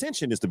know the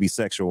intention is to be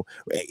sexual.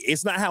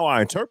 It's not how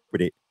I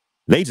interpret it.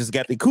 They just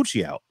got the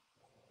coochie out.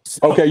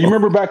 So, okay, you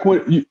remember back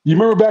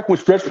when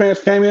stretch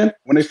pants came in,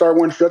 when they started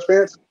wearing stretch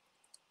pants?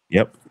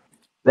 Yep.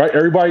 Right?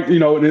 Everybody,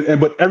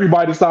 but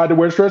everybody decided to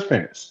wear stretch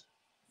pants.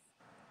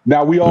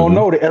 Now we all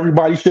know that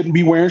everybody shouldn't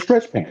be wearing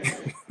stretch pants.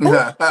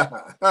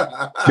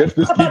 just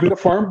keep it a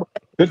firm.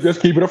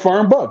 Just keep it a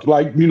firm buck.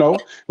 Like you got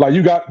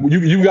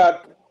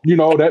that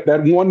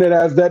one that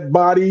has that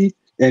body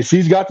and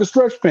she's got the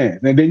stretch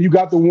pants, and then you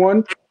got the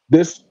one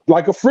that's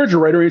like a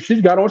refrigerator and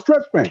she's got on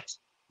stretch pants.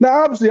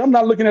 Now obviously I'm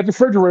not looking at the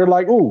refrigerator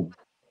like, ooh,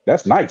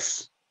 that's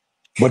nice,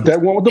 but that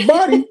one with the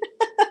body,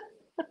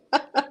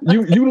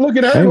 you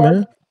looking at her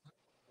like.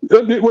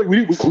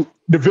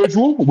 The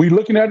visual, we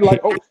looking at it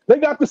like, oh, they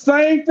got the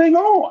same thing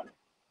on.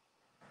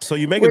 So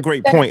you make a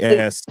great point,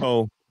 Ass.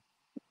 So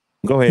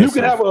go ahead. You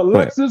can have an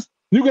Alexis.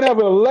 You can have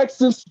an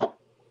Alexis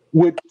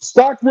with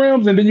stock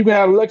rims, and then you can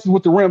have Alexis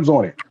with the rims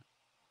on it.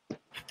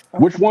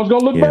 Which one's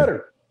gonna look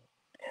better?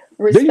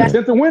 Then you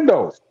tint the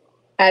windows.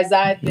 As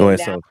I've been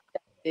now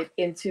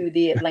into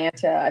the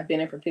Atlanta, I've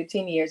been in for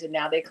 15 years, and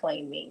now they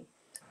claim me.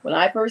 When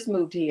I first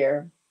moved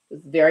here, it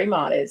was very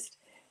modest.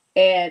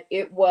 And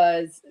it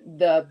was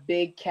the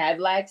big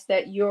Cadillacs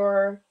that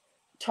you're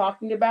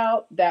talking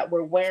about that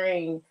were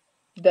wearing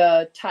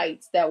the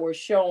tights, that were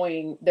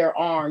showing their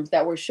arms,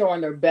 that were showing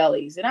their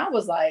bellies. And I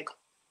was like,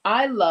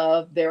 I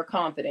love their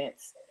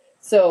confidence.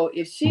 So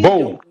if she's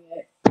doing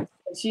it,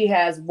 she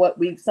has what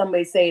some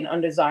may say an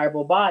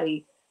undesirable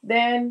body,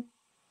 then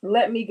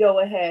let me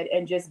go ahead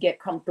and just get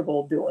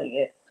comfortable doing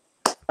it.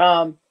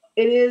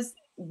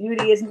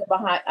 Beauty isn't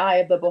the eye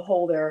of the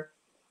beholder.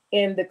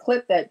 In the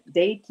clip that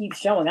Dave keeps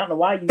showing, I don't know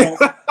why you won't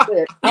see the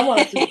clip. I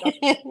want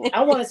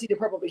to see the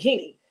purple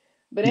bikini.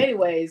 But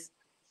anyways,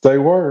 say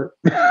word.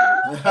 Trying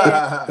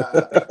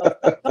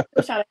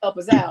to help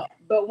us out.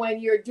 But when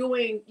you're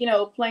doing,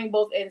 playing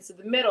both ends of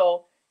the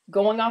middle,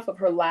 going off of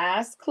her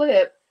last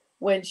clip,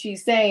 when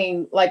she's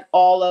saying like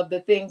all of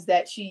the things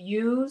that she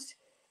used,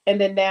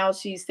 and then now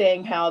she's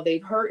saying how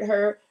they've hurt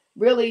her.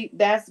 Really,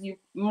 you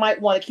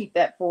might want to keep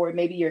that for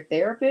maybe your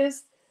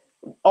therapist.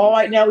 All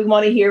right now we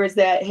want to hear is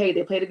that, hey,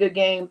 they played a good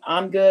game.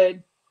 I'm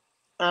good.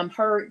 I'm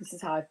hurt. This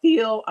is how I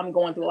feel. I'm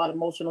going through a lot of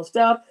emotional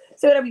stuff.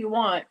 Say whatever you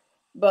want.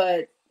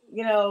 But,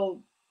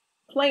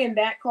 playing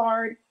that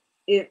card,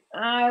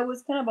 I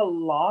was kind of a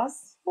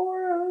loss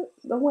for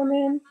the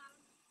women.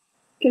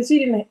 Because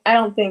I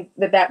don't think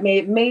that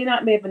may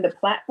not have been the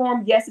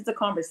platform. Yes, it's a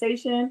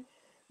conversation.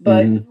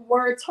 But you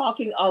were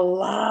talking a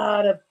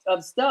lot of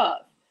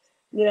stuff,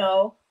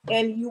 and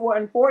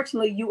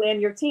unfortunately, you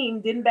and your team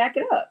didn't back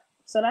it up.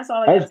 So that's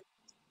all I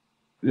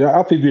got.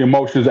 I think the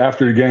emotions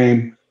after the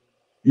game,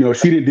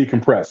 she didn't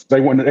decompress. They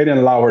didn't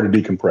allow her to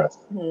decompress.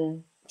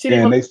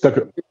 And they stuck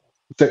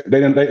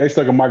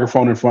a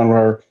microphone in front of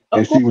her,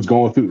 and she was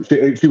going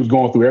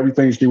through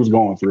everything she was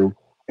going through,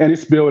 and it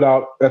spilled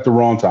out at the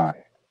wrong time.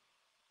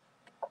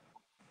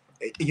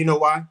 You know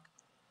why?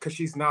 Because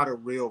she's not a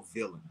real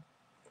villain.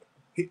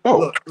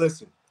 Look,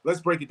 listen. Let's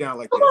break it down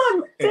like this.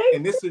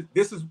 And this is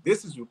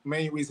the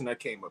main reason I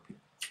came up here.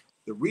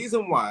 The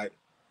reason why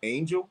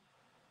Angel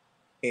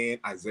and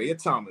Isaiah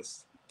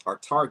Thomas are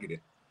targeted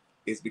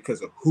is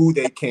because of who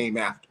they came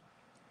after.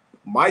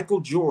 Michael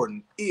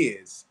Jordan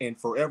is and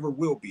forever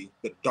will be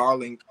the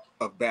darling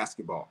of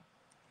basketball.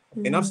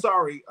 And I'm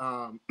sorry,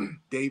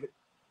 David.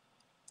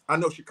 I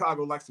know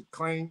Chicago likes to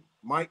claim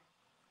Mike,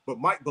 but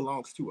Mike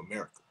belongs to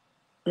America.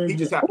 He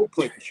just happened to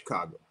play for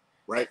Chicago,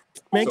 right?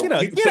 Man, get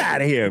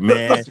out of here,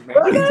 man. Listen,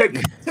 man.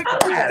 Take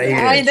out of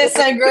here. I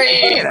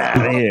disagree. Get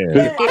out of here.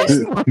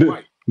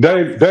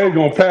 Dave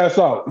gonna pass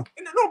out.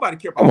 Nobody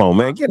care about. Come on,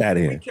 man, get out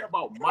of here. Care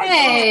about Mike.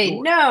 Hey,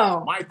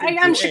 no,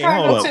 I'm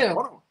Chicago too.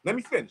 Hold on. Let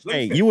me finish.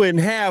 You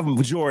wouldn't have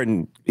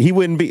Jordan. He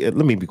wouldn't be.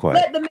 Let me be quiet.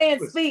 Let the man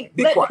speak.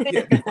 Be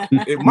quiet.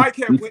 If Mike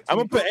had went, I'm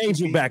gonna put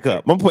Angel back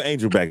up.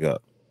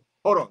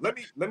 Hold on.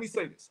 Let me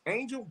say this.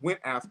 Angel went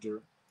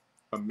after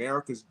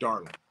America's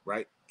darling,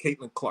 right?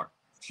 Caitlin Clark.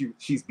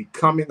 She's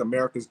becoming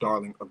America's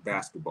darling of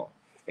basketball,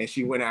 and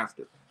she went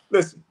after.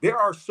 Listen, there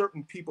are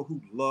certain people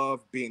who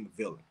love being the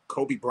villain.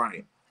 Kobe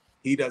Bryant,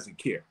 he doesn't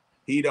care.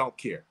 He don't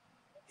care.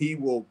 He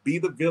will be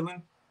the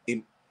villain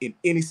in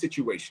any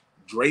situation.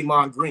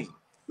 Draymond Green.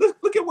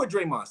 Look at what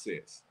Draymond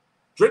says.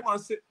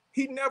 Draymond said,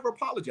 He never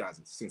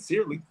apologizes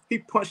sincerely. He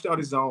punched out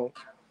his own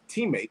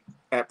teammate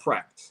at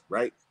practice,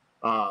 right?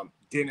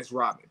 Dennis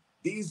Rodman.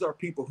 These are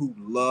people who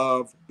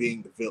love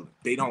being the villain.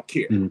 They don't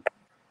care.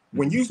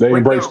 When you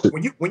break down,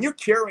 when you're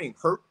carrying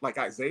hurt like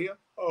Isaiah,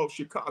 oh,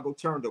 Chicago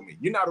turned on me.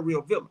 You're not a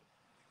real villain.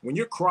 When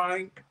you're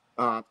crying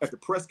at the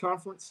press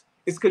conference,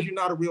 it's because you're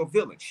not a real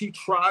villain. She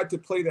tried to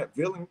play that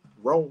villain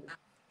role,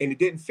 and it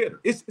didn't fit her.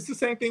 It's the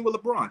same thing with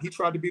LeBron. He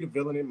tried to be the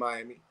villain in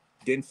Miami,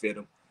 didn't fit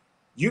him.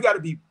 You got to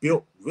be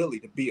built really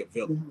to be a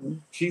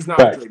villain. She's not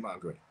a Draymond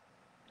Green.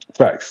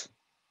 Facts.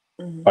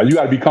 You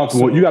got to be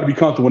comfortable. You got to be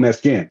comfortable in that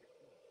skin,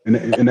 in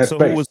that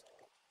space.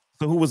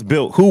 Who was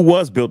built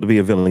to be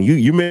a villain?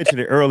 You mentioned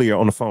it earlier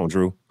on the phone,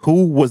 Drew.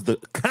 Who was the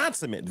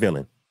consummate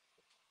villain?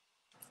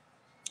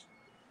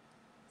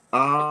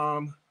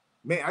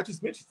 Man, I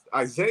just mentioned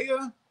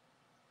Isaiah.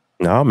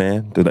 No,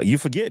 man, you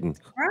forgetting.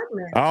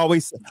 I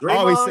always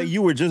say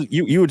you were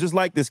just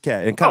like this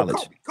cat in college.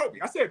 Kobe.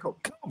 I said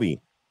Kobe.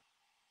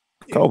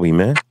 Kobe,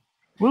 man.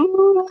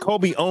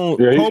 Kobe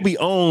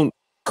owned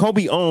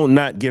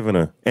not giving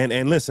her.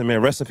 And listen,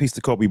 man, rest in peace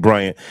to Kobe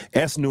Bryant.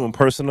 S knew him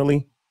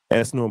personally.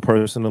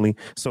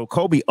 So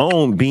Kobe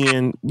owned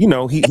being,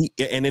 he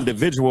an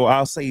individual.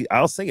 I'll say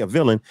a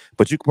villain,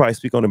 but you could probably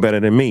speak on it better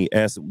than me.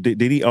 Did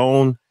he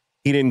own?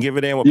 He didn't give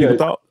a damn what people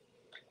thought.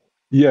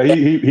 Yeah,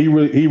 he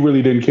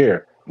really didn't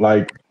care.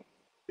 Like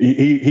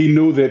he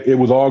knew that it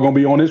was all going to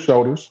be on his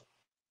shoulders.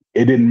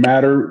 It didn't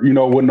matter,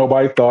 what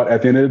nobody thought.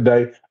 At the end of the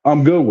day,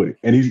 I'm good with it,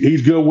 and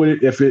he's good with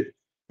it. If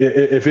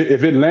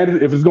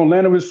it's going to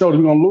land on his shoulders,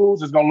 we're going to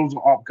lose. It's going to lose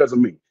because of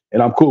me,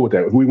 and I'm cool with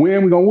that. If we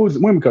win, we're going to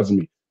win because of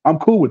me. I'm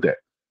cool with that.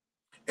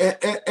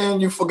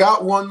 And you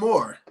forgot one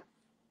more.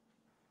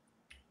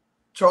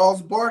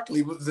 Charles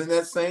Barkley was in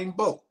that same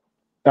boat.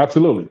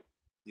 Absolutely.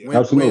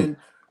 Absolutely.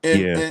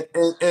 In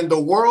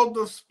the world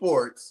of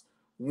sports,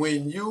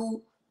 when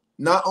you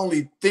not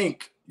only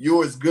think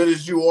you're as good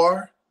as you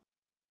are,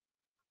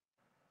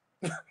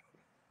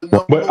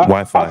 but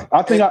Wi-Fi.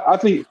 I think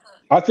Isaiah.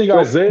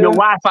 Your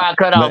Wi-Fi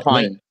cut off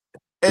on you.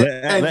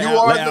 And you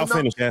are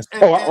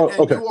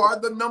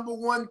the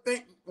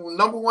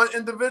number one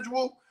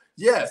individual.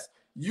 Yes,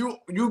 you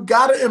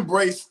got to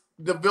embrace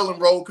the villain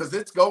role because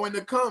it's going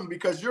to come,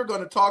 because you're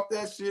going to talk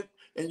that shit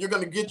and you're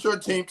going to get your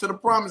team to the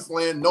promised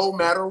land no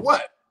matter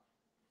what.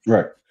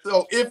 Right.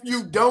 So if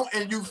you don't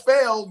and you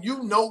fail,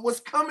 you know what's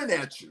coming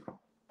at you.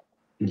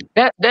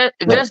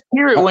 That's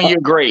period. When you're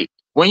great,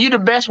 when you the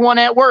best one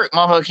at work,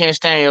 motherfucker can't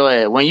stand your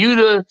ass. When you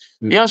the,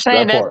 you know what I'm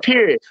saying? That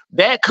period.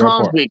 That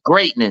comes with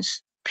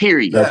greatness.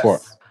 Period. That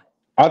part.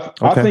 I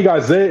think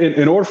Isaiah,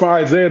 in order for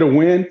Isaiah to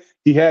win,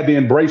 he had to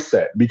embrace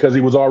that because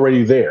he was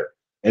already there,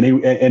 and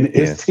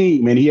his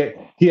team, and he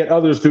had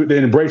others that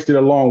embraced it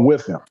along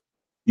with him.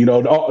 They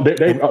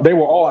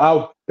were all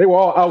out. They were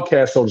all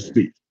outcasts, so to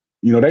speak.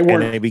 They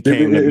weren't. And they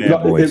became the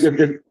bad boys.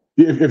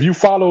 If you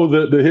follow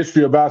the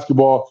history of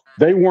basketball,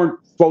 they weren't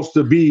supposed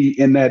to be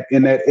in that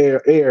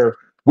air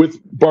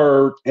with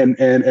Bird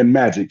and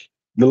Magic,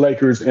 the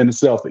Lakers and the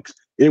Celtics.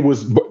 It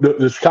was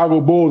the Chicago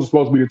Bulls was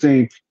supposed to be the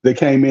team that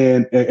came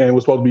in and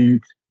was supposed to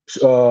be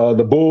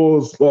the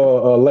Bulls,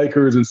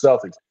 Lakers, and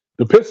Celtics.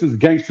 The Pistons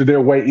gangstered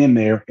their way in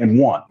there and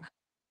won.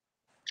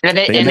 And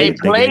they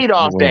played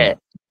off that.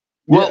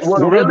 They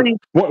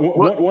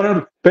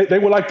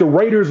were like the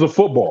Raiders of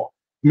football,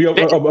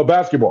 of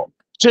basketball.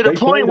 To the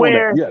point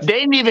where they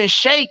didn't even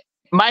shake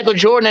Michael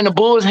Jordan and the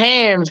Bulls'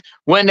 hands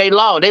when they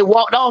lost. They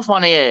walked off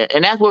on their ass,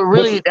 and that's what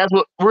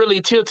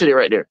really tilted it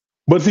right there.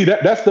 But see,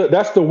 that's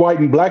the white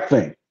and black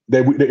thing.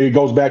 It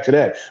goes back to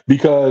that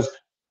because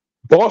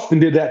Boston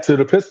did that to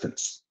the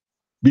Pistons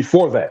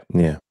before that.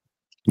 Yeah.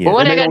 Well,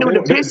 what they got to do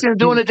with the Pistons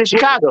doing it to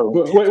Chicago?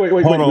 Wait.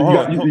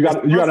 You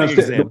got to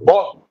understand.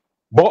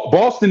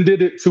 Boston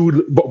did it to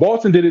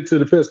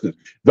the Pistons.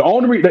 The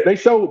only reason they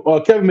showed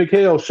Kevin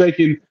McHale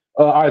shaking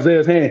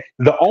Isaiah's hand.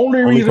 The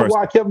only reason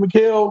why Kevin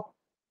McHale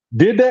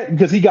did that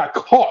because he got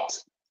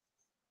caught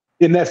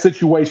in that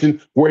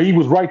situation where he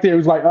was right there. He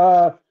was like,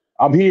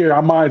 I'm here.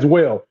 I might as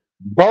well.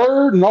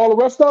 Bird and all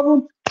the rest of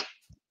them,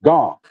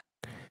 gone.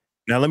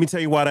 Now, let me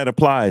tell you why that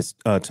applies,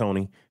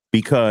 Tony.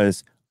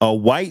 Because a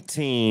white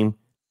team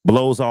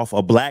blows off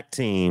a black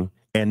team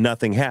and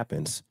nothing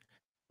happens.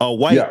 A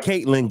white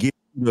Caitlyn gives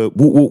the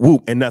whoop, whoop,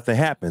 whoop, and nothing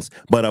happens.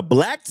 But a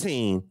black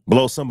team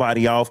blows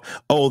somebody off.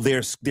 Oh,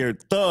 they're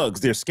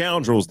thugs. They're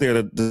scoundrels.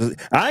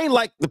 I ain't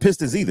like the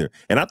Pistons either.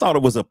 And I thought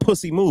it was a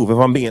pussy move, if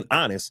I'm being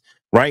honest.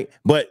 Right.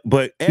 But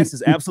S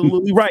is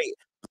absolutely right.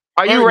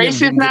 Are you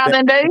racist now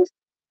then, Dave?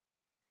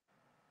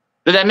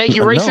 Does that make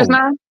you racist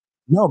now?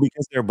 No,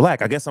 because they're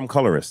black. I guess I'm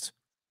colorist.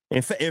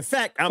 In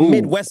fact, I'm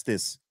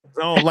Midwestist.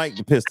 I don't like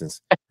the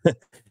Pistons.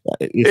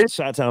 It's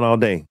Chi-Town all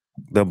day.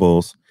 The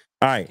Bulls.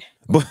 All right.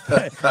 But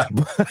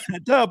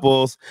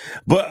doubles.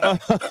 But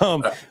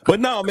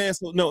no, man.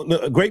 So no,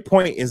 a great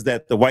point is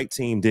that the white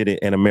team did it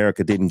and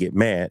America didn't get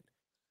mad.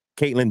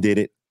 Caitlyn did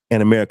it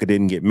and America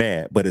didn't get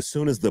mad. But as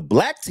soon as the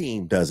black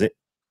team does it,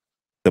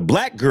 the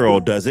black girl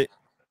does it,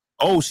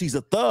 oh, she's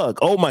a thug.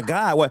 Oh my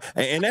God. What?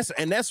 And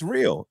that's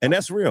real. And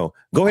that's real.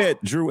 Go ahead,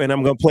 Drew, and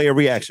I'm gonna play a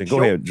reaction.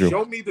 Go ahead, Drew.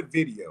 Show me the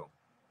video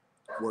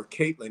where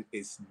Caitlyn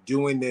is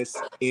doing this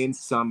in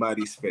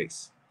somebody's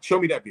face. Show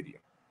me that video.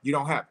 You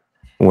don't have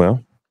it.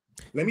 Well,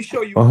 let me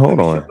show you. Well, hold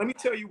on. Let me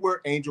tell you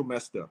where Angel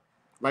messed up.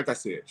 Like I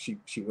said, she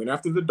went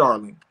after the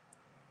darling.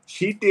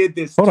 She did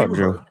this. Hold up,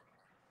 Drew.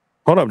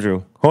 Hold up,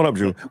 Drew.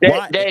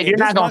 Why, Dave, you're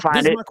not gonna find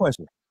it. This is my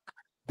question.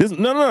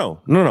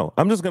 No.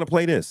 I'm just gonna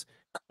play this.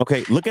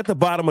 Okay, look at the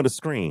bottom of the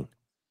screen.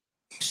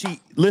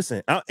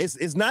 Listen.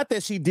 It's not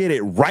that she did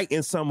it right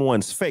in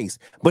someone's face,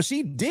 but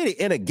she did it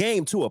in a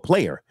game to a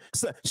player.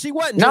 So she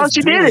wasn't. No, just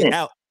she doing didn't. it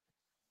out.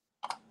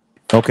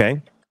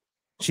 Okay,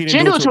 she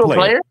didn't do it to a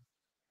player.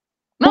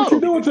 No, who she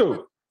do it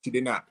to? She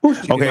did not. Who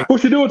she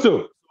do it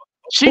to?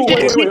 She did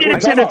it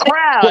to the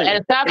crowd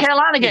at the South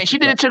Carolina game. She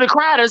did it to the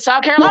crowd at the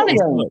South Carolina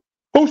game.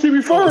 Who's she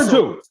referring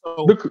to?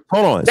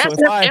 Hold on. That's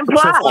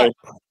implied.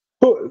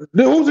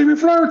 Who's he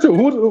referring to?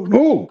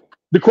 Who?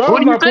 The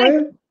crowd's not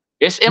playing.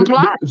 It's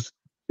implied.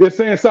 It's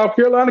saying South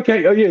Carolina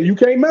can't. You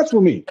can't mess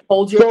with me.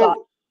 Hold your thought.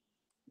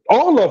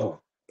 All of them.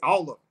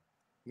 All of them.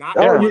 Not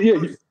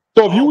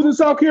So if you was in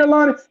South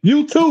Carolina,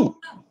 you too.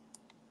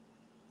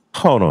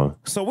 Hold on.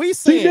 So we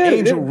saying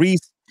Angel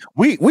Reese.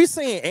 We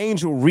saying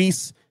Angel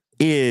Reese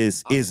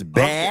is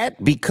bad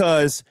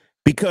because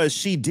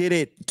she did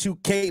it to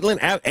Caitlyn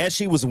as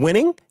she was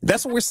winning.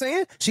 That's what we're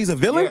saying. She's a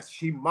villain. Yes,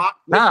 she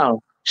mocked.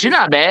 No, she's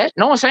not bad.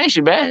 No one's saying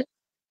she's bad.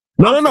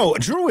 No.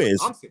 Drew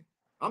is.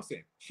 I'm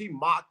saying she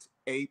mocked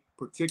a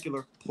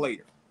particular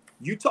player.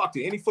 You talk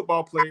to any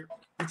football player,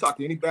 you talk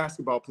to any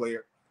basketball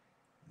player,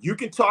 you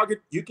can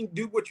target, you can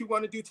do what you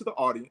want to do to the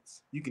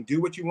audience, you can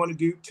do what you want to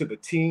do to the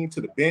team,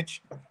 to the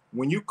bench.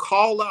 When you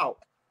call out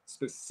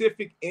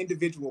specific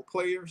individual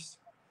players,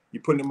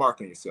 you're putting a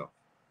mark on yourself.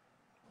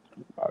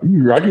 I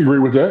can agree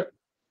with that.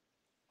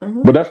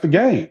 But that's the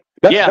game.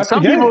 That's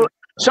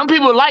some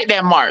people like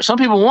that mark. Some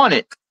people want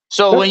it.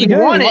 So when you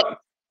want it,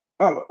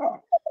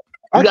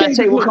 you gotta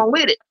take what comes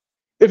with it.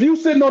 If you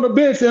sitting on the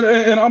bench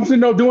and I'm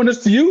sitting there doing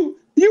this to you,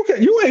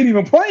 you ain't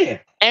even playing.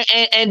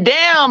 And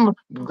damn,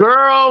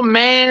 girl,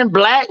 man,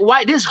 black,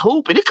 white, this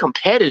hooping, it's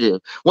competitive.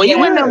 When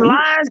you in them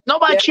lines,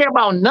 nobody care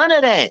about none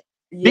of that.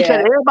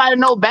 Because everybody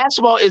know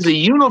basketball is a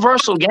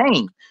universal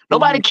game.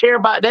 Nobody care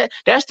about that.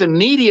 That's the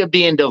media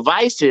being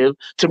divisive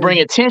to bring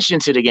attention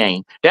to the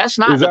game. That's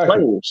not the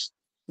players.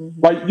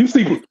 Like you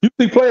see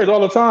players all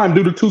the time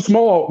do the too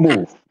small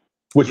move,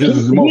 which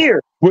is the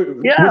most,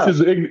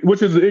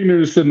 which is the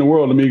ignorantest shit in the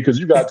world to me, because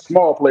you got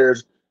small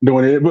players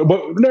doing it,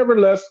 but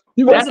nevertheless,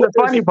 that's the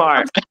funny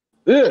part.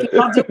 Yeah,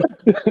 What does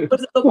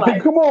it look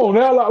like? Come on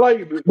now,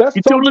 like that's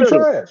totally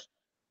trash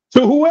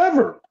to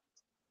whoever.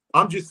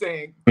 I'm just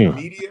saying, the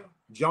media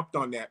jumped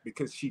on that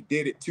because she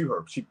did it to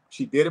her.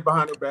 She did it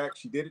behind her back.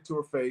 She did it to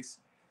her face.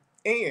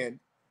 And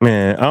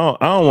man, I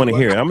don't want to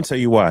hear it. I'm gonna tell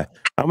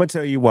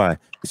you why.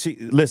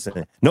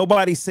 Listen.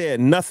 Nobody said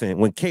nothing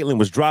when Caitlyn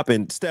was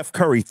dropping Steph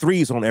Curry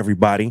threes on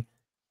everybody.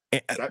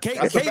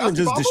 Caitlyn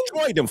just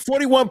destroyed them.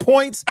 41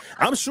 points.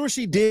 I'm sure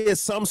she did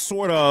some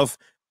sort of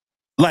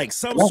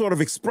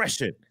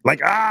expression,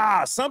 like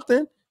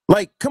something.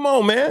 Like, come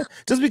on, man.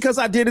 Just because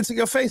I did it to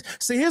your face.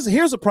 See,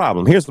 here's the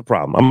problem. Here's the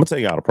problem. I'm gonna tell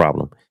y'all the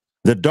problem.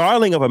 The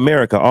darling of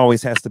America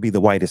always has to be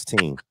the whitest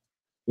team.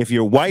 If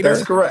you're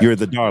whiter, you're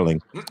the darling.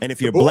 And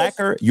if you're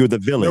blacker, you're the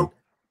villain.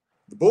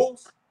 The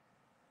Bulls?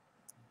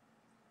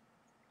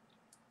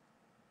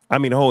 I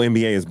mean, the whole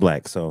NBA is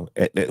black. So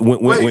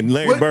when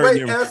Larry Bird,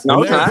 it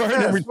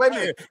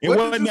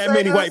wasn't that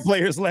many white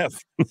players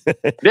left.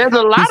 There's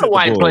a lot of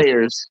white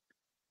players.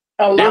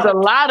 There's a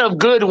lot of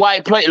good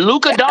white players.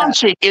 Luka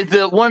Doncic is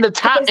one of the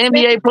top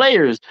NBA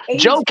players.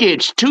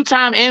 Jokic,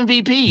 2-time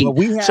MVP.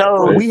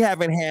 Well, we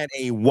haven't had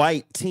a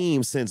white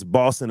team since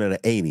Boston of the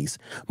 80s.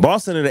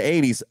 Boston of the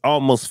 80s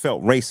almost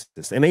felt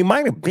racist. And they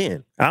might have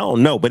been. I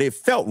don't know. But it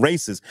felt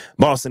racist,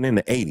 Boston in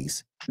the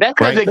 80s. That's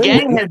because the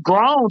game has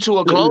grown to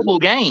a global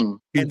game.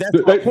 And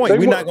that's my point.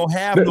 We're not going to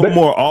have no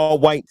more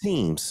all-white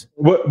teams.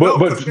 But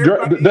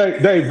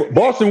Dave,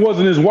 Boston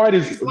wasn't as white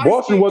as you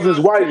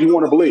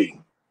want to believe.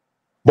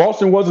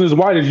 Boston wasn't as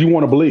white as you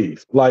want to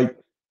believe. Like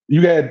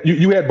you had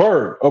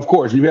Bird, of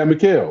course. You had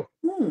McHale.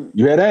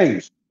 You had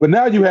Ainge. But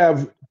now you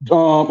have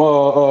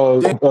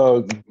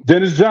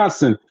Dennis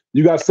Johnson.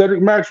 You got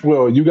Cedric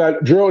Maxwell. You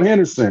got Gerald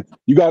Henderson.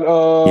 You got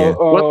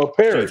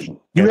Parrish.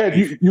 You had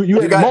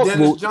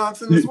multiple. Dennis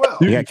Johnson as well.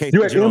 You had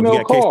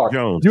Emil Carr.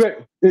 You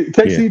had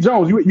KC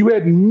Jones. You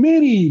had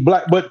many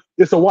black, but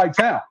it's a white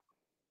town.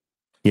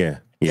 Yeah.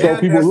 So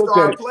people look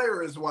at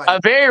player is white. A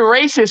very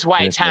racist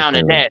white town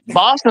at that.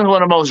 Boston's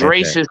one of the most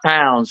racist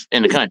towns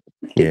in the country.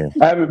 Yeah.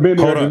 I haven't been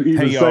there to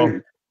even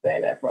say.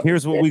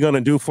 Here's what we're going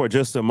to do for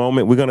just a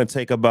moment. We're going to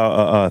take about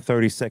a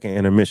 30-second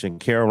intermission.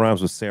 Kara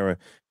rhymes with Sarah.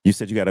 You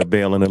said you got to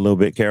bail in a little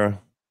bit,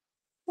 Kara?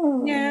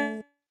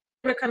 Yeah.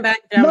 We'll come back.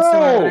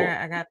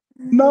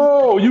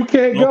 No, you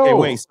can't go. Okay,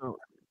 wait.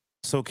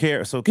 So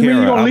Kara, you mean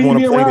you gonna leave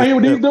me around here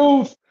with these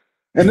dudes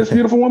and this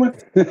beautiful woman?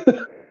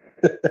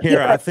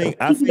 Kara, I think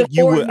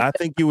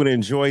you would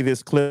enjoy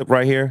this clip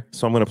right here.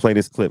 So I'm going to play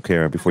this clip,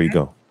 Kara, before you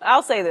go.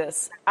 I'll say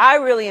this. I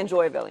really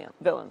enjoy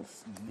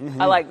villains.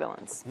 I like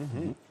villains.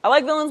 I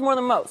like villains more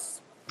than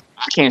most.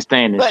 I can't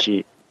stand this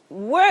shit.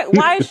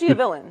 Why is she a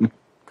villain?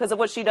 Because of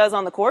what she does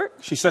on the court?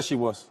 She said she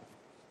was.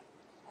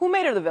 Who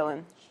made her the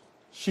villain?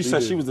 She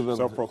said she was the villain.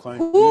 Self-proclaimed.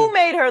 Who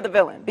made her the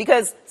villain?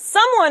 Because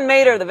someone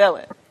made her the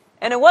villain,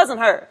 and it wasn't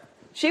her.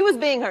 She was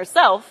being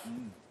herself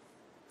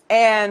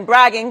and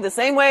bragging the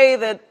same way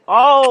that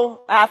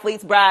all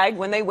athletes brag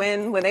when they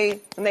win, when they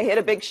hit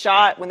a big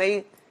shot, when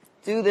they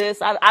do this.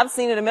 I've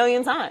seen it a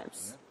million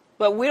times,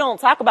 but we don't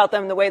talk about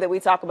them the way that we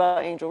talk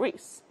about Angel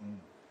Reese.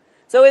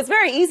 So it's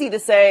very easy to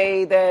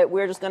say that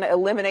we're just going to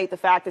eliminate the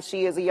fact that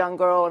she is a young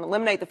girl and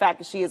eliminate the fact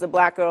that she is a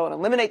black girl and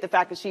eliminate the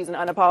fact that she's an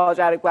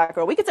unapologetic black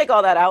girl. We could take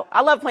all that out.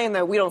 I love playing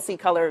the we don't see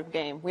color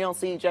game. We don't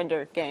see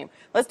gender game.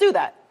 Let's do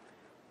that.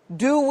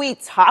 Do we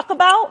talk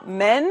about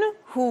men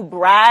who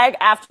brag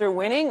after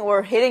winning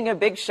or hitting a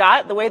big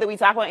shot the way that we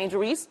talk about Angel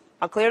Reese?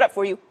 I'll clear it up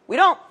for you. We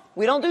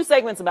don't do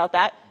segments about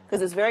that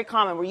because it's very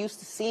common. We're used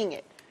to seeing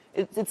it.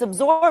 It's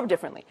absorbed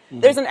differently.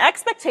 There's an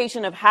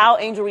expectation of how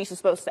Angel Reese is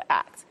supposed to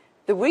act.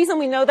 The reason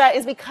we know that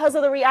is because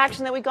of the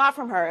reaction that we got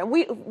from her. And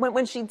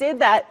when she did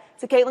that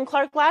to Caitlin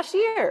Clark last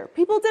year,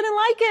 people didn't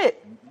like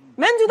it.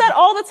 Men do that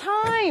all the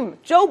time.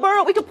 Joe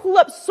Burrow, we could pull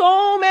up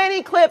so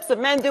many clips of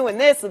men doing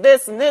this, and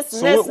this, and this,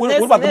 and this, and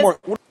this, and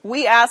this.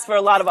 We ask for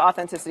a lot of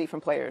authenticity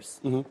from players.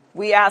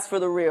 We ask for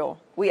the real.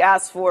 We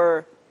ask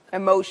for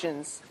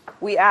emotions.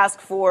 We ask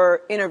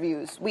for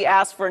interviews. We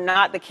ask for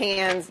not the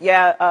cans.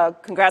 Yeah,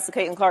 congrats to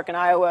Caitlin Clark in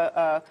Iowa.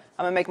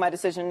 I'm going to make my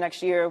decision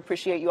next year.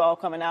 Appreciate you all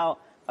coming out.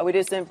 We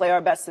just didn't play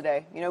our best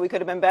today. You know, we could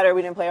have been better.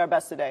 We didn't play our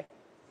best today.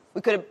 We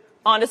could have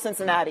on to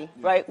Cincinnati,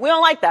 right? We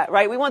don't like that,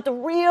 right? We want the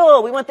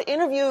real. We want the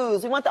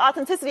interviews. We want the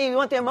authenticity. We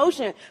want the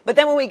emotion. But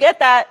then when we get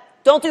that,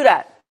 don't do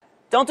that.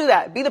 Don't do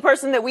that. Be the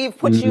person that we've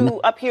put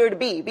you up here to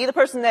be. Be the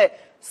person that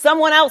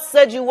someone else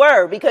said you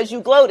were because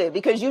you gloated,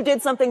 because you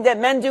did something that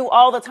men do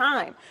all the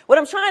time. What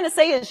I'm trying to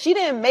say is she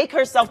didn't make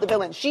herself the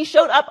villain. She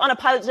showed up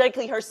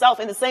unapologetically herself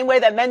in the same way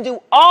that men do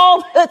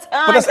all the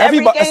time. But that's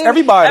everybody,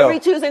 every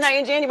Tuesday night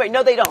in January.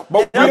 No, they don't.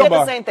 They don't get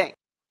the same thing.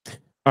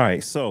 All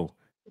right. So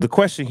the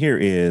question here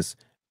is,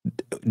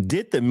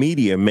 did the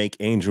media make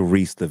Angel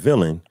Reese the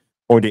villain,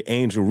 or did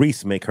Angel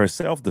Reese make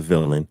herself the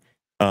villain?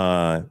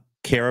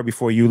 Kara,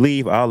 before you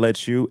leave, I'll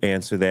let you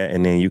answer that,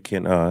 and then you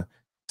can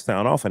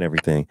sound off on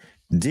everything.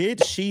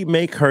 Did she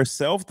make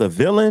herself the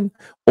villain,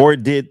 or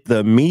did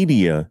the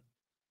media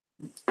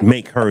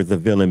make her the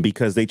villain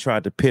because they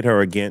tried to pit her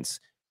against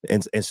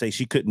and say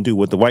she couldn't do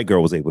what the white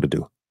girl was able to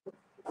do?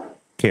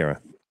 Kara.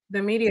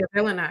 The media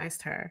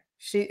villainized her.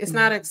 It's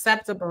not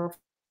acceptable for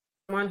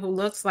someone who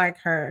looks like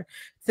her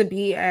to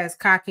be as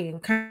cocky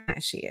and kind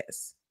as she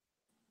is.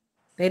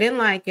 They didn't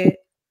like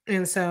it,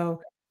 and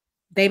so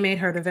they made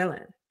her the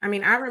villain. I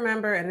mean, I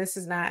remember, and this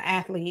is not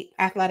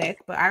athletic,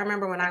 but I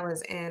remember when I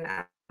was in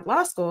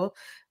law school,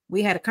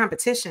 we had a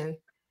competition,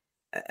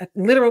 a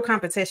literal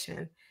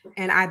competition,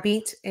 and I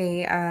beat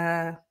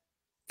a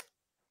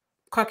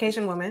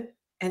Caucasian woman,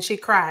 and she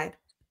cried,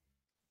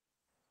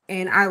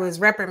 and I was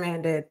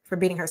reprimanded for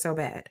beating her so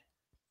bad.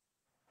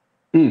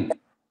 And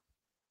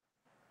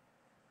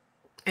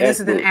this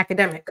is an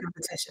academic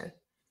competition.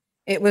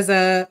 It was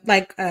a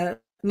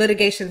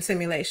litigation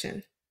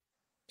simulation.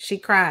 She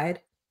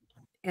cried,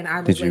 and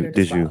I was later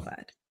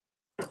disqualified.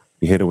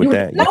 You hit her with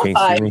that? You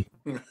can't see me.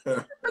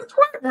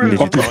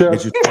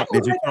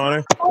 Did you taunt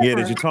her? Yeah,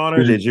 did you taunt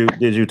her? Did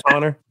you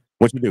taunt her?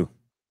 What'd you do?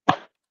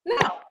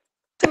 No,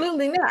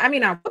 absolutely not. I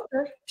mean, I whooped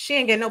her. She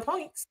ain't get no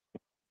points.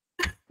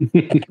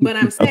 But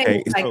I'm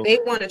saying, they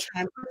want to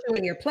try and put you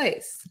in your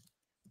place.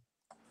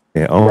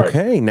 Yeah.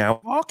 Okay.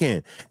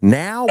 Right.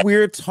 Now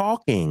we're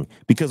talking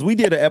because we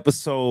did an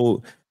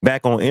episode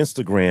back on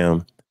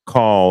Instagram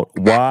called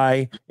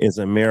 "Why is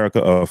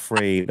America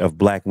Afraid of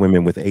Black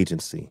Women with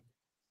Agency?"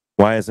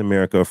 Why is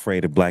America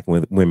afraid of Black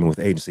women with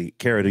agency?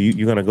 Kara,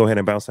 you gonna go ahead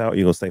and bounce out? Or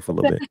you gonna stay for a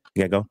little bit?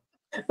 You gotta go.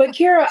 But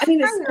Kara, I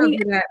mean, I do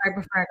that right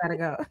before I gotta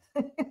go.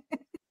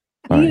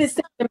 You need to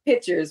send some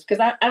pictures because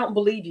I don't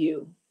believe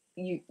you.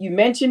 You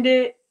mentioned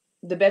it.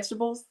 The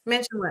vegetables.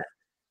 Mention what?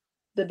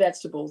 The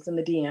vegetables in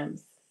the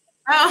DMs.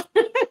 Oh,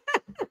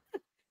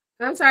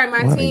 I'm sorry.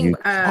 My team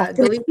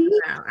deleted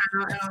it now.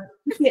 I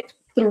don't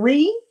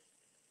 3.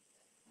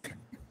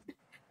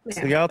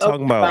 So y'all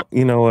talking about,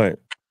 you know what?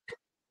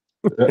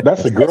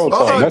 That's a girl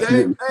talk. That's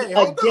Dave, hey,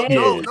 hold up.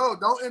 No,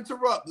 don't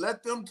interrupt.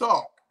 Let them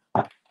talk.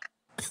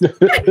 Mr.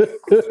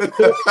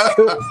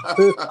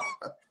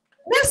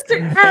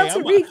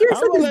 Tariq, you're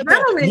such a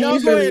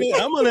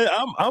gentleman.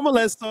 I'm gonna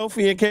let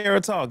Sophie and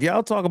Kara talk.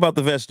 Y'all talk about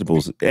the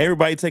vegetables.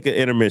 Everybody take an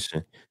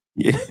intermission.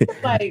 Yeah.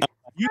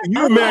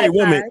 You're a married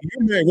woman.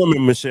 You're a married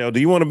woman, Michelle. Do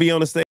you want to be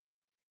on the stage?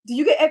 Do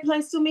you get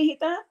eggplants to me,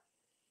 Hita?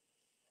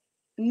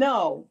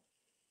 No.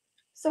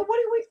 So what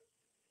do we?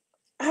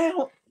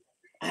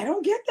 I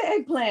don't get the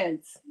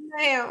eggplants.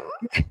 Damn.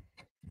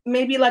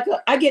 Maybe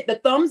I get the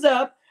thumbs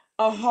up,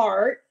 a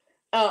heart,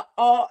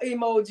 all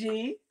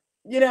emoji.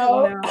 You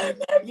know, no. I'm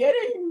not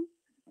getting.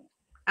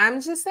 I'm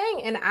just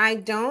saying, and I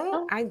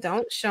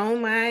don't show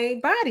my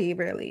body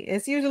really.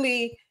 It's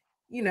usually,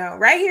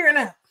 right here and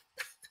up.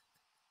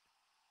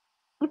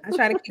 I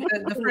try to keep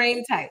the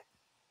frame tight.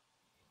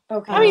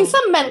 Okay. I mean,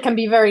 some men can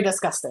be very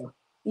disgusting.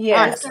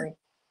 Yeah. Honestly.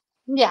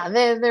 Yeah,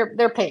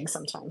 they're pigs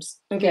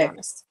sometimes. To be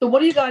honest. So what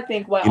do you guys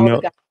think? What all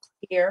the guys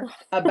here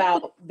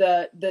about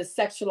the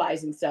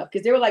sexualizing stuff?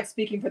 Because they were like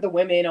speaking for the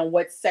women on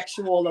what's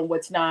sexual and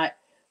what's not.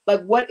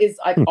 Like, what is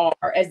like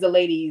as the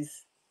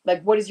ladies?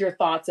 Like, what is your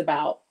thoughts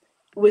about?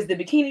 Was the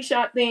bikini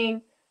shot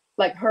thing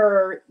like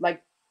her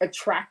like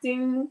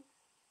attracting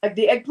like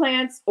the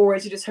eggplants, or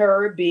is it just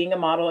her being a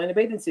model in a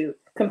bathing suit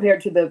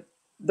compared to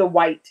the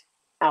white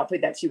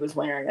outfit that she was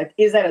wearing? Like,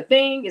 is that a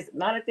thing? Is it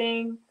not a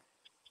thing?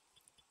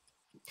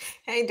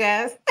 Hey,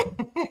 Des.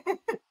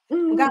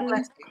 God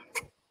bless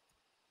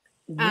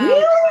you.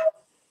 Really?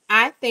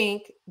 I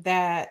think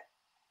that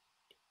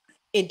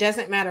it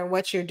doesn't matter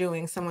what you're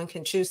doing. Someone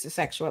can choose to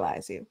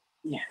sexualize you.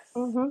 Yes.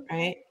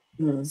 Right?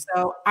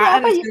 So Yeah, I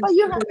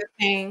understand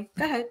saying.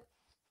 Go ahead.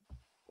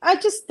 I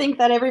just think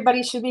that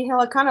everybody should be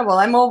held accountable.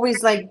 I'm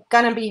always like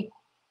gonna be,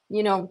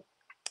 you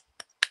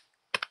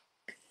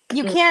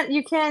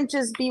can't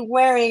just be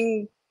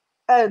wearing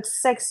a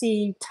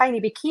sexy tiny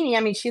bikini.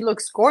 I mean, she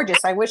looks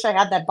gorgeous. I wish I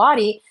had that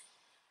body,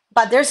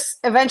 but there's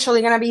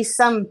eventually gonna be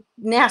some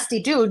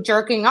nasty dude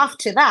jerking off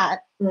to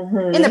that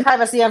in the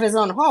privacy of his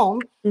own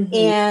home.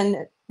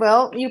 And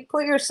well, you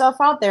put yourself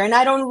out there, and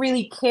I don't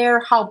really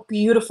care how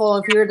beautiful,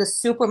 if you're the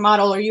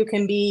supermodel or you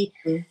can be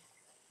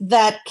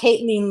that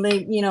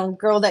Caitlyn,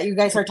 girl that you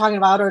guys are talking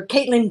about, or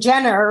Caitlyn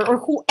Jenner, or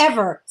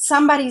whoever.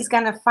 Somebody's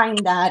gonna find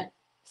that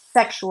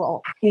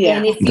sexual. Yeah.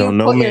 And if you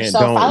put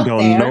yourself out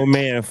there, no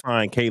man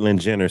find Caitlyn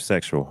Jenner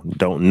sexual.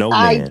 Man.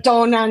 I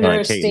don't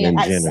understand.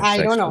 I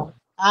don't know.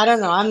 I don't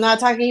know. I'm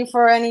not talking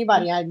for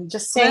anybody. I'm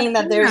just saying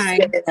that there's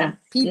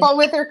people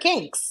with their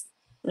kinks.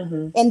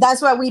 And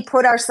that's why we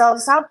put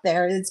ourselves out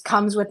there. It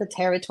comes with the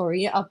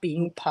territory of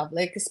being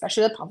public,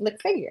 especially a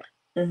public figure.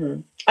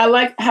 I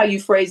like how you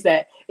phrase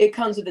that. It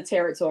comes with the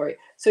territory.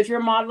 So if you're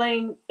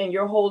modeling and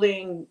you're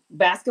holding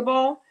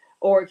basketball,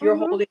 or if you're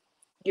holding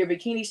your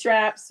bikini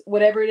straps,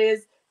 whatever it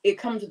is, it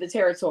comes with the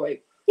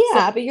territory.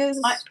 Yeah, so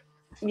because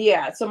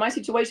so my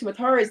situation with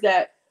her is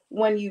that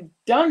when you've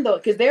done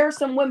those, because there are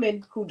some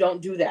women who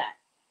don't do that.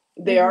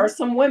 There are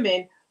some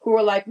women who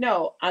are like,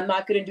 no, I'm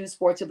not going to do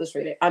Sports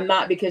Illustrated. I'm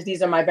not, because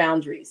these are my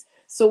boundaries.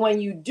 So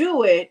when you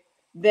do it,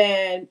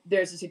 then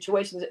there's a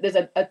situation, there's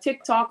a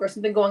TikTok or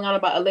something going on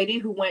about a lady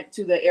who went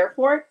to the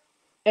airport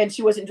and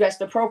she wasn't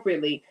dressed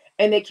appropriately,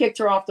 and they kicked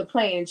her off the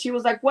plane. And she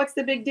was like, what's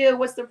the big deal?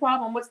 What's the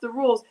problem? What's the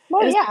rules?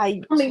 Well, yeah,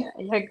 I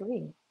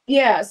agree.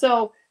 Yeah.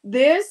 So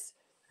it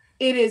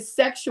is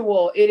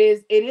sexual. It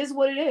is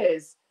what it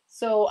is.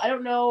 So I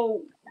don't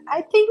know.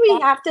 I think we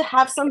have to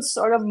have some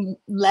sort of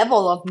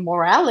level of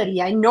morality.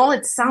 I know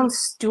it sounds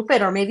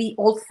stupid or maybe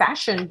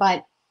old-fashioned,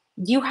 but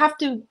you have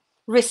to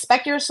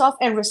respect yourself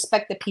and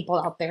respect the people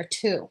out there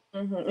too.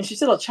 And she's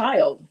still a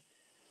child.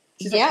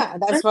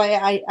 That's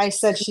why I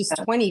said she's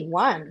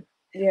 21.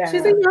 Yeah,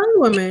 she's a young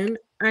woman,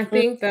 I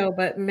think, though.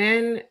 But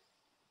men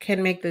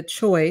can make the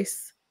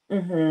choice,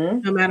 no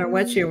matter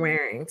what you're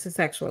wearing, to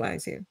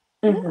sexualize you.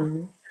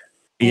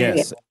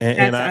 Yes,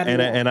 and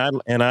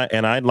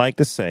I'd like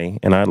to say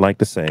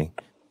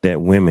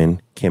that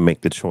women can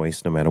make the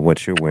choice, no matter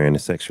what you're wearing, to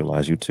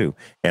sexualize you too.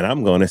 And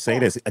I'm going to say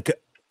this.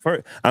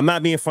 I'm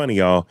not being funny,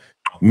 y'all.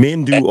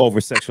 Men do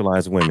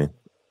over-sexualize women.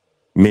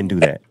 Men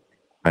do that.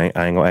 I ain't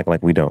gonna act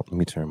like we don't. Let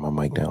me turn my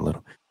mic down a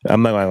little.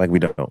 I'm not gonna act like we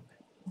don't.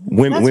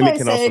 Women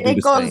can also do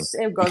the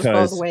same. It goes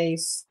both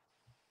ways.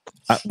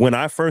 When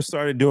I first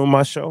started doing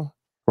my show,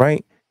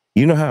 right?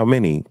 You know how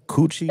many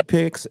coochie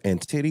pics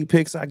and titty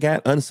pics I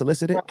got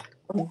unsolicited?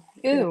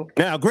 Ew.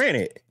 Now,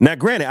 granted,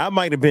 I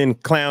might have been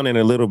clowning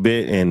a little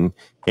bit and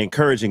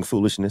encouraging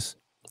foolishness,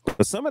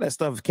 but some of that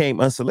stuff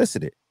came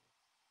unsolicited.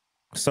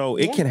 So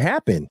it can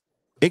happen.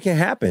 It can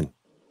happen.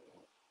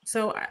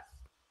 So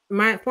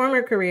my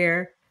former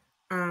career,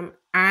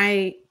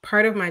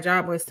 part of my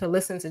job was to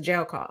listen to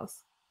jail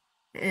calls.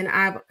 And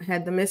I've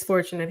had the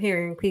misfortune of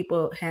hearing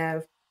people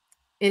have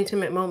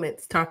intimate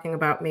moments talking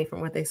about me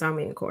from what they saw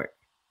me in court.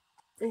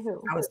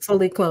 Ew. I was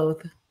fully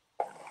clothed.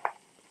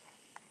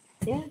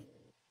 Yeah.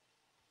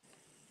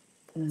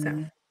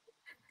 So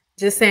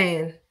just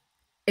saying,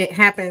 it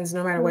happens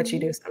no matter what you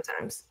do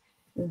sometimes.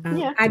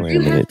 I do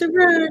have to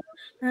run.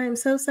 I'm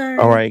so sorry.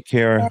 All right,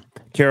 Kara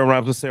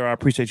Robinson, Sarah, I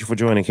appreciate you for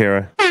joining,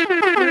 Kara.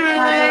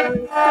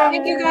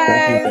 Thank you,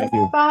 guys. Thank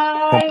you.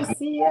 Bye.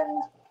 See ya.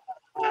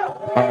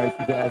 All right,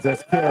 you guys,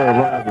 that's Kara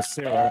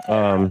Robinson,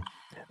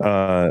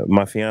 Sarah.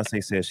 My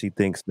fiance says she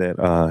thinks that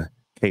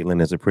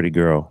Caitlyn is a pretty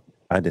girl.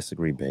 I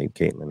disagree, babe.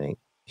 Caitlyn ain't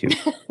cute.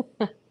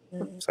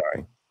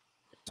 Sorry.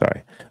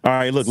 All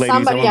right, look,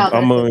 ladies,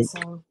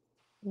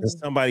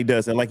 somebody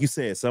does, and like you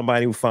said,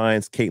 somebody who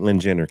finds Caitlyn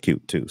Jenner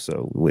cute too.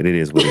 So it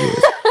is what it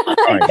is. All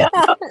right.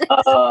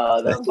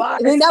 I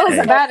think that was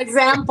a bad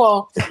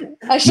example.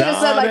 I should have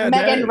said like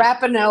Megan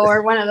Rapinoe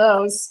or one of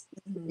those.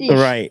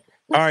 Right.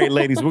 All right,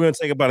 ladies, we're going to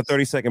take about a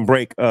 30-second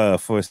break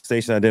for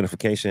station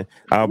identification.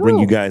 I'll bring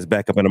you guys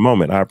back up in a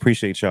moment. I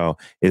appreciate y'all.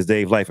 It's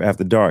Dave Life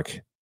After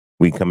Dark.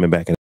 We coming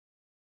back in.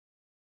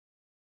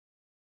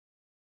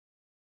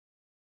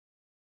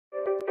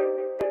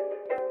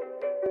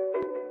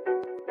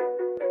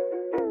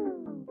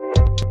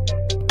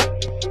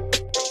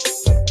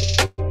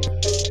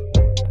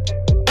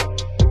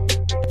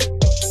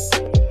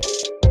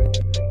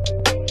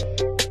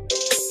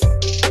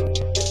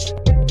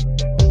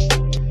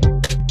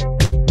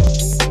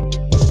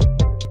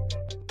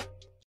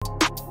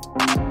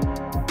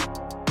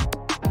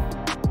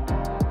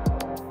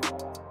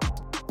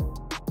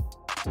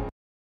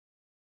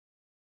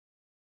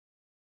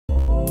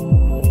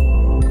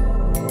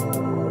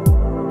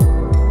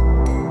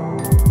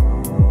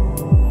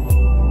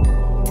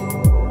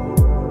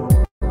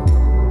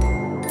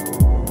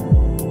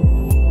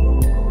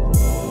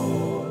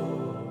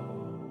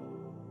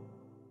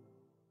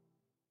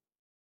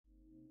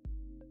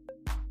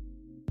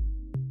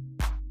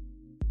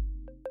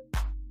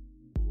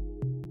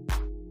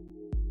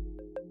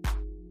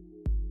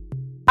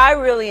 I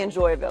really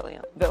enjoy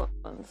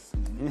villains.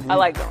 I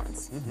like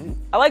villains.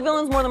 I like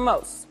villains more than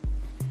most.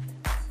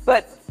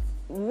 But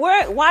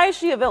why is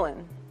she a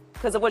villain?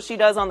 Because of what she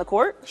does on the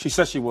court? She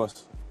said she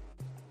was.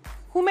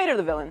 Who made her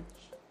the villain?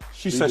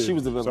 She said she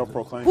was the villain.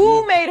 Self-proclaimed.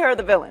 Who made her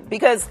the villain?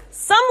 Because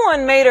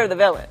someone made her the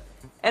villain,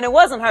 and it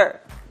wasn't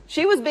her.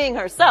 She was being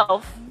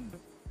herself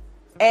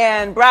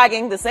and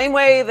bragging the same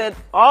way that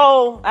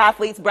all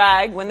athletes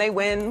brag when they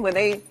win, when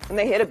they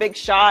hit a big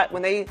shot,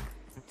 when they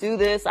do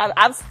this.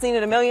 I've seen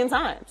it a million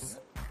times,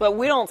 but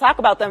we don't talk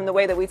about them the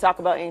way that we talk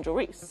about Angel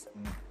Reese.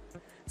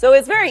 So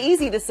it's very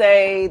easy to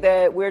say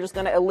that we're just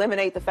going to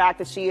eliminate the fact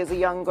that she is a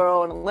young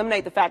girl and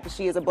eliminate the fact that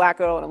she is a black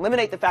girl and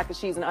eliminate the fact that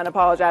she's an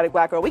unapologetic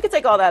black girl. We could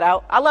take all that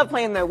out. I love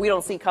playing the we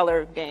don't see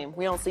color game.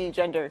 We don't see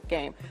gender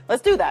game.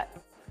 Let's do that.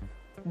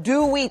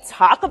 Do we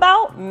talk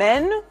about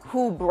men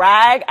who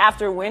brag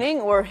after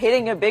winning or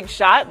hitting a big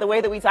shot the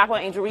way that we talk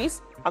about Angel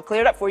Reese? I'll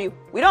clear it up for you.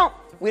 We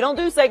don't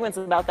do segments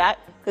about that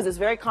because it's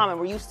very common.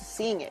 We're used to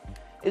seeing it.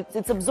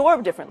 It's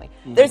absorbed differently.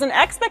 There's an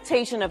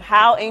expectation of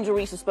how Angel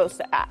Reese is supposed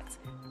to act.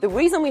 The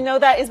reason we know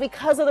that is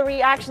because of the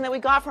reaction that we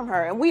got from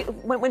her. And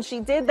when she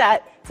did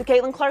that to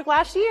Caitlin Clark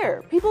last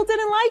year, people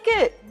didn't like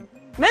it.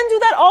 Men do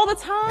that all the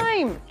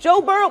time.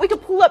 Joe Burrow, we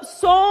could pull up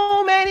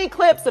so many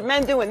clips of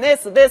men doing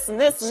this, and this, and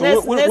this, and So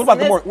this, what and this, about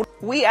and the this. more-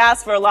 We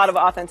ask for a lot of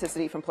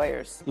authenticity from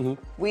players.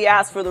 We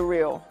ask for the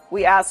real.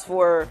 We ask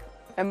for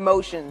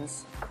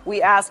emotions.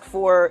 We ask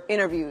for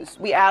interviews.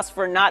 We ask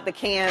for not the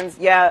cans.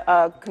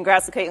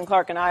 Congrats to Caitlin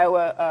Clark in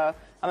Iowa.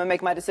 I'm going to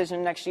make my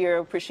decision next year.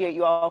 Appreciate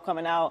you all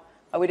coming out.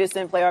 We just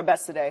didn't play our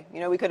best today. You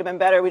know, we could have been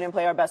better. We didn't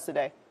play our best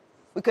today.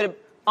 We could have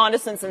on to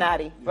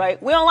Cincinnati,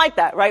 right? We don't like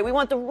that, right? We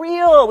want the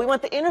real. We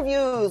want the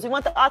interviews. We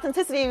want the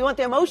authenticity. We want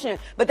the emotion.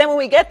 But then when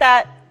we get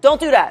that, don't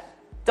do that.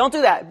 Don't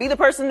do that. Be the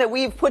person that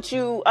we've put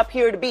you up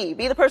here to be.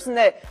 Be the person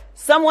that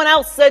someone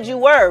else said you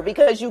were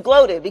because you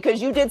gloated,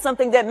 because you did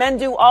something that men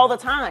do all the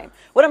time.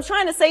 What I'm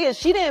trying to say is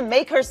she didn't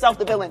make herself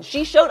the villain.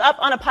 She showed up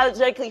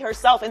unapologetically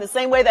herself in the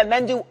same way that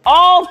men do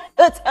all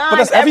the time. But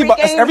that's every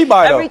everybody. game, That's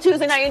everybody, every though.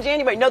 Tuesday night in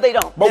January. No, they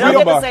don't. But They we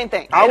don't don't- get the same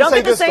thing. I They would don't say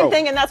get the this, same though.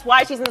 thing, and that's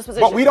why she's in this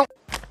position. But we don't.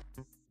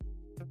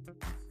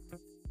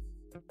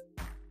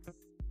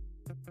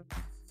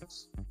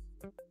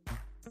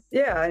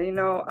 Yeah, you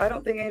know, I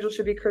don't think Angel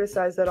should be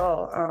criticized at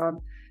all.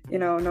 You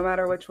know, no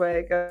matter which way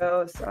it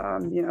goes,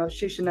 you know,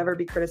 she should never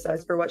be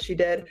criticized for what she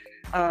did.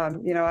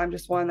 You know, I'm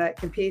just one that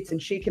competes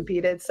and she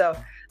competed. So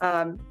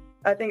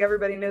I think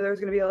everybody knew there was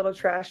going to be a little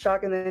trash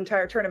talk in the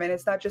entire tournament.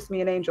 It's not just me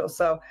and Angel.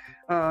 So,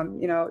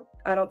 you know,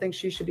 I don't think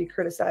she should be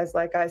criticized.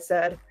 Like I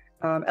said,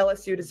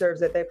 LSU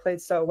deserves it. They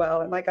played so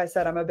well. And like I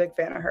said, I'm a big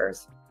fan of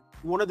hers.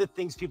 One of the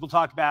things people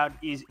talk about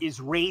is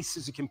race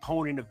as a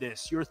component of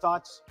this. Your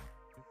thoughts?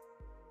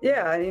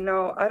 Yeah, you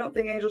know, I don't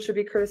think Angel should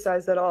be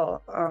criticized at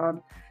all.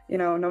 You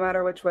know, no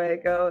matter which way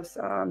it goes,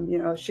 you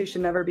know, she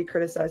should never be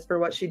criticized for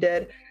what she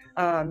did.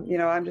 You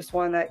know, I'm just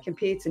one that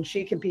competes and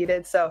she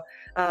competed. So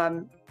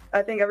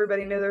I think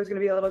everybody knew there was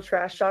going to be a little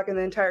trash talk in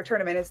the entire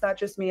tournament. It's not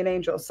just me and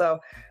Angel. So,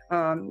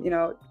 you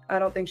know, I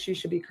don't think she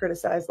should be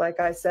criticized. Like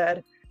I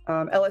said,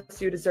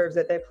 LSU deserves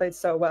it. They played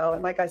so well.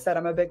 And like I said,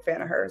 I'm a big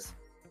fan of hers.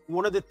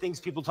 One of the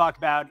things people talk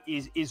about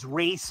is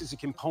race as a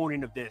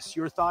component of this.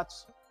 Your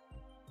thoughts?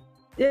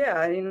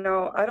 Yeah, you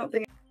know, I don't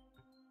think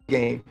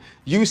game.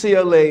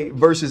 UCLA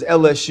versus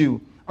LSU,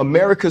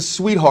 America's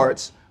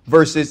sweethearts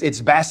versus its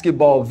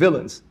basketball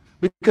villains.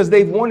 Because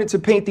they've wanted to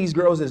paint these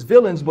girls as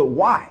villains, but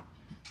why?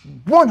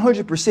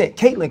 100%,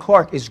 Caitlin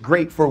Clark is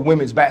great for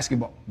women's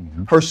basketball.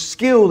 Her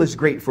skill is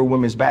great for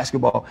women's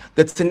basketball.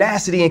 The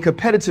tenacity and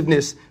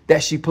competitiveness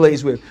that she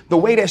plays with, the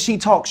way that she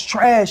talks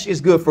trash is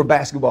good for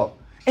basketball.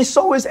 And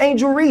so is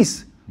Angel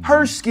Reese.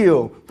 Her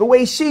skill, the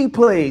way she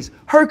plays,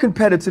 her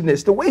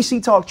competitiveness, the way she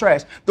talks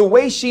trash, the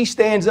way she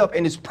stands up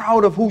and is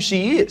proud of who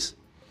she is.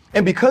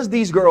 And because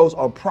these girls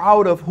are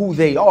proud of who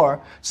they are,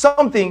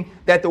 something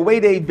that the way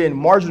they've been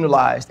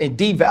marginalized and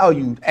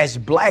devalued as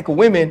black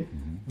women,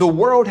 The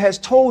world has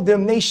told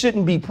them they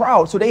shouldn't be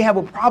proud, so they have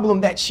a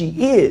problem that she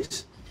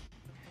is.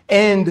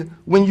 And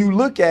when you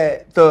look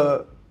at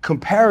the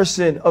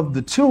comparison of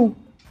the two,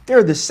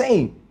 they're the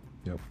same.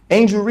 Yep.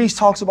 Angel Reese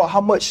talks about how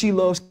much she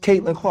loves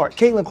Caitlin Clark.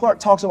 Caitlin Clark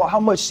talks about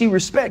how much she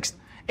respects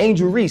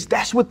Angel Reese.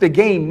 That's what the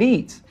game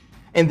needs.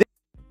 And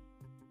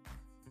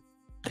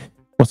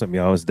what's up,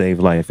 y'all? It's Dave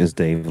Life. It's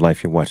Dave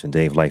Life. You're watching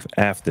Dave Life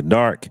After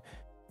Dark.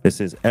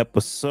 This is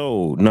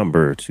episode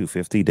number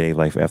 250. Dave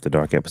Life After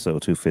Dark,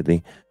 episode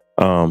 250.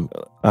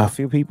 A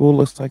few people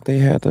looks like they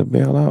had to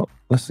bail out.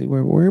 Let's see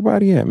where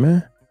everybody at,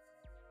 man.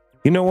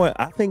 You know what?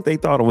 I think they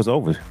thought it was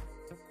over.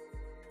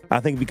 I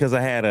think because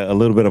I had a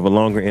little bit of a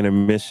longer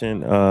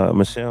intermission,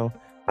 Michelle.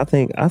 I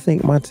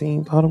think my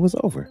team thought it was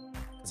over.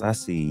 Cause I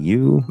see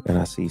you and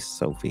I see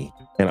Sophie.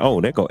 And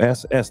oh, there go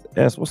S.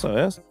 What's up,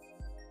 S?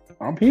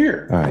 I'm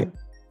here. All right.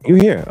 You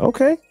here?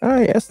 Okay. All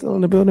right. S still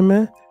in the building,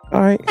 man.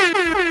 All right.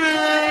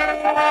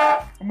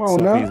 Come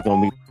on now. Sophie's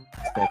gonna be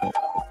second.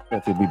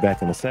 Sophie'll be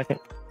back in a second.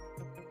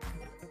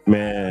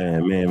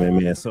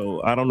 Man.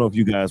 So I don't know if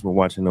you guys were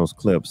watching those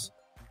clips,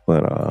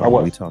 but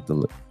we talked a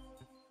little.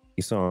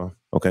 You saw them?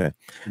 Okay.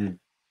 Mm.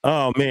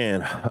 Oh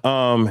man.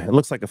 It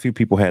looks like a few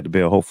people had to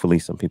bail. Hopefully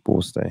some people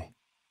will stay.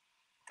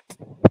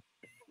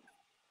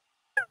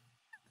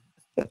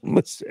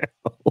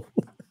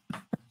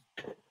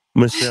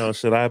 Michelle,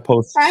 should I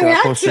post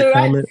your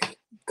comment?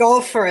 Go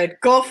for it.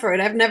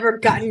 I've never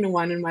gotten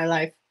one in my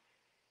life.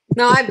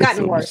 No, I've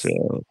gotten worse.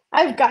 Michelle.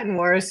 I've gotten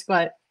worse,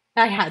 but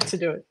I had to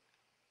do it.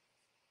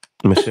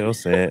 Michelle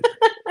said,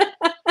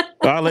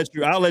 I'll let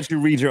you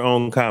read your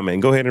own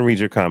comment. Go ahead and read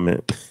your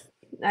comment.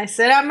 I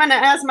said I'm gonna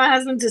ask my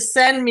husband to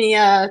send me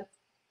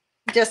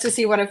just to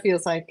see what it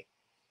feels like.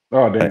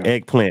 Oh damn.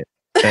 Eggplant.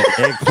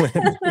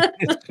 Eggplant.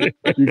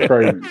 You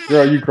crazy.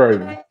 Girl, you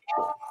crazy.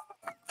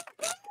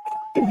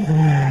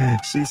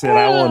 She said,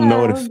 I won't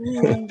know.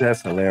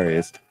 That's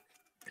hilarious.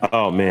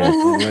 Oh man.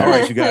 All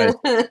right, you guys.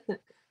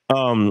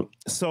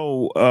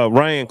 So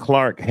Ryan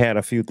Clark had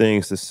a few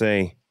things to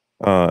say.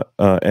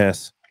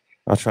 S.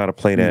 I'll try to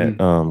play that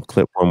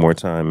clip one more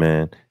time,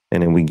 man,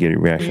 and then we get a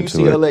reaction to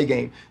it. UCLA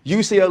game.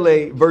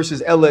 UCLA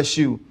versus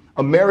LSU.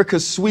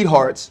 America's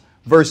sweethearts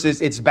versus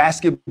its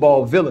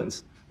basketball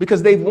villains.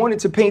 Because they've wanted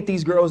to paint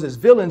these girls as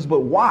villains,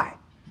 but why?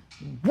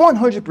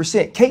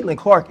 100%. Caitlin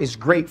Clark is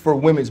great for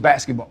women's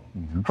basketball.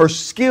 Her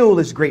skill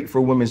is great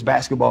for women's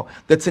basketball.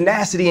 The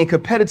tenacity and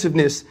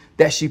competitiveness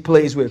that she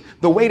plays with,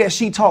 the way that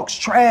she talks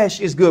trash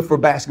is good for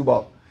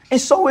basketball.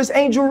 And so is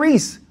Angel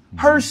Reese.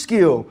 Her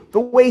skill,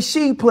 the way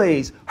she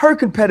plays, her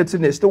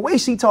competitiveness, the way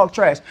she talks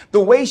trash, the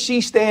way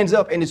she stands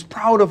up and is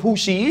proud of who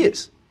she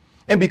is.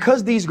 And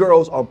because these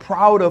girls are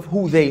proud of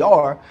who they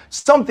are,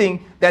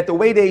 something that the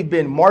way they've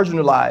been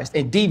marginalized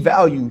and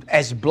devalued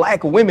as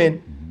black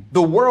women,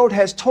 the world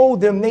has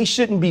told them they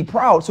shouldn't be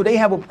proud. So they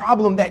have a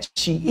problem that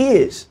she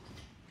is.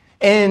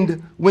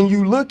 And when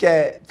you look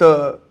at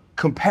the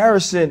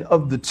comparison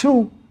of the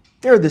two,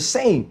 they're the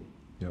same.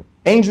 Yep.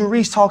 Angel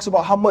Reese talks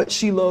about how much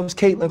she loves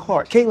Caitlin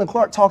Clark. Caitlin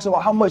Clark talks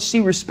about how much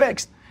she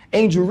respects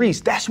Angel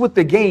Reese. That's what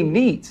the game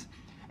needs.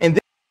 And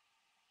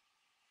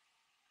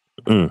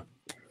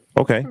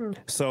okay.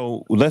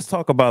 So let's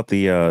talk about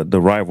the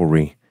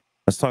rivalry.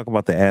 Let's talk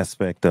about the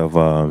aspect of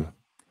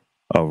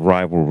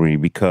rivalry,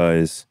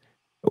 because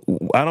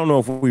I don't know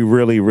if we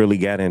really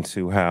got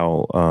into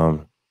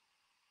how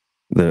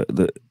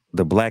the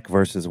black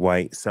versus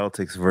white,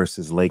 Celtics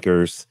versus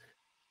Lakers,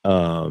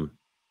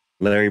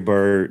 Larry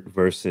Bird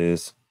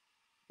versus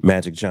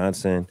Magic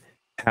Johnson,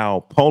 how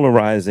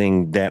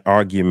polarizing that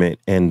argument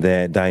and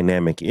that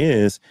dynamic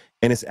is.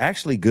 And it's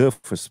actually good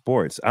for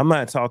sports. I'm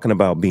not talking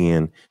about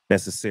being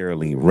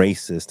necessarily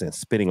racist and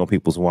spitting on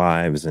people's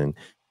wives and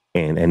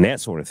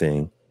that sort of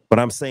thing. But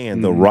I'm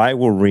saying the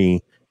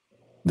rivalry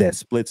that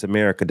splits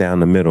America down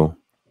the middle,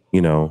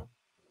 you know,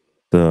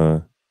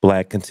 the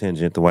black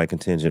contingent, the white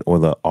contingent, or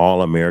the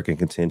all-American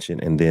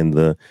contingent, and then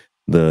the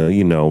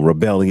you know,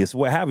 rebellious,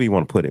 however you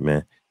want to put it,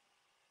 man.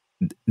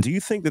 Do you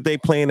think that they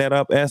playing that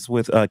up, S,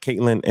 with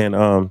Caitlin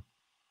and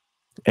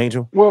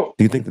Angel? Well,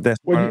 do you think that that's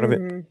part of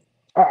it?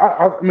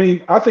 I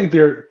mean, I think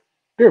they're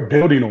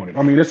building on it.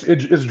 I mean,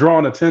 it's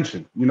drawing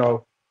attention. You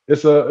know,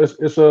 it's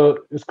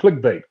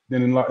clickbait,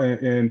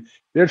 and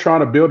they're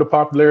trying to build the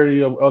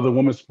popularity of the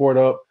women's sport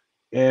up,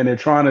 and they're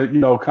trying to, you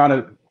know, kind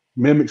of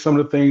mimic some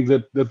of the things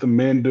that the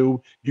men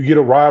do. You get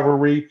a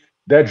rivalry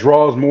that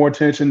draws more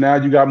attention. Now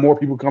you got more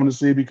people coming to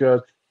see because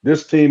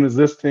this team is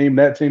this team,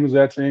 that team is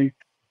that team.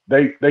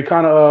 They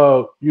kind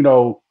of you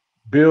know,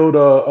 build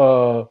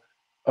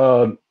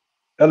LSU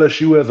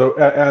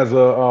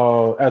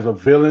as a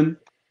villain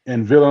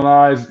and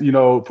villainize, you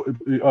know,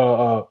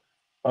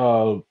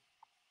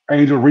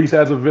 Angel Reese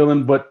as a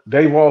villain, but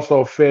they've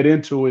also fed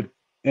into it.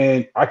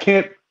 And I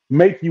can't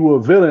make you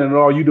a villain and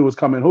all you do is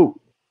come and hoop.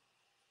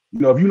 You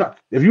know,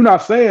 if you're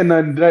not saying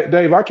nothing,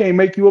 Dave, I can't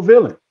make you a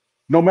villain,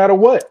 no matter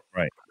what.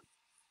 Right.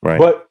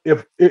 But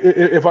if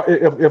I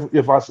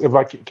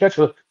catch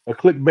a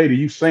clickbait of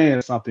you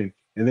saying something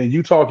and then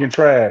you talking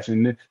trash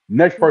and the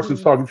next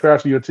person's talking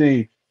trash to your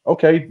team,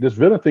 okay, this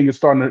villain thing is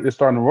starting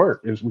to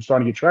work. We're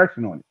starting to get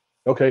traction on it.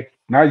 Okay,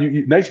 now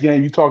next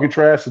game you talking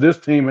trash to this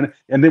team,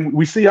 and then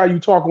we see how you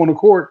talk on the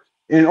court,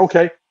 and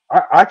okay,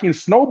 I can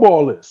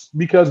snowball this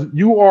because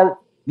you are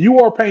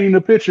painting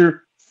the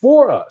picture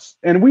for us,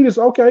 and we just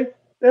okay,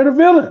 they're the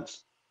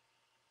villains.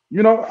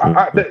 You know,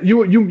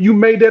 you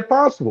made that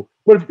possible.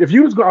 But if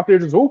you just go out there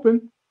just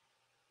hooping,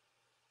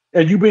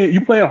 and you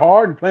playing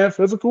hard and playing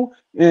physical,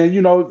 and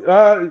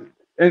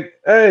and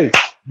hey,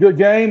 good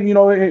game,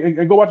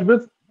 and go watch the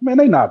business. Man,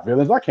 they not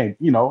villains. I can't,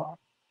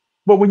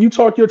 But when you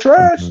talk your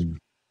trash,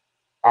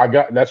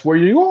 that's where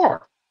you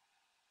are.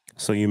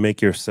 So you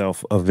make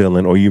yourself a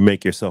villain, or you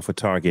make yourself a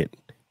target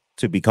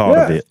to be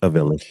called a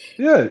villain.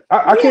 Yeah,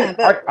 I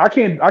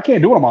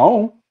can't do it on my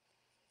own.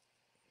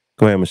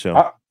 Go ahead,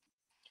 Michelle.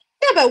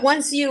 Yeah, but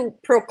once you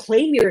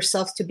proclaim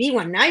yourself to be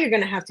one, now you're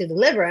going to have to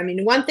deliver. I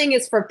mean, one thing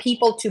is for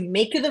people to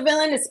make you the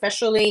villain,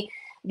 especially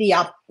the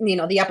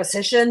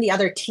opposition, the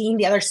other team,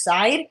 the other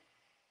side,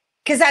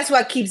 because that's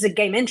what keeps the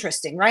game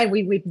interesting, right?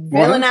 We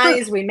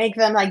villainize, we make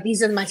them like,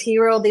 these are my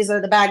hero, these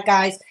are the bad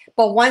guys.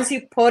 But once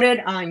you put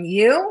it on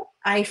you,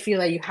 I feel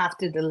that you have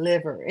to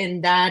deliver.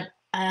 And that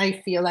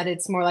I feel that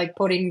it's more like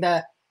putting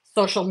the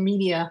social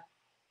media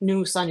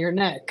noose on your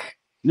neck.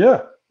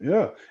 Yeah.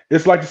 Yeah,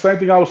 it's like the same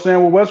thing I was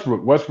saying with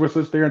Westbrook. Westbrook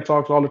sits there and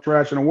talks all the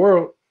trash in the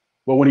world,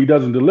 but when he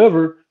doesn't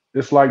deliver,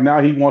 it's like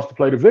now he wants to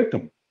play the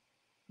victim.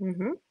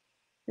 Mm-hmm.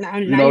 Now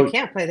you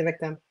can't play the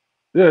victim.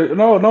 Yeah,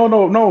 no,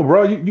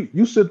 bro.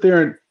 You sit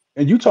there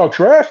and you talk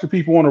trash to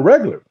people on a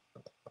regular.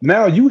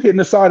 Now you hitting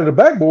the side of the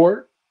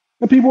backboard,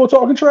 and people are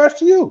talking trash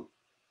to you.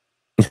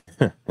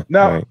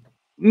 Now, right.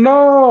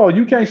 No,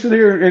 you can't sit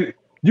here and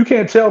you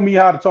can't tell me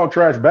how to talk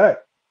trash back.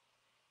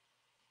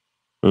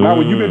 Now,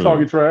 when you've been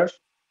talking trash.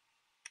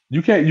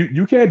 You can't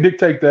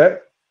dictate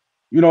that.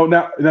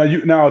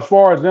 Now as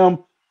far as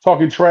them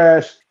talking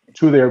trash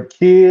to their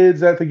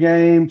kids at the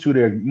game, to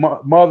their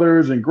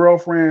mothers and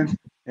girlfriends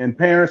and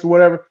parents or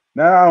whatever.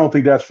 Now I don't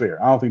think that's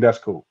fair. I don't think that's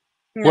cool.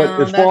 No,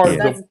 but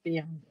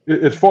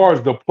as far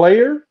as the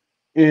player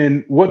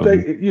and what they,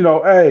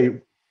 hey,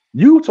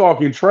 you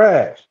talking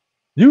trash,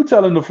 you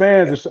telling the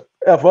fans to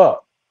F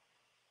up.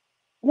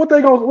 What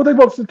they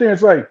gonna sit there and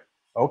say?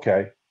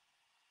 Okay,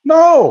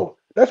 no,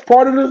 that's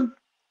part of the.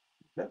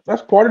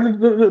 That's part of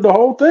the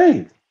whole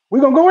thing.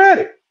 We're gonna go at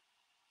it.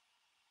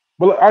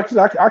 But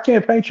I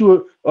can't paint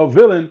you a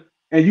villain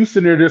and you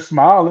sitting there just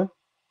smiling,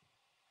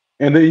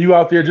 and then you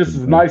out there just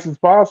as nice as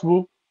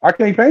possible. I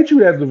can't paint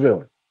you as the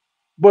villain.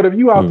 But if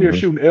you out there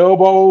shooting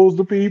elbows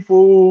to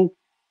people,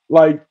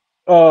 like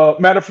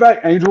matter of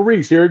fact, Angel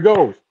Reese, here it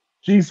goes.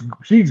 She's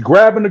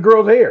grabbing the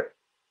girl's hair.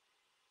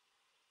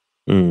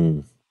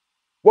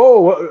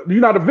 Whoa,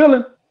 you're not a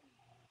villain.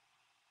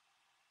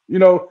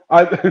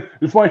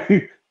 It's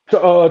funny.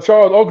 Charles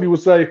Oakley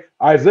would say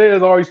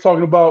Isaiah's always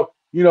talking about,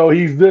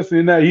 he's this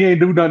and that. He ain't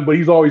do nothing, but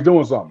he's always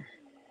doing something.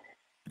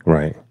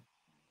 Right.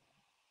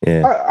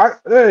 Yeah.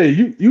 Hey,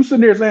 you sitting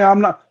there saying I'm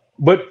not,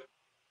 but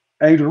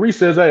Angel Reese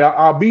says, hey,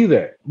 I'll be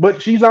that.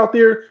 But she's out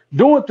there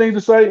doing things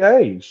to say,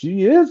 hey,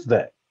 she is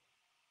that.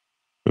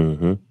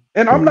 And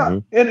I'm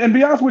not, and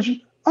be honest with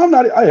you, I'm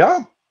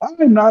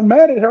not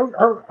mad at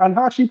her on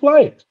how she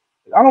plays.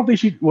 I don't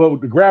think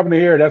the grabbing the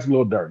hair, that's a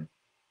little dirty.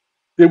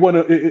 It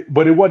wasn't,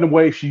 but it wasn't the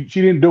way she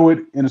didn't do it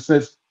in a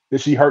sense that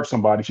she hurt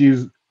somebody.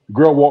 The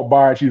girl walked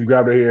by and she's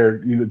grabbed her hair,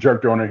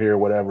 jerked her on her hair,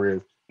 whatever it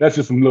is. That's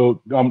just some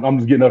little. I'm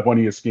just getting up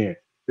under your skin.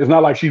 It's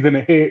not like she's in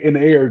the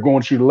air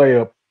going to shoot a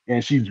layup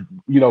and she's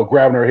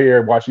grabbing her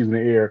hair while she's in the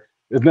air.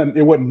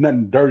 It wasn't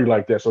nothing dirty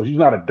like that. So she's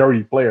not a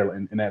dirty player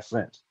in that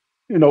sense.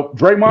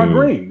 Draymond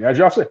Green, as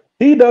y'all said,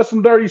 he does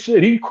some dirty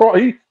shit.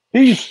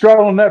 He's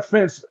straddling that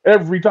fence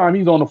every time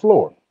he's on the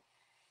floor.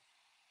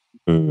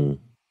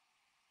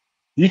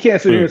 You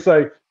can't sit here and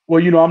say,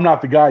 well, I'm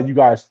not the guy you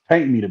guys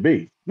paint me to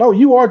be. No,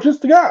 you are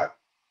just the guy.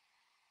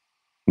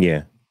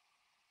 Yeah.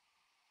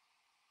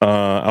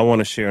 I want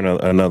to share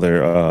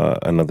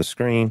another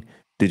screen.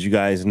 Did you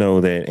guys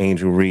know that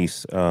Angel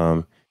Reese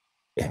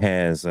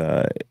has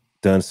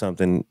done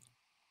something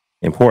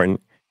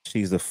important?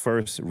 She's the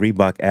first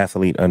Reebok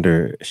athlete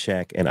under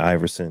Shaq and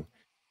Iverson.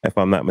 If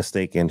I'm not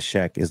mistaken,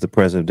 Shaq is the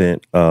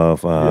president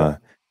of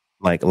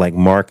like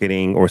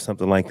marketing or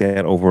something like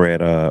that over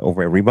at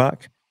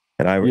Reebok.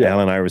 And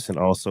Allen Iverson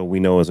also,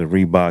 we know, is a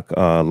Reebok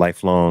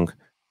lifelong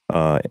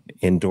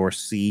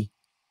endorsee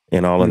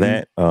and all of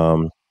that.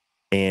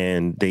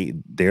 And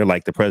they're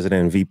like the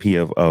president and VP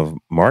of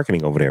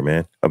marketing over there,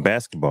 man, of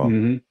basketball.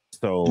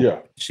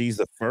 So she's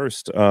the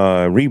first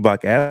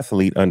Reebok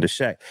athlete under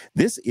Shaq.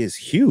 This is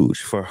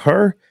huge for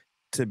her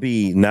to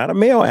be not a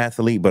male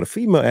athlete, but a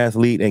female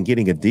athlete and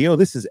getting a deal.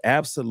 This is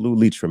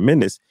absolutely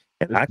tremendous.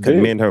 And I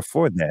commend her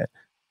for that.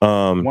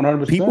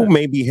 100%. People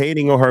may be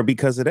hating on her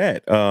because of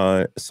that.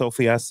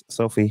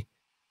 Sophie,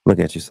 look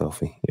at you,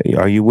 Sophie.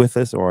 Are you with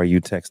us or are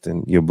you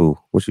texting your boo?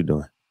 What you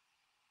doing?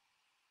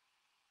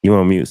 You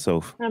on mute,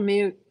 Soph? I'm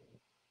mute.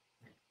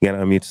 You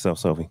gotta unmute yourself,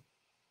 Sophie.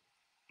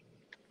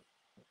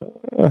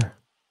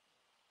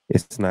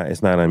 It's not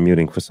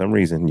unmuting for some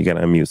reason. You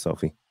gotta unmute,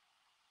 Sophie.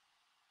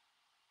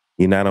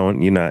 You're not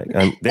on. You're not.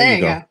 There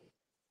you go.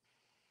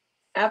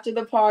 After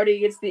the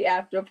party, it's the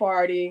after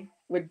party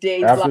with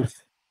Dave's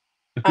Life.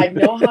 I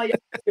know how you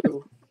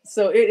do.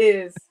 So it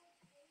is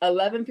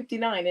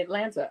 11:59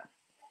 Atlanta.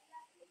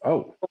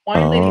 Oh.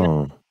 Wine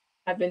lady,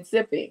 I've been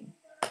sipping.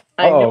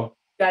 I know you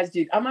guys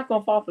do. I'm not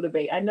gonna fall for the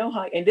bait. I know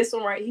how. And this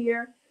one right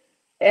here,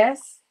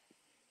 S.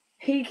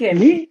 He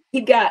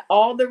got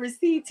all the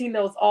receipts. He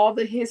knows all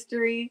the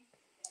history.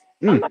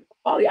 I'm not gonna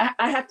follow you.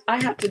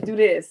 I have to do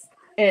this.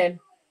 And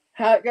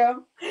how it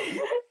go?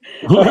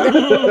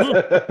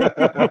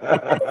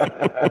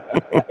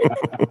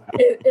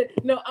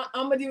 No,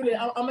 I'm gonna do this.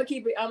 I'm gonna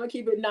keep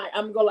it night.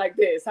 I'm gonna go like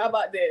this. How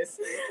about this?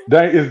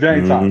 It's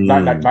game time.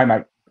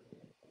 Night.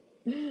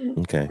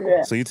 Okay.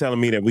 Yeah. So you're telling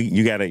me that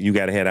you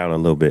gotta head out a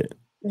little bit.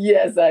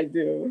 Yes, I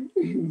do.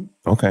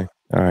 Okay.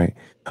 All right.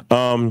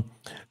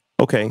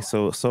 Okay,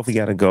 so Sophie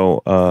got to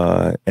go.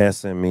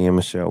 S and me and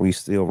Michelle, we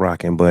still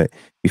rocking. But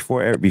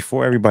before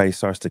everybody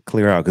starts to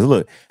clear out, because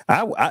look,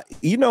 I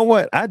you know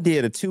what? I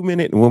did a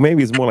 2-minute, well,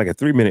 maybe it's more like a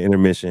 3-minute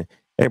intermission.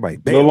 Everybody, a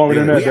little longer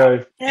than that,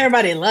 Dave.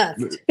 Everybody left.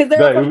 Dave,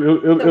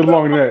 it was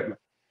longer than that.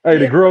 Hey,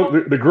 the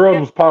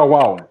girls was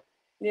powwowing.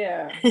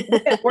 Yeah, we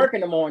had work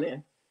in the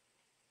morning.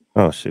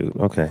 Oh shoot!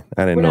 Okay,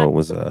 I didn't know it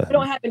was. We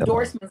don't have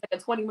endorsements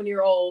like a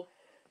 21-year-old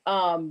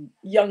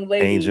young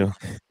lady, Angel,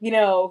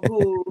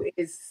 who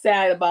is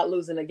sad about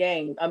losing a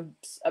game.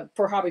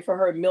 For her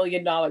 $1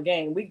 million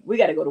game. We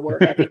got to go to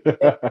work. I got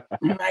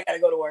to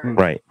go to work.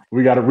 Right.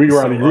 We really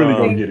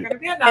gonna get it.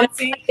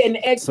 And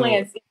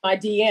eggplants in my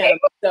DM.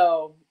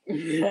 So.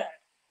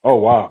 Oh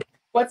wow.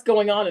 What's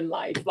going on in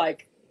life?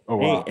 Like. Oh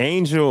wow.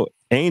 Angel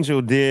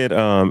did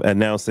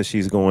announce that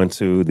she's going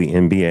to the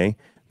NBA,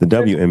 the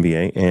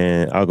WNBA,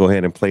 and I'll go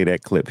ahead and play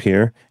that clip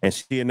here. And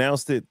she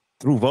announced it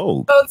through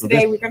Vogue. So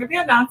today we're going to be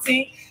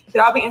announcing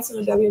that I'll be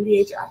entering the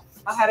WNBA draft.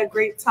 I had a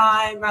great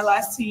time. My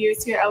last 2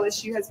 years here at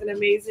LSU has been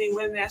amazing.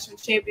 Winning the national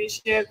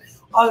championship,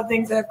 all the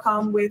things that have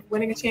come with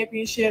winning a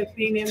championship,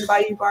 being named the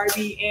Bayou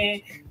Barbie,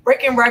 and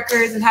breaking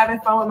records and having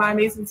fun with my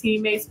amazing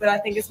teammates. But I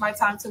think it's my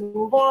time to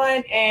move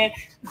on and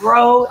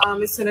grow.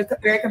 It's in a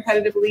very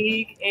competitive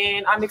league,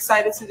 and I'm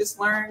excited to just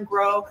learn,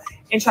 grow,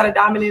 and try to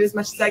dominate as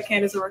much as I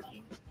can as a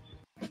rookie.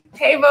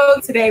 Hey,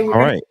 Vogue. Today we're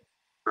all right.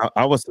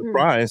 I was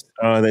surprised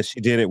that she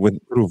did it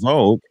through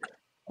Vogue,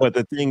 but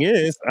the thing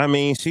is, I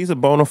mean, she's a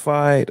bona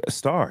fide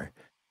star.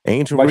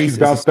 Angel Reese, she's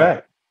bounced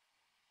back.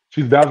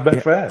 She's bounced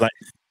back fast. Right.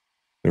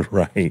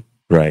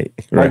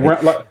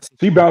 Like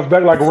she bounced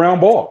back like a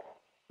round ball.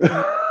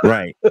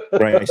 Right.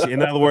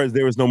 In other words,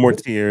 there was no more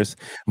tears.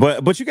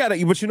 But you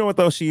know what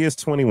though? She is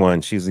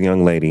 21. She's a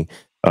young lady.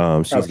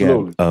 She's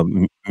Absolutely. got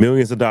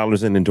millions of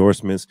dollars in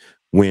endorsements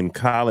when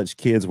college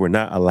kids were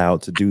not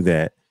allowed to do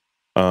that.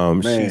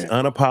 She's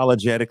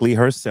unapologetically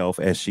herself,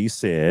 as she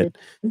said.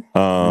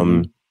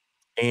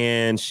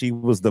 And she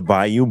was the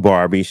Bayou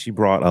Barbie. She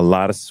brought a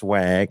lot of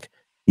swag,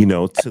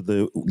 to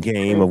the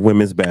game of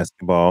women's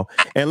basketball.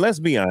 And let's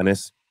be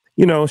honest,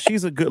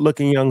 she's a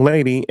good-looking young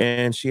lady,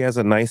 and she has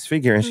a nice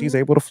figure, and she's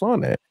able to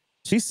flaunt that.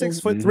 She's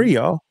 6'3",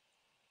 y'all.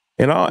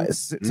 And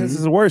since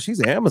it's a word,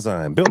 she's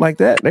Amazon built like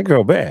that. That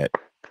girl bad.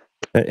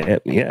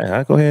 Yeah,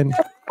 I'll go ahead.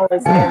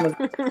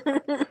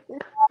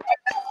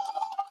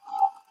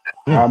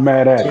 Not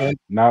mad at it.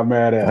 Not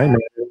mad at it.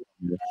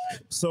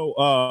 So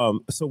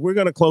we're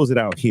gonna close it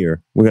out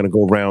here. We're gonna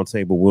go round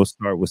table. We'll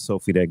start with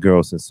Sophie, that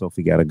girl, since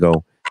Sophie gotta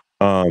go.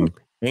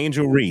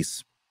 Angel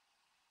Reese,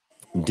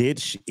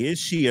 is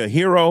she a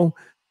hero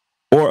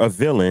or a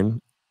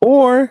villain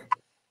or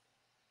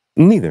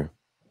neither?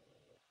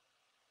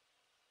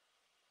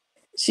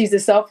 She's a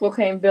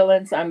self-proclaimed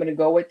villain, so I'm gonna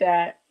go with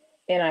that.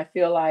 And I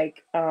feel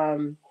like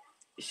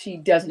she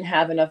doesn't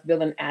have enough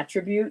villain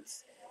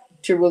attributes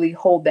to really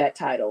hold that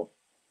title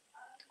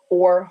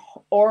or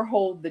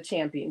hold the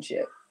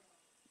championship,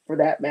 for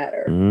that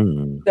matter.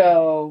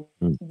 So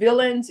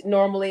villains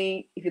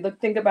normally, if you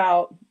think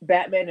about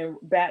Batman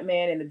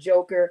and the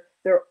Joker,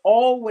 they're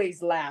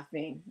always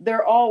laughing.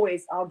 They're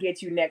always, I'll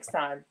get you next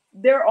time.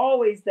 They're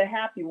always the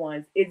happy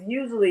ones. It's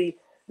usually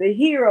the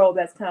hero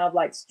that's kind of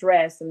like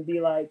stressed and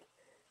be like,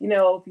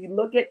 if you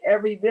look at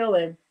every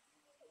villain,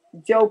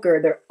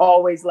 Joker, they're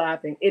always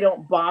laughing. It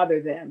don't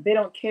bother them. They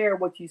don't care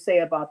what you say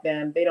about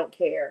them. They don't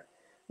care.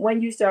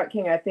 When you start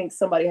King, I think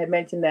somebody had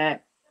mentioned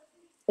that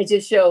it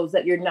just shows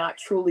that you're not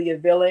truly a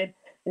villain.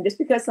 And just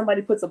because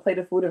somebody puts a plate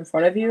of food in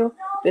front of you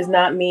does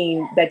not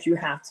mean that you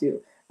have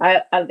to.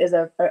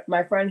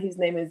 My friend, his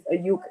name is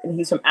Ayuk, and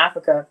he's from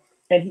Africa,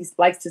 and he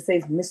likes to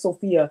say, Miss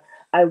Sophia,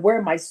 I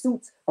wear my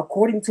suits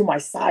according to my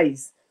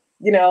size.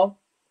 The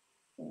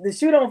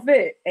shoe don't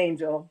fit,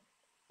 Angel.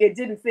 It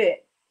didn't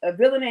fit. A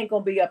villain ain't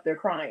gonna be up there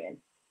crying.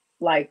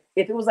 Like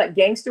if it was like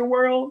Gangster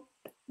World,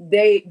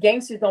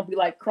 gangsters don't be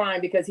like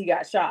crying because he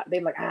got shot.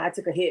 They're like, I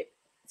took a hit.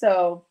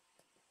 So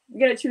you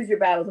gotta choose your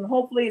battles, and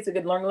hopefully it's a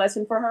good learning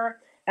lesson for her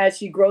as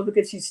she grows,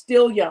 because she's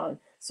still young.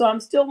 So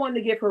I'm still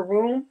wanting to give her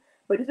room,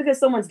 but just because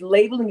someone's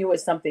labeling you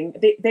as something,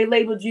 they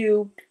labeled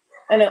you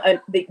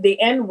the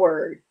N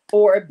word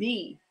or a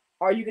B.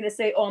 Are you gonna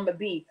say, oh, I'm a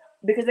B?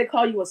 Because they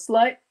call you a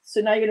slut, so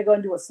now you're gonna go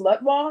and do a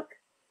slut walk?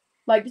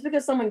 Like, just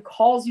because someone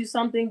calls you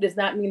something does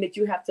not mean that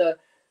you have to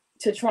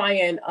try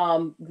and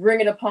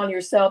bring it upon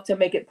yourself to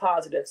make it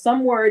positive.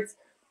 Some words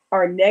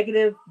are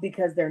negative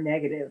because they're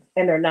negative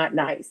and they're not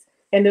nice.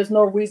 And there's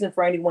no reason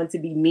for anyone to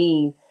be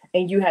mean,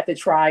 and you have to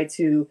try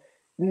to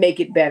make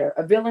it better.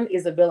 A villain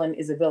is a villain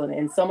is a villain.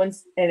 And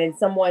in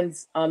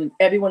someone's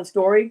everyone's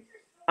story,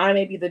 I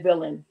may be the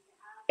villain,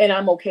 and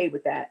I'm okay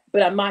with that.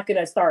 But I'm not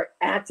gonna start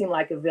acting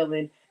like a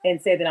villain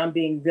and say that I'm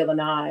being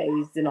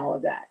villainized and all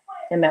of that.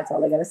 And that's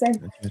all I gotta say.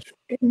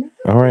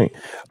 All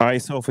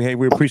right, Sophie. Hey,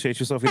 we appreciate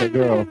you, Sophie, that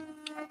girl.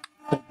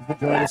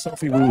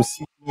 Sophie, we will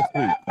see you next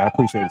week. I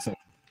appreciate it, Sophie.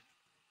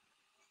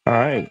 All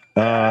right,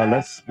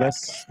 let's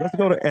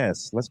go to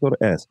S. Let's go to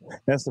S.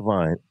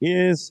 Estevan,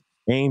 is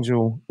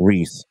Angel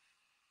Reese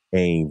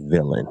a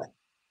villain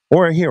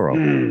or a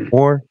hero?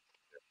 Or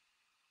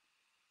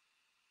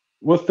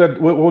what's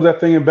that? What was that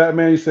thing in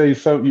Batman? You say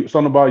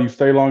something about you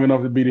stay long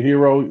enough to be the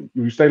hero.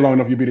 You stay long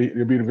enough, you be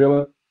the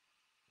villain,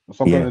 or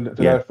something to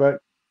that effect.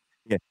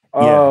 Yeah.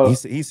 He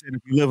said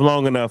if you live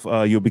long enough,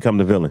 you'll become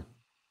the villain.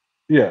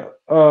 Yeah.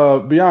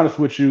 Be honest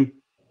with you,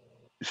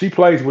 she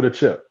plays with a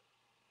chip,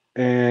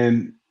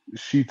 and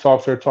she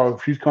talks her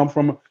talk. She comes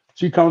from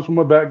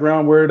a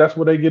background where that's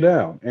what they get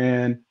down.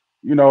 And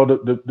you know,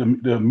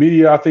 the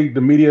media. I think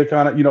the media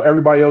kind of,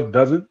 everybody else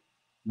doesn't.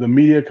 The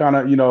media kind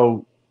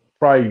of,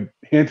 probably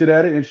hinted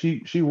at it, and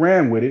she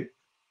ran with it.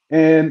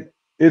 And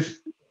it's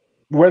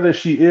whether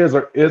she is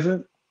or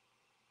isn't,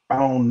 I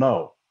don't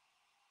know.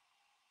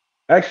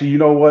 Actually, you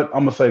know what?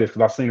 I'm gonna say this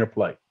because I've seen her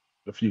play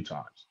a few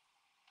times.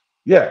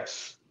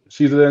 Yes,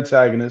 she's an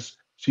antagonist.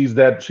 She's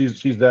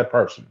that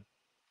person,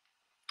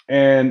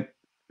 and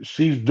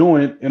she's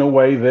doing it in a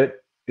way that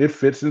it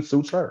fits and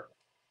suits her.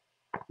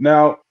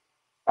 Now,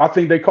 I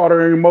think they caught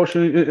her in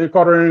emotion. It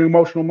caught her in an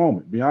emotional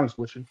moment. To be honest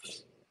with you,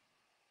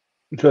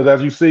 because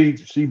as you see,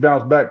 she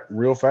bounced back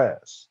real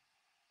fast,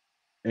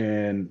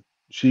 and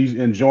she's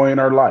enjoying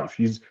her life.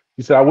 She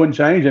said, "I wouldn't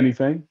change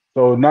anything."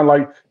 So not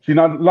like she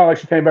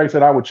came back and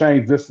said, "I would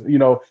change this."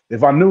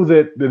 If I knew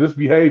that this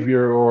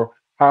behavior or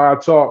how I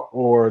talk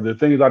or the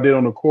things I did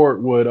on the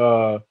court would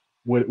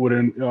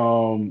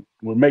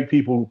make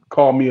people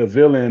call me a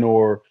villain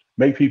or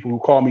make people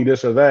call me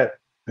this or that,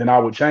 then I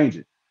would change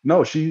it.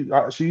 No, she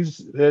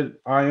said,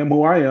 "I am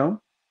who I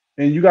am,"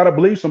 and you got to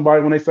believe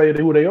somebody when they say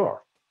who they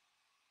are.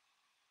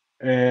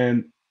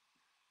 And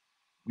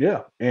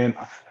yeah, and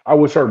I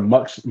wish her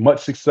much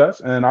success.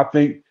 And I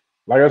think,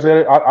 like I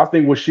said, I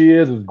think what she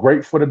is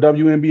great for the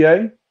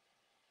WNBA.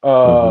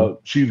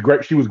 She's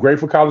great. She was great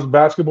for college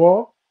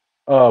basketball.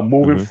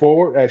 Moving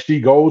forward, as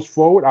she goes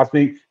forward, I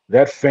think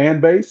that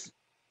fan base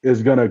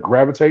is going to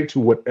gravitate to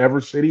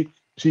whatever city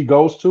she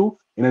goes to,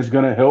 and it's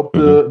going to help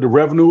the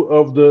revenue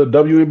of the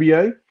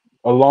WNBA,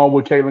 along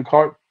with Caitlin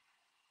Clark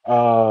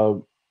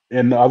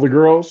and the other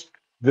girls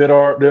that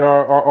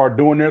are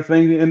doing their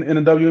thing in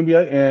the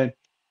WNBA. And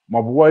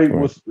my boy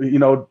was,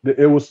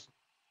 it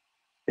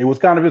was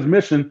kind of his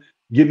mission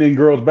getting in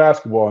girls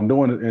basketball and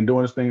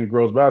doing his thing in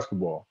girls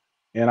basketball.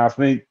 And I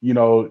think,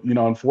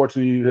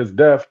 unfortunately, his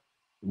death,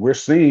 we're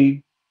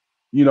seeing,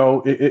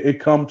 it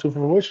come to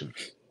fruition.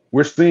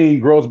 We're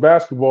seeing girls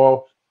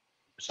basketball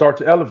start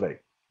to elevate.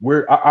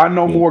 I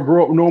know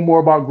more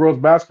about girls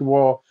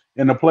basketball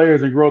and the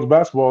players in girls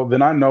basketball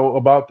than I know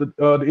about the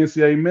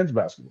NCAA men's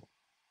basketball.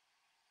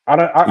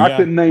 I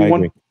couldn't name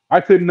one. I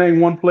couldn't name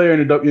one player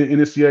in the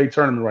NCAA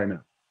tournament right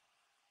now.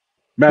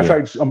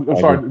 Matter of fact, I'm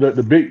sorry,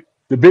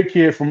 the big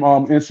kid from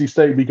NC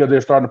State, because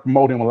they're starting to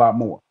promote him a lot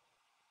more.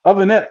 Other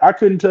than that, I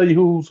couldn't tell you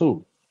who's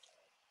who.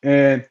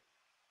 And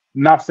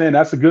not saying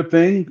that's a good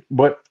thing,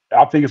 but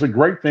I think it's a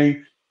great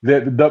thing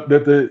that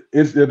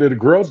the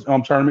girls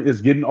tournament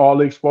is getting all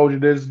the exposure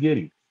that it's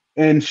getting.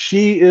 And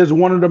she is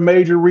one of the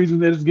major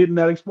reasons that it's getting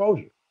that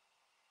exposure.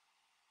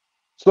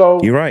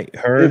 So you're right.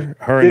 Her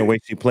and the way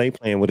she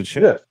playing with a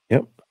chip.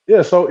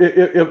 Yeah. So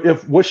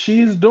if what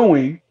she's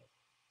doing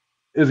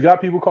is got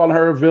people calling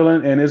her a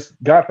villain and it's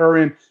got her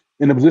in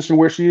the position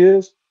where she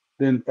is,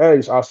 then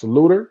hey, I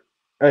salute her.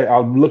 Hey,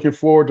 I'm looking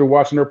forward to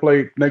watching her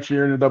play next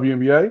year in the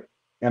WNBA,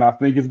 and I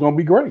think it's going to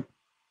be great.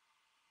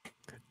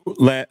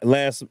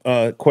 Last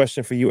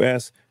question for you,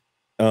 S.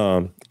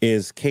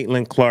 Is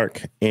Caitlin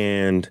Clark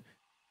and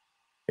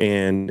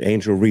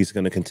Angel Reese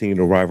going to continue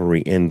the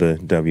rivalry in the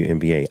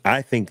WNBA?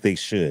 I think they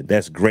should.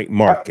 That's great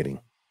marketing.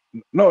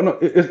 No,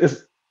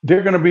 it's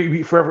they're going to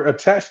be forever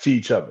attached to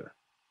each other.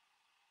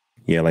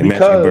 Yeah, like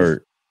Magic and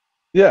Bird.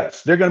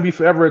 Yes, they're going to be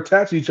forever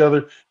attached to each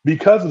other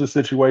because of the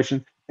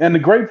situation. And the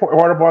great part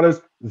about it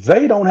is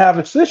they don't have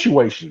a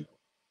situation.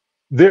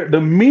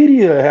 The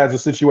media has a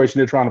situation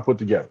they're trying to put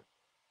together.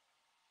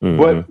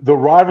 But the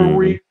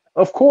rivalry,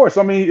 of course,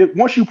 I mean,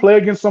 once you play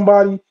against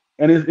somebody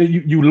and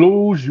you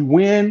lose, you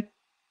win,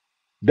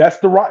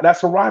 that's a rivalry.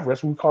 That's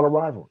what we call a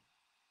rivalry.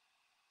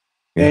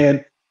 Yeah.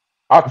 And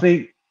I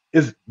think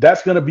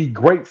that's going to be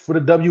great for the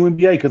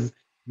WNBA because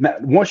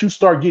once you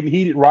start getting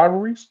heated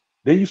rivalries,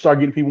 then you start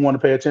getting people want to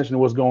pay attention to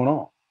what's going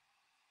on.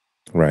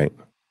 Right.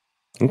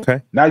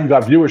 Okay. Now you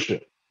got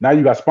viewership. Now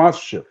you got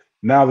sponsorship.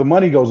 Now the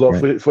money goes up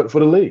for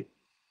the league.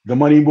 The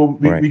money will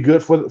be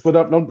good for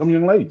them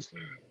young ladies.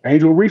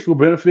 Angel Reese will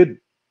benefit.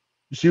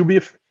 She'll be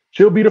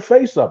the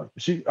face of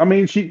it.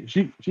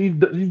 She's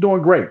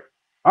doing great.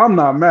 I'm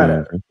not mad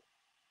at her.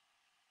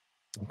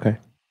 Okay.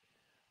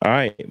 All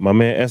right, my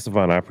man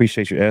Estevan, I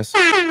appreciate you, S.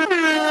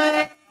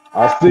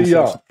 I see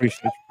y'all.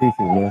 Appreciate you,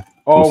 man.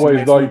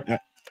 Always, though.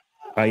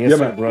 Yes,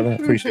 sir, brother.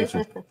 Appreciate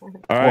you.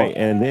 All right,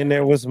 and then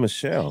there was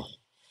Michelle.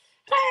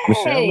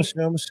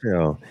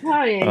 Michelle.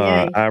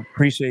 I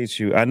appreciate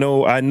you. I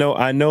know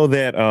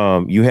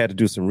that you had to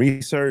do some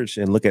research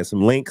and look at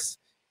some links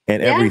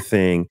and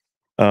everything.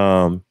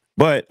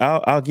 But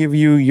I'll give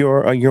you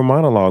your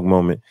monologue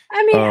moment.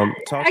 I mean,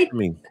 talk to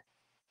me.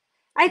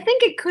 I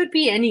think it could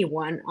be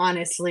anyone,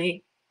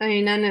 honestly. I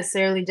mean, not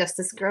necessarily just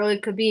this girl.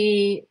 It could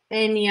be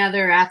any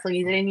other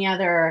athlete, any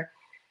other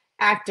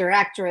actor,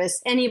 actress,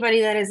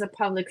 anybody that is a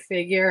public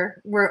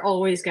figure. We're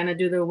always going to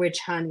do the witch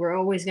hunt. We're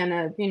always going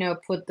to,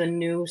 put the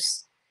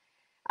noose.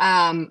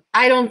 I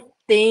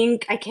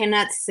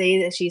cannot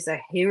say that she's a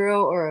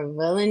hero or a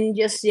villain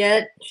just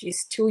yet.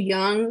 She's too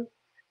young.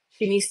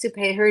 She needs to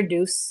pay her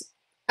dues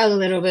a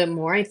little bit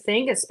more, I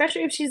think,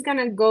 especially if she's going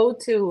to go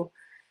to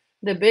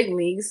the big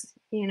leagues,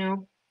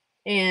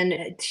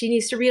 and she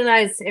needs to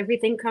realize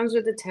everything comes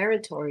with the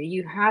territory.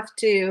 You have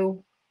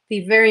to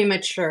be very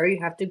mature.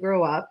 You have to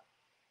grow up,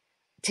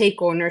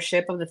 take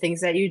ownership of the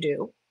things that you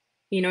do.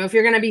 If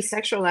you're going to be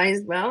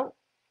sexualized, well,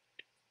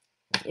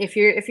 if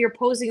you're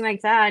posing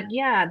like that,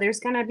 yeah,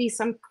 there's going to be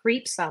some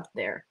creeps out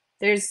there.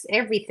 There's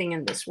everything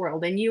in this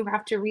world, and you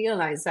have to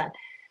realize that.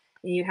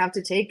 You have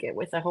to take it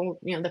with the whole,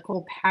 the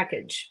whole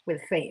package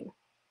with fame.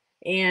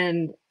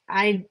 And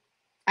I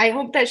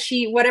hope that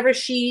whatever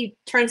she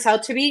turns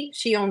out to be,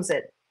 she owns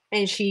it,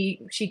 and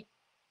she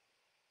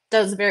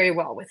does very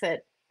well with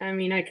it. I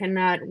mean, I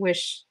cannot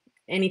wish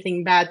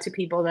anything bad to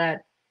people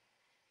that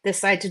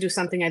decide to do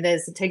something like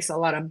this. It takes a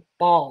lot of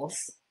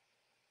balls,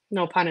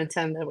 no pun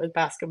intended with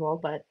basketball,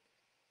 but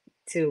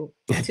to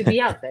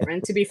be out there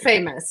and to be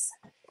famous.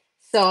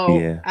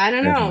 So I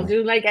don't know,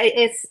 dude. Like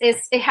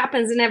it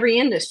happens in every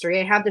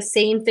industry. I have the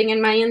same thing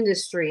in my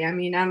industry. I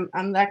mean,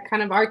 I'm that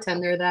kind of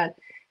bartender that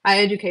I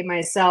educate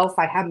myself.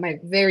 I have my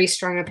very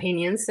strong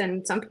opinions,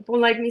 and some people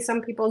like me,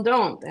 some people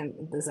don't.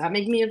 And does that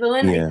make me a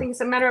villain? I think it's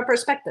a matter of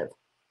perspective.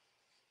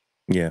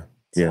 Yeah.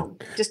 So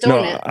just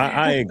own it.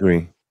 I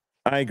agree.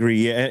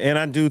 Yeah, and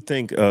I do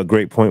think a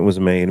great point was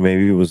made.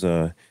 Maybe it was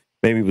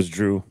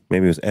Drew,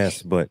 maybe it was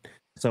S, but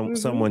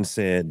someone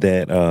said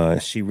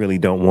that she really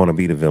don't want to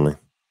be the villain.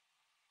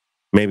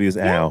 Maybe it was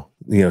Al.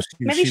 Maybe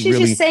she's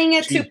really, just saying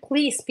it to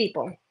please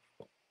people.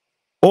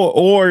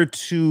 Or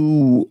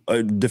to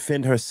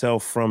defend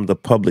herself from the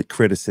public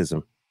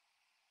criticism,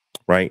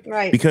 right?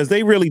 Because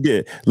they really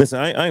did. Listen,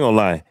 I ain't gonna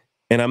lie,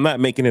 and I'm not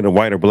making it a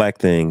white or black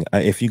thing.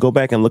 If you go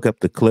back and look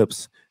up the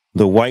clips,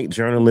 the white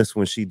journalist,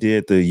 when she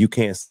did the "You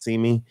Can't See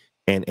Me"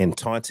 and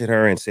taunted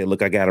her and said,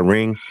 "Look, I got a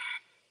ring,"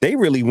 they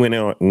really went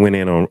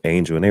in on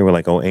Angel, and they were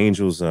like, "Oh,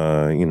 Angel's,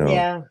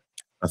 a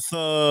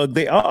thug."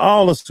 They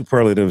all the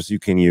superlatives you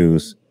can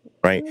use,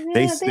 right?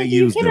 Yeah, they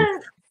use them.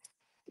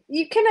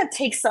 You cannot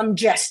take some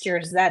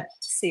gestures that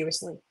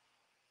seriously.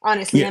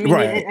 Honestly, I mean,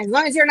 as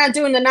long as you're not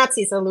doing the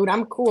Nazi salute,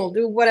 I'm cool.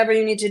 Do whatever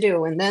you need to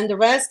do, and then the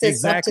rest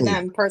is up to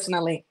them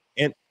personally.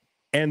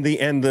 And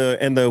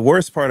the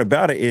worst part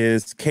about it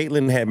is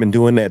Caitlyn had been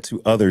doing that to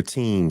other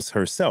teams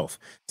herself.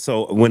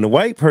 So when the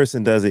white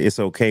person does it, it's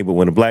okay, but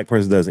when a black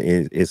person does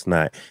it, it's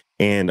not.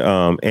 And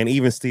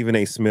even Stephen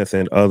A. Smith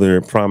and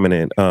other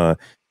prominent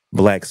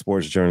black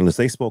sports journalists,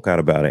 they spoke out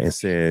about it and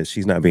said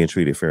she's not being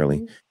treated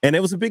fairly. And it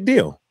was a big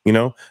deal,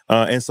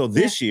 and so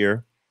this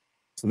year,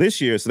 so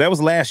that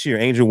was last year,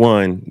 Angel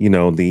won,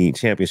 the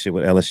championship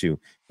with LSU.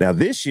 Now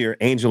this year,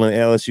 Angel and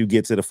LSU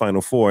get to the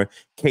Final Four.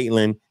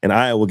 Caitlyn and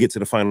Iowa will get to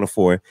the Final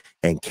Four,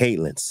 and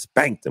Caitlyn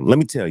spanked them. Let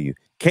me tell you,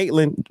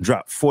 Caitlyn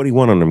dropped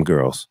 41 on them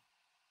girls,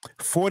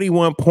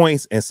 41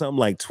 points and something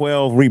like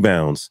 12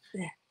 rebounds.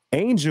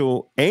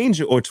 Angel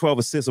or 12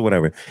 assists or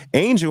whatever.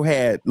 Angel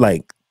had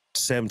like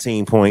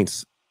 17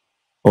 points,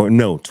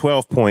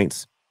 12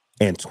 points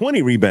and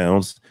 20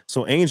 rebounds.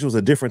 So Angel's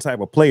a different type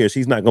of player.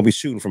 She's not going to be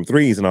shooting from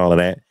threes and all of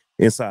that,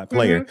 inside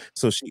player.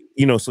 So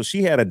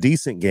she had a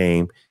decent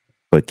game,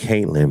 but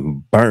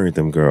Caitlyn burned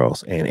them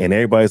girls. And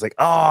everybody's like,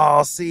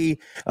 oh, see.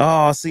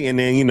 And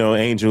then,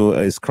 Angel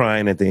is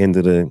crying at the end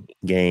of the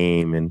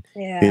game. And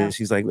then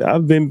she's like,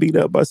 I've been beat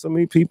up by so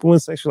many people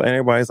and sexual. And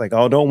everybody's like,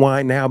 oh, don't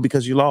whine now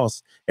because you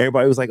lost.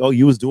 Everybody was like, oh,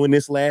 you was doing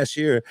this last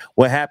year.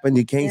 What happened?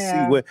 You can't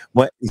see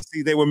what you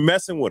see. They were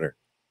messing with her.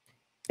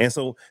 And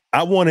so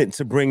I wanted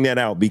to bring that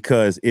out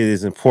because it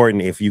is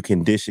important. If you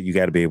can dish it, you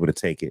got to be able to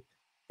take it.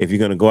 If you're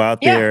going to go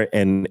out there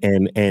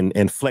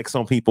and flex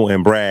on people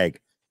and brag,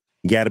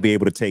 you got to be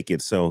able to take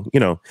it. So,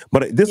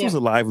 but this was a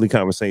lively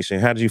conversation.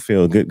 How did you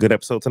feel? Good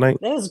episode tonight?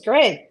 It was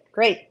great.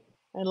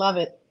 I love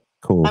it.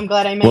 Cool. I'm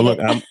glad I made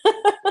it.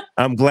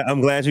 I'm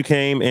glad you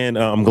came, and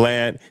I'm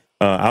glad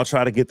I'll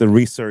try to get the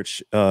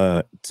research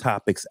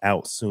topics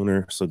out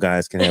sooner so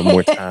guys can have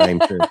more time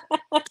to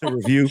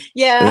review.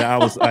 Yeah.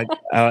 And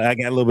I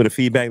got a little bit of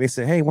feedback. They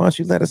said, hey, why don't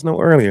you let us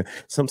know earlier?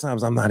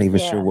 Sometimes I'm not even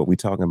sure what we're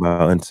talking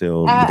about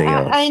until the day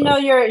of. I know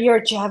your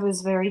job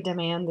is very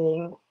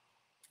demanding.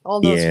 All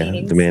those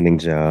meetings. Demanding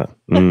job.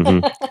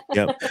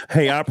 Yep.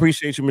 Hey, I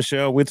appreciate you,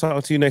 Michelle. We'll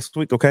talk to you next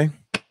week, okay?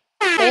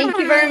 Thank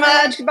you very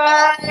much.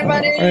 Bye,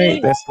 everybody. All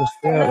right, that's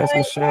Michelle. That's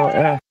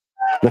Michelle.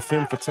 The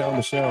Femme Fatale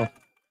Michelle.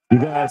 You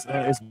guys,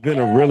 it's been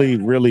a really,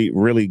 really,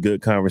 really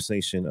good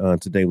conversation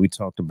today. We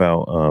talked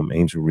about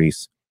Angel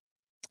Reese.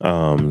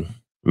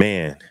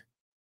 Man,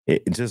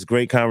 just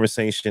great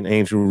conversation.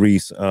 Angel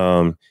Reese,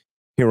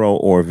 hero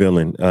or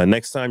villain.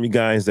 Next time, you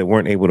guys that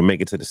weren't able to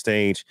make it to the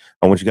stage,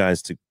 I want you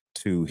guys to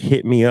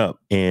hit me up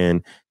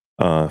and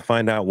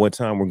find out what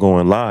time we're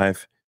going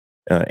live,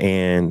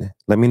 and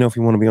let me know if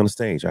you want to be on the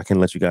stage. I can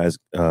let you guys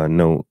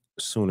know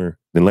sooner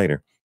than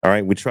later. All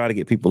right, we try to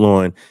get people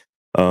on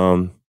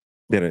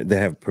that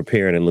have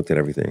prepared and looked at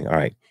everything. All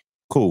right,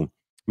 cool.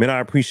 Man, I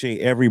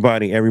appreciate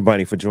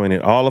everybody for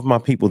joining. All of my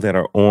people that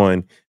are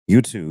on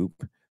YouTube,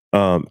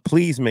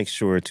 please make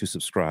sure to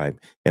subscribe.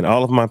 And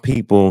all of my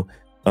people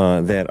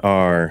that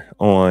are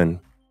on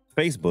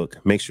Facebook,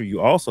 make sure you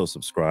also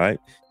subscribe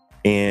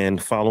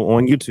and follow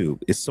on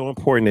YouTube. It's so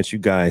important that you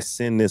guys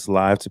send this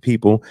live to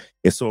people.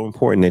 It's so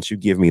important that you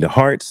give me the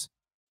hearts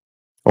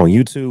on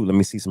YouTube. Let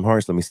me see some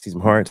hearts. Let me see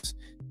some hearts.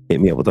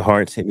 Hit me up with the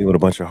hearts. Hit me with a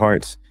bunch of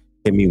hearts.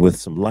 Hit me with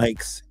some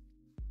likes.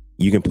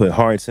 You can put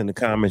hearts in the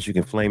comments. You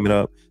can flame it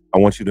up. I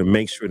want you to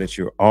make sure that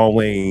you're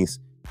always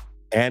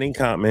adding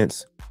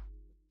comments.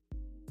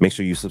 Make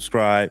sure you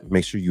subscribe.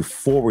 Make sure you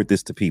forward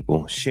this to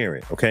people. Share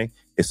it, okay?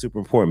 It's super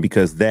important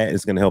because that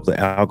is going to help the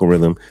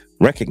algorithm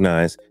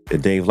recognize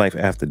that Dave Life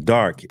After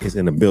Dark is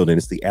in the building.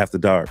 It's the After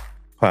Dark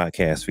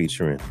podcast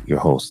featuring your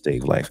host,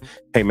 Dave Life.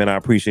 Hey, man, I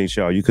appreciate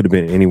y'all. You could have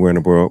been anywhere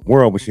in the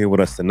world, but you're here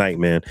with us tonight,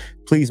 man.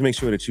 Please make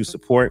sure that you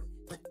support.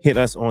 Hit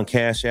us on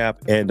Cash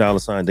App at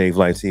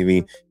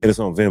 $DaveLifeTV. Hit us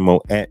on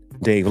Venmo at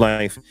Dave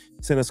Life.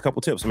 Send us a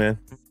couple tips, man.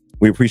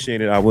 We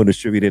appreciate it. I will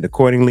distribute it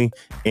accordingly.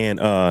 And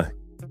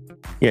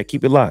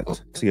keep it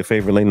locked to your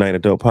favorite late night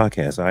adult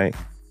podcast. All right,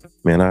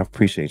 man. I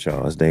appreciate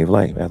y'all. It's Dave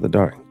Life After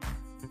Dark.